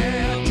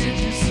 where did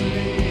you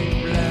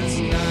sleep last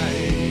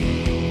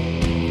night?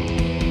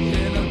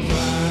 In a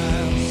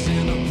pines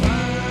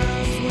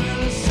where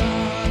the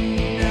sun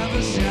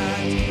never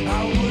shines.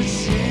 I would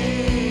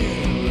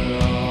shiver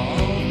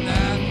all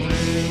night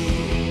through.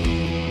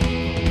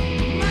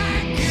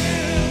 My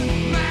girl,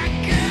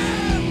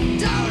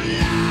 don't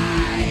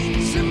lie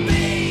to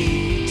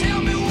me.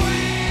 Tell me,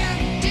 where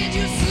did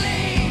you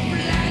sleep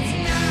last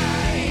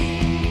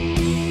night?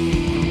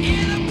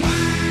 In the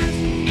pines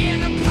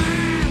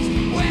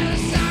where the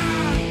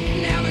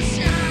sun never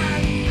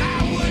shines.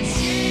 I would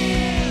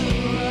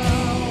shiver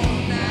all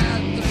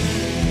night through.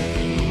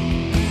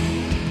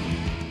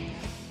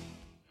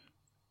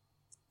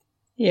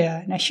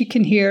 Yeah, and as you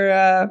can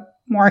hear,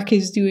 Mark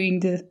is doing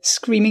the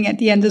screaming at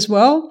the end as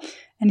well.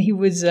 And he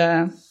was,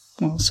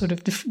 sort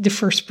of the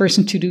first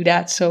person to do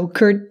that. So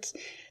Kurt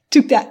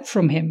took that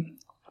from him.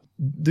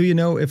 Do you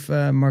know if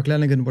Mark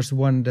Lanegan was the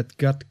one that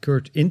got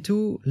Kurt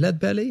into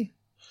Leadbelly?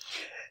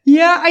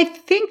 Yeah, I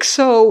think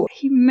so.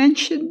 He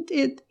mentioned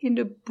it in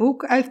the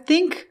book. I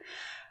think,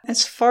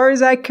 as far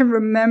as I can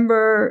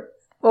remember,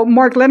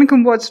 Mark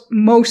Lanegan was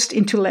most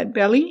into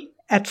Leadbelly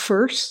at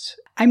first.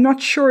 I'm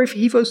not sure if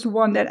he was the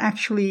one that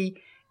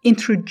actually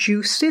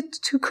introduced it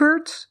to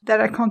Kurt. That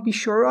I can't be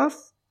sure of.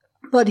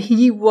 But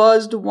he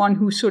was the one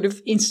who sort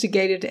of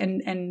instigated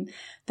and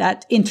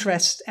that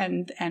interest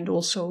and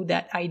also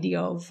that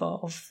idea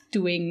of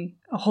doing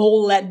a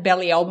whole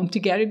Leadbelly album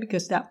together,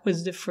 because that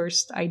was the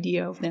first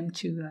idea of them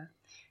to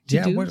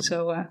do.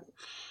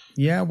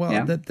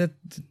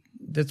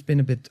 That's been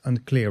a bit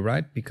unclear,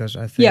 right? Because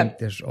I think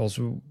there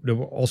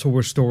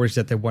were stories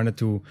that they wanted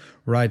to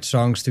write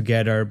songs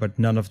together, but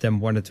none of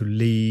them wanted to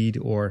lead,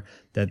 or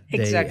that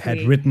they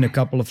had written a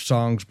couple of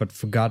songs but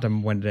forgot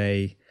them when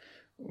they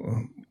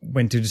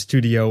went to the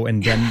studio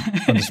and then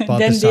on the spot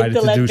then decided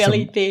did the to do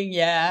Leadbelly some thing.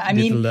 Yeah, I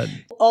mean,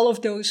 all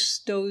of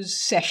those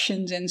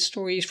sessions and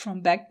stories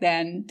from back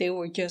then, they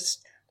were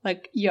just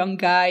like young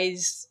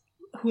guys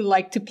who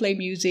liked to play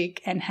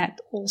music and had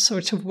all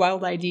sorts of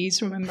wild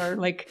ideas. Remember,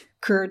 like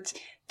Kurt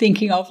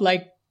thinking of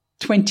like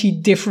 20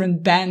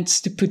 different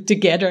bands to put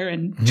together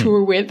and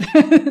tour with.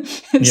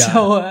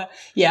 So,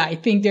 I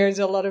think there's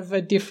a lot of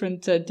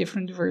different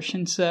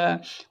versions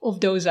of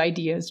those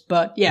ideas.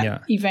 But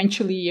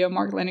eventually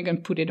Mark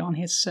Lanegan put it on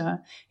his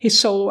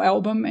solo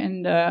album.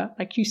 And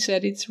like you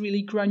said, it's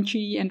really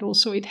grungy. And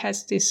also it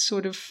has this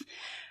sort of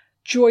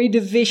Joy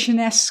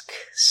Division-esque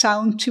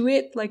sound to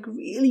it, like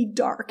really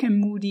dark and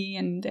moody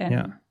and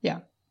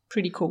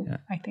pretty cool,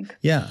 I think.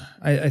 Yeah,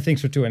 I think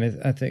so too.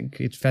 And I think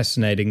it's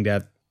fascinating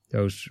that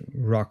those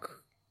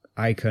rock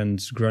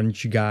icons,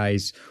 grunge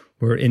guys,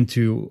 were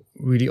into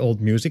really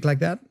old music like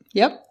that.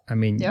 Yep. I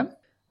mean,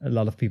 a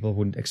lot of people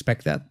wouldn't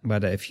expect that.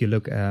 But if you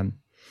look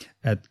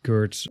at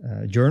Kurt's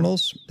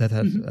journals that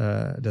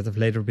have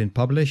later been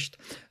published,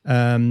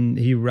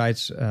 he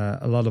writes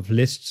a lot of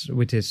lists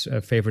with his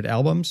favorite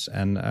albums.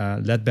 And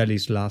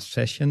Leadbelly's Last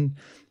Session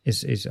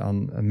is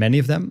on many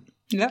of them.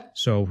 Yeah.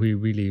 So we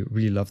really,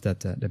 really love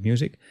that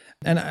music.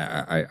 And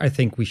I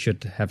think we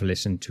should have a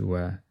listen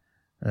to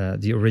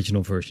the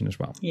original version as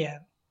well. Yeah.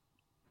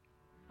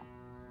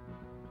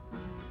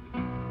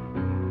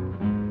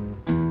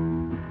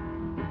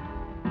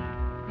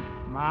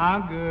 My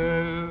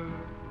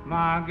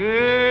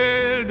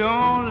girl,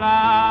 don't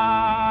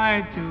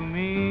lie to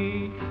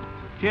me.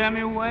 Tell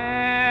me,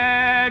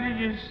 where did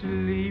you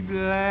sleep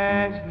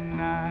last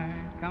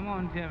night? Come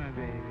on, tell me,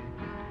 baby.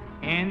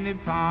 In the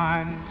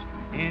pines,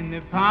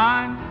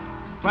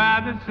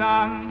 where the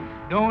sun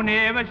don't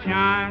ever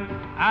shine.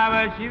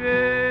 I was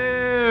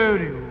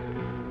shivering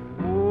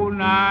all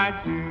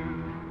night too.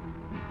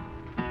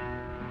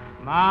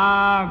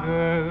 My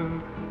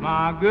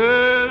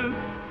girl,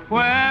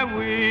 where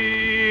will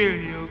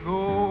you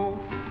go?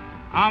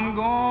 I'm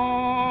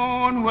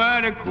going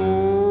where the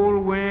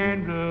cold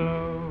wind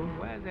blows.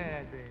 Where's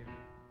that,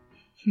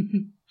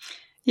 baby?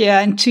 Yeah,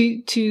 and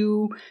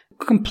to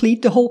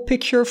complete the whole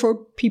picture for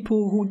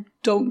people who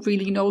don't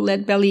really know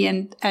Lead Belly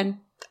and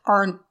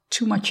aren't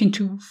too much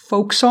into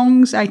folk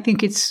songs, I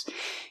think it's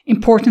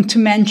important to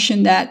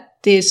mention that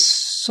this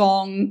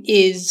song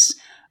is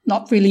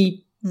not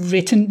really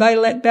written by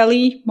Lead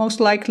Belly. Most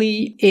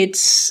likely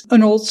it's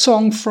an old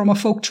song from a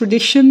folk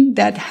tradition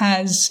that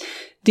has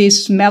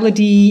this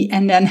melody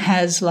and then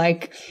has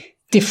like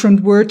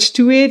different words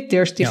to it.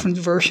 There's different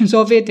versions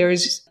of it. There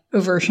is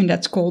a version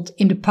that's called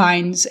In the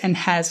Pines and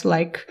has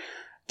like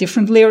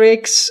different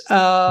lyrics.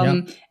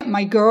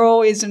 My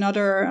Girl is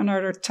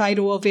another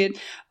title of it.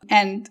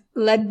 And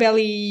Lead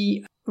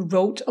Belly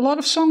wrote a lot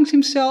of songs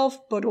himself,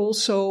 but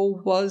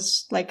also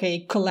was like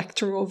a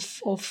collector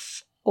of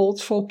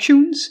old folk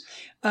tunes.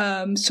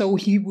 So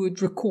he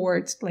would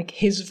record like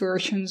his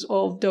versions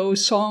of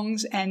those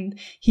songs, and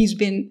he's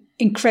been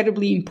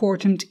incredibly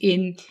important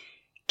in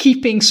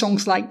keeping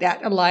songs like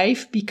that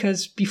alive,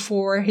 because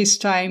before his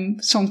time,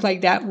 songs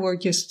like that were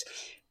just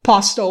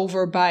passed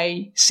over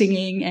by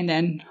singing and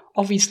then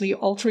obviously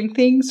altering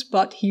things,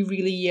 but he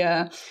really,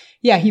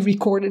 he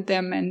recorded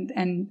them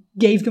and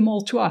gave them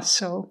all to us.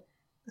 So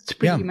it's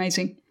pretty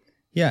amazing.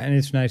 Yeah, and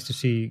it's nice to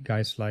see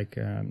guys like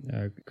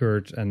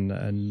Kurt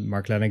and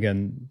Mark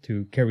Lanegan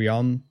to carry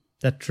on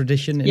that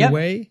tradition in a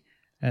way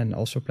and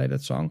also play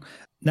that song.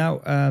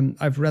 Now,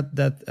 I've read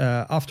that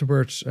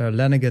afterwards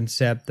Lanegan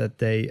said that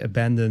they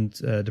abandoned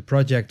the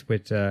project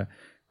with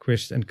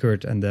Chris and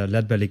Kurt and the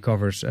Lead Belly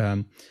covers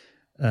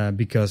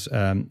because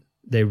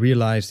they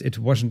realized it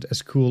wasn't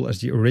as cool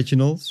as the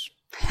originals.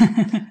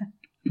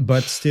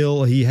 But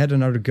still, he had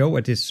another go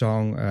at this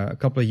song a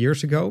couple of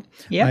years ago.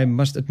 Yeah. I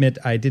must admit,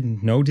 I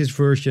didn't know this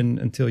version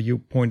until you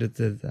pointed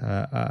it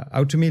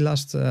out to me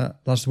last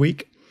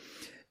week.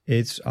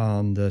 It's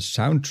on the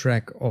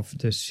soundtrack of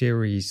the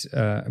series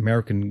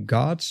American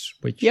Gods,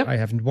 which I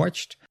haven't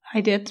watched.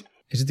 I did.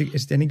 Is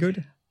it any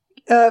good?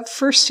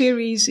 First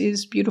series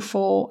is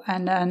beautiful,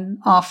 and then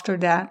after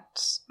that,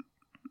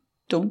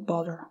 don't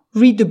bother.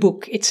 Read the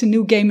book. It's a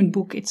Neil Gaiman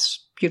book.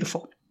 It's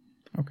beautiful.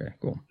 Okay,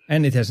 cool.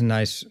 And it has a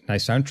nice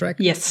soundtrack.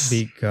 Yes.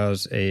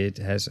 Because it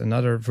has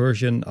another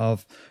version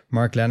of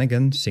Mark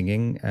Lanegan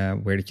singing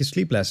Where Did You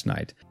Sleep Last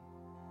Night?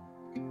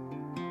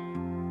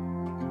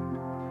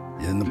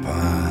 In the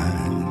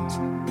pines,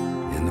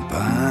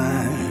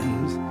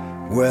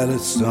 where the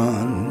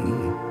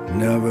sun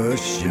never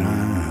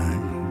shines,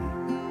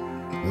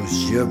 will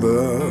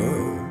shiver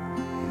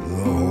the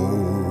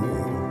whole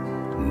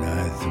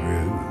night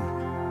through.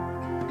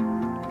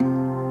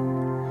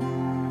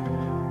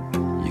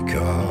 You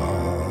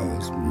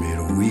cause me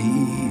to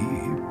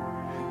weep,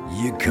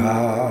 you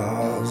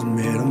cause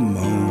me to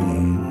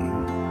moan,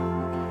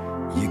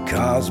 you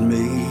cause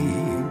me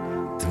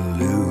to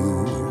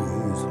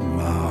lose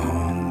my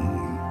home.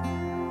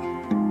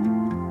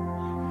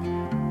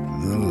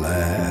 The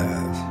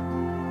last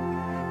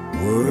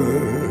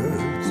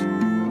words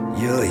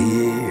you'll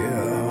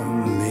hear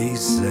me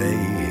say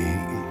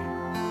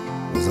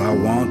was, I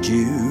want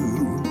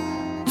you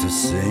to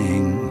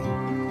sing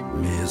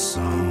me a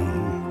song.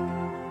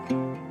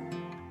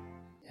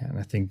 Yeah, and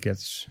I think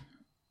that's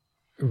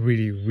a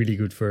really, really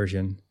good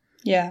version.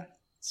 Yeah,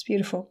 it's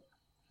beautiful.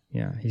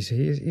 Yeah,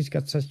 he's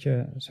got such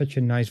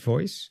a nice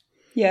voice.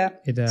 Yeah,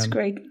 it's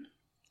great.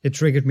 It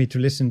triggered me to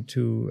listen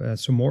to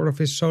some more of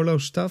his solo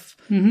stuff.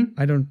 Mm-hmm.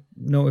 I don't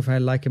know if I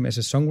like him as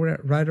a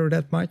songwriter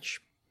that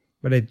much,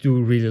 but I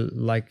do really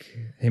like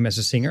him as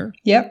a singer.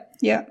 Yeah,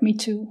 me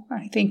too.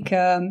 I think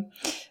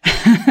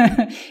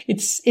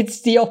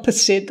it's the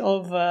opposite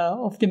of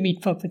the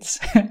Meat Puppets,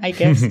 I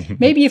guess.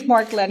 Maybe if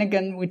Mark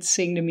Lanegan would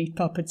sing the Meat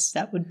Puppets,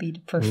 that would be the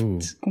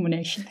perfect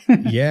combination.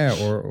 Yeah,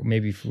 or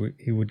maybe if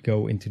he would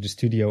go into the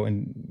studio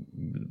and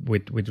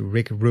with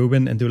Rick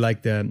Rubin and do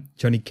like the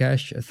Johnny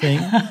Cash thing.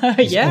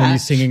 Yeah, only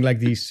singing like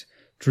these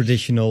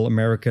traditional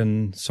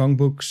American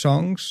songbook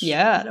songs.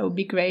 Yeah, that would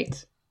be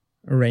great.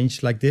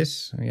 Arranged like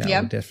this. Yeah.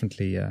 I would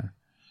definitely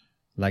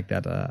like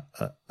that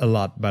a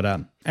lot. But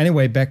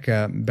anyway, back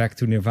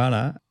to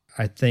Nirvana.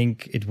 I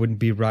think it wouldn't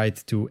be right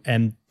to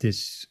end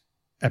this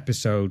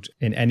episode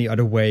in any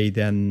other way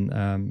than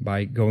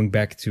by going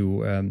back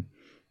to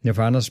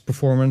Nirvana's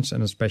performance,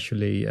 and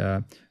especially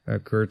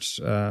Kurt's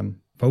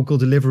vocal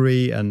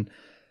delivery, and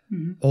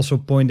also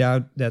point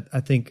out that I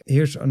think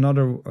here's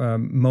another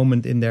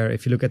moment in there.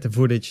 If you look at the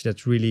footage,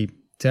 that's really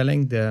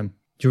telling.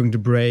 During the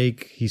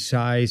break, he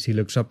sighs, he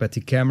looks up at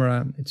the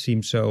camera. It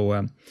seems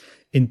so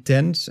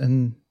intense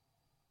and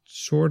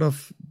sort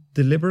of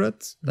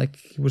deliberate. Like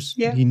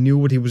he knew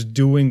what he was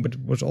doing, but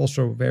was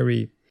also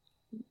very,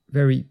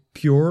 very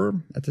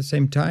pure at the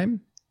same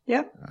time.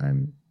 Yeah. I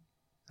don't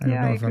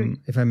know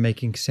if I'm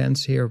making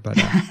sense here, but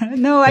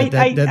no,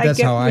 that's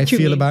I how I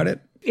feel about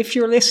it. If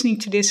you're listening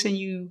to this and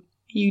you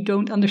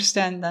don't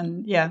understand,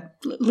 then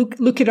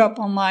look it up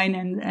online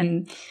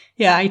and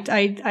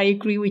I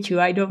agree with you.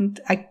 I don't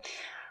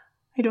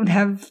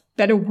have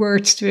better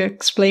words to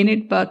explain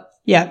it, but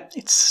yeah,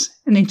 it's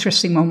an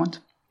interesting moment.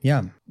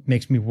 Yeah,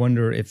 makes me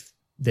wonder if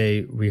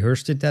they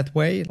rehearsed it that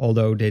way,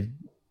 although they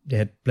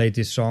had played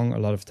this song a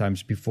lot of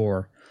times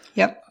before.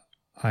 Yep.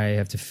 I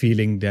have the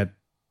feeling that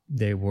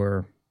they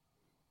were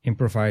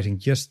improvising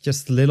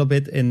just a little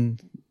bit in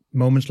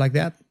moments like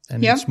that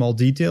and in small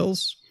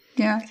details.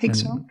 Yeah, I think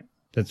so.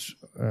 That's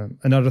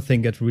another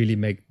thing that really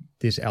make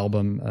this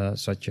album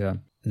such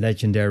a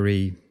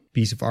legendary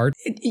piece of art.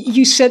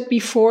 You said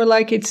before,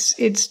 like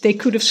it's they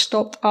could have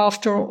stopped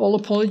after All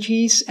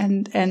Apologies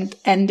and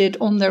ended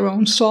on their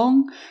own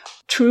song.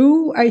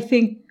 True, I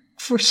think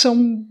for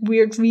some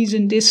weird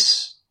reason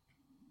this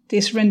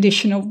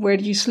rendition of Where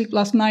Did You Sleep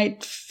Last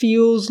Night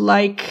feels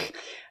like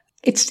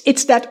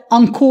it's that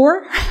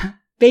encore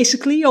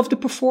basically of the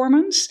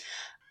performance,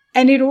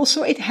 and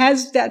it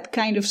has that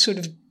kind of sort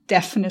of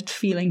definite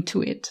feeling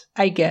to it,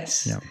 I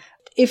guess. Yeah.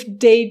 If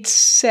they'd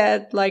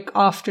said like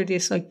after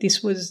this, like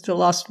this was the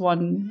last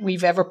one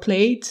we've ever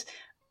played,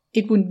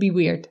 it wouldn't be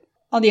weird.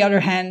 On the other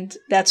hand,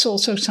 that's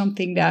also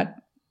something that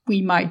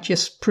we might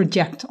just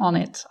project on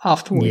it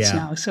afterwards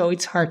now. So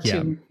it's hard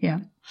to,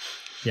 Yeah,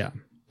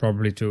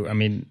 probably too. I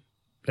mean,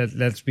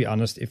 let's be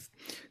honest, if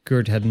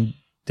Kurt hadn't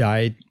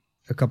died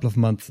a couple of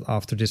months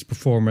after this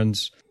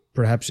performance,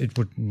 perhaps it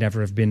would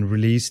never have been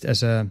released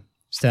as a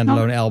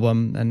standalone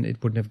album, and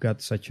it wouldn't have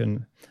got such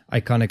an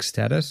iconic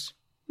status.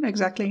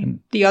 Exactly.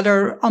 And the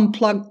other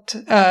unplugged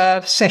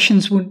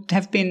sessions wouldn't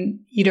have been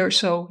either.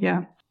 So,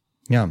 yeah.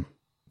 Yeah.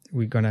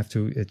 We're going to have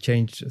to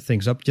change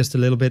things up just a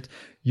little bit.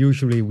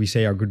 Usually we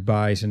say our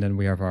goodbyes and then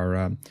we have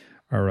our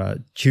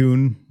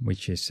tune,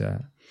 which is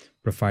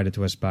provided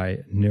to us by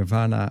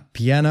Nirvana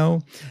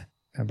Piano.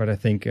 But I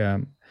think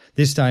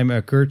this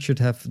time Kurt should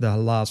have the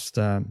last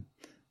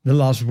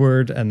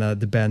word, and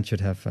the band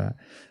should have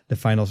the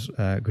final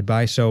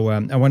goodbye. So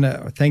I want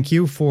to thank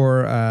you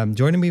for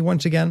joining me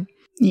once again.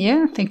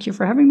 Yeah, thank you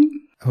for having me.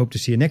 I hope to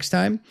see you next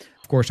time.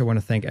 Of course, I want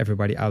to thank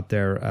everybody out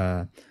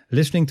there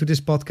listening to this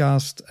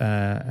podcast.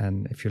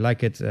 And if you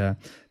like it,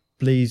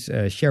 please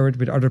share it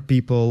with other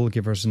people.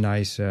 Give us a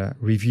nice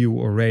review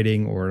or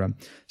rating, or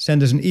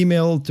send us an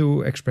email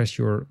to express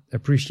your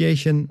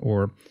appreciation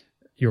or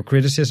your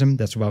criticism.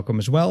 That's welcome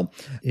as well.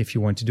 If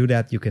you want to do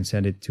that, you can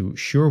send it to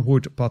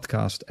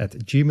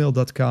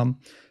surewoodpodcast@gmail.com.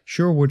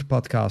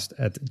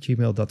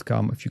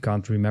 surewoodpodcast@gmail.com. If you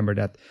can't remember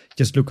that,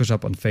 just look us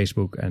up on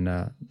Facebook, and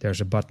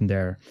there's a button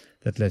there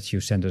that lets you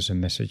send us a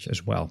message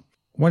as well.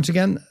 Once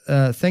again,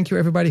 thank you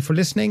everybody for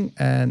listening,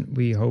 and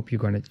we hope you're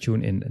going to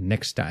tune in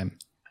next time.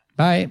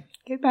 Bye.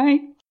 Goodbye.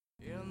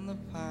 In the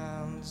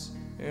pines,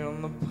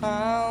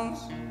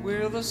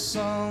 where the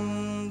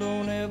sun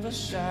don't ever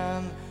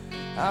shine,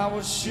 I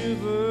would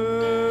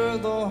shiver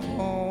the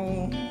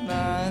whole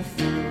night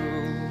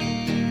through.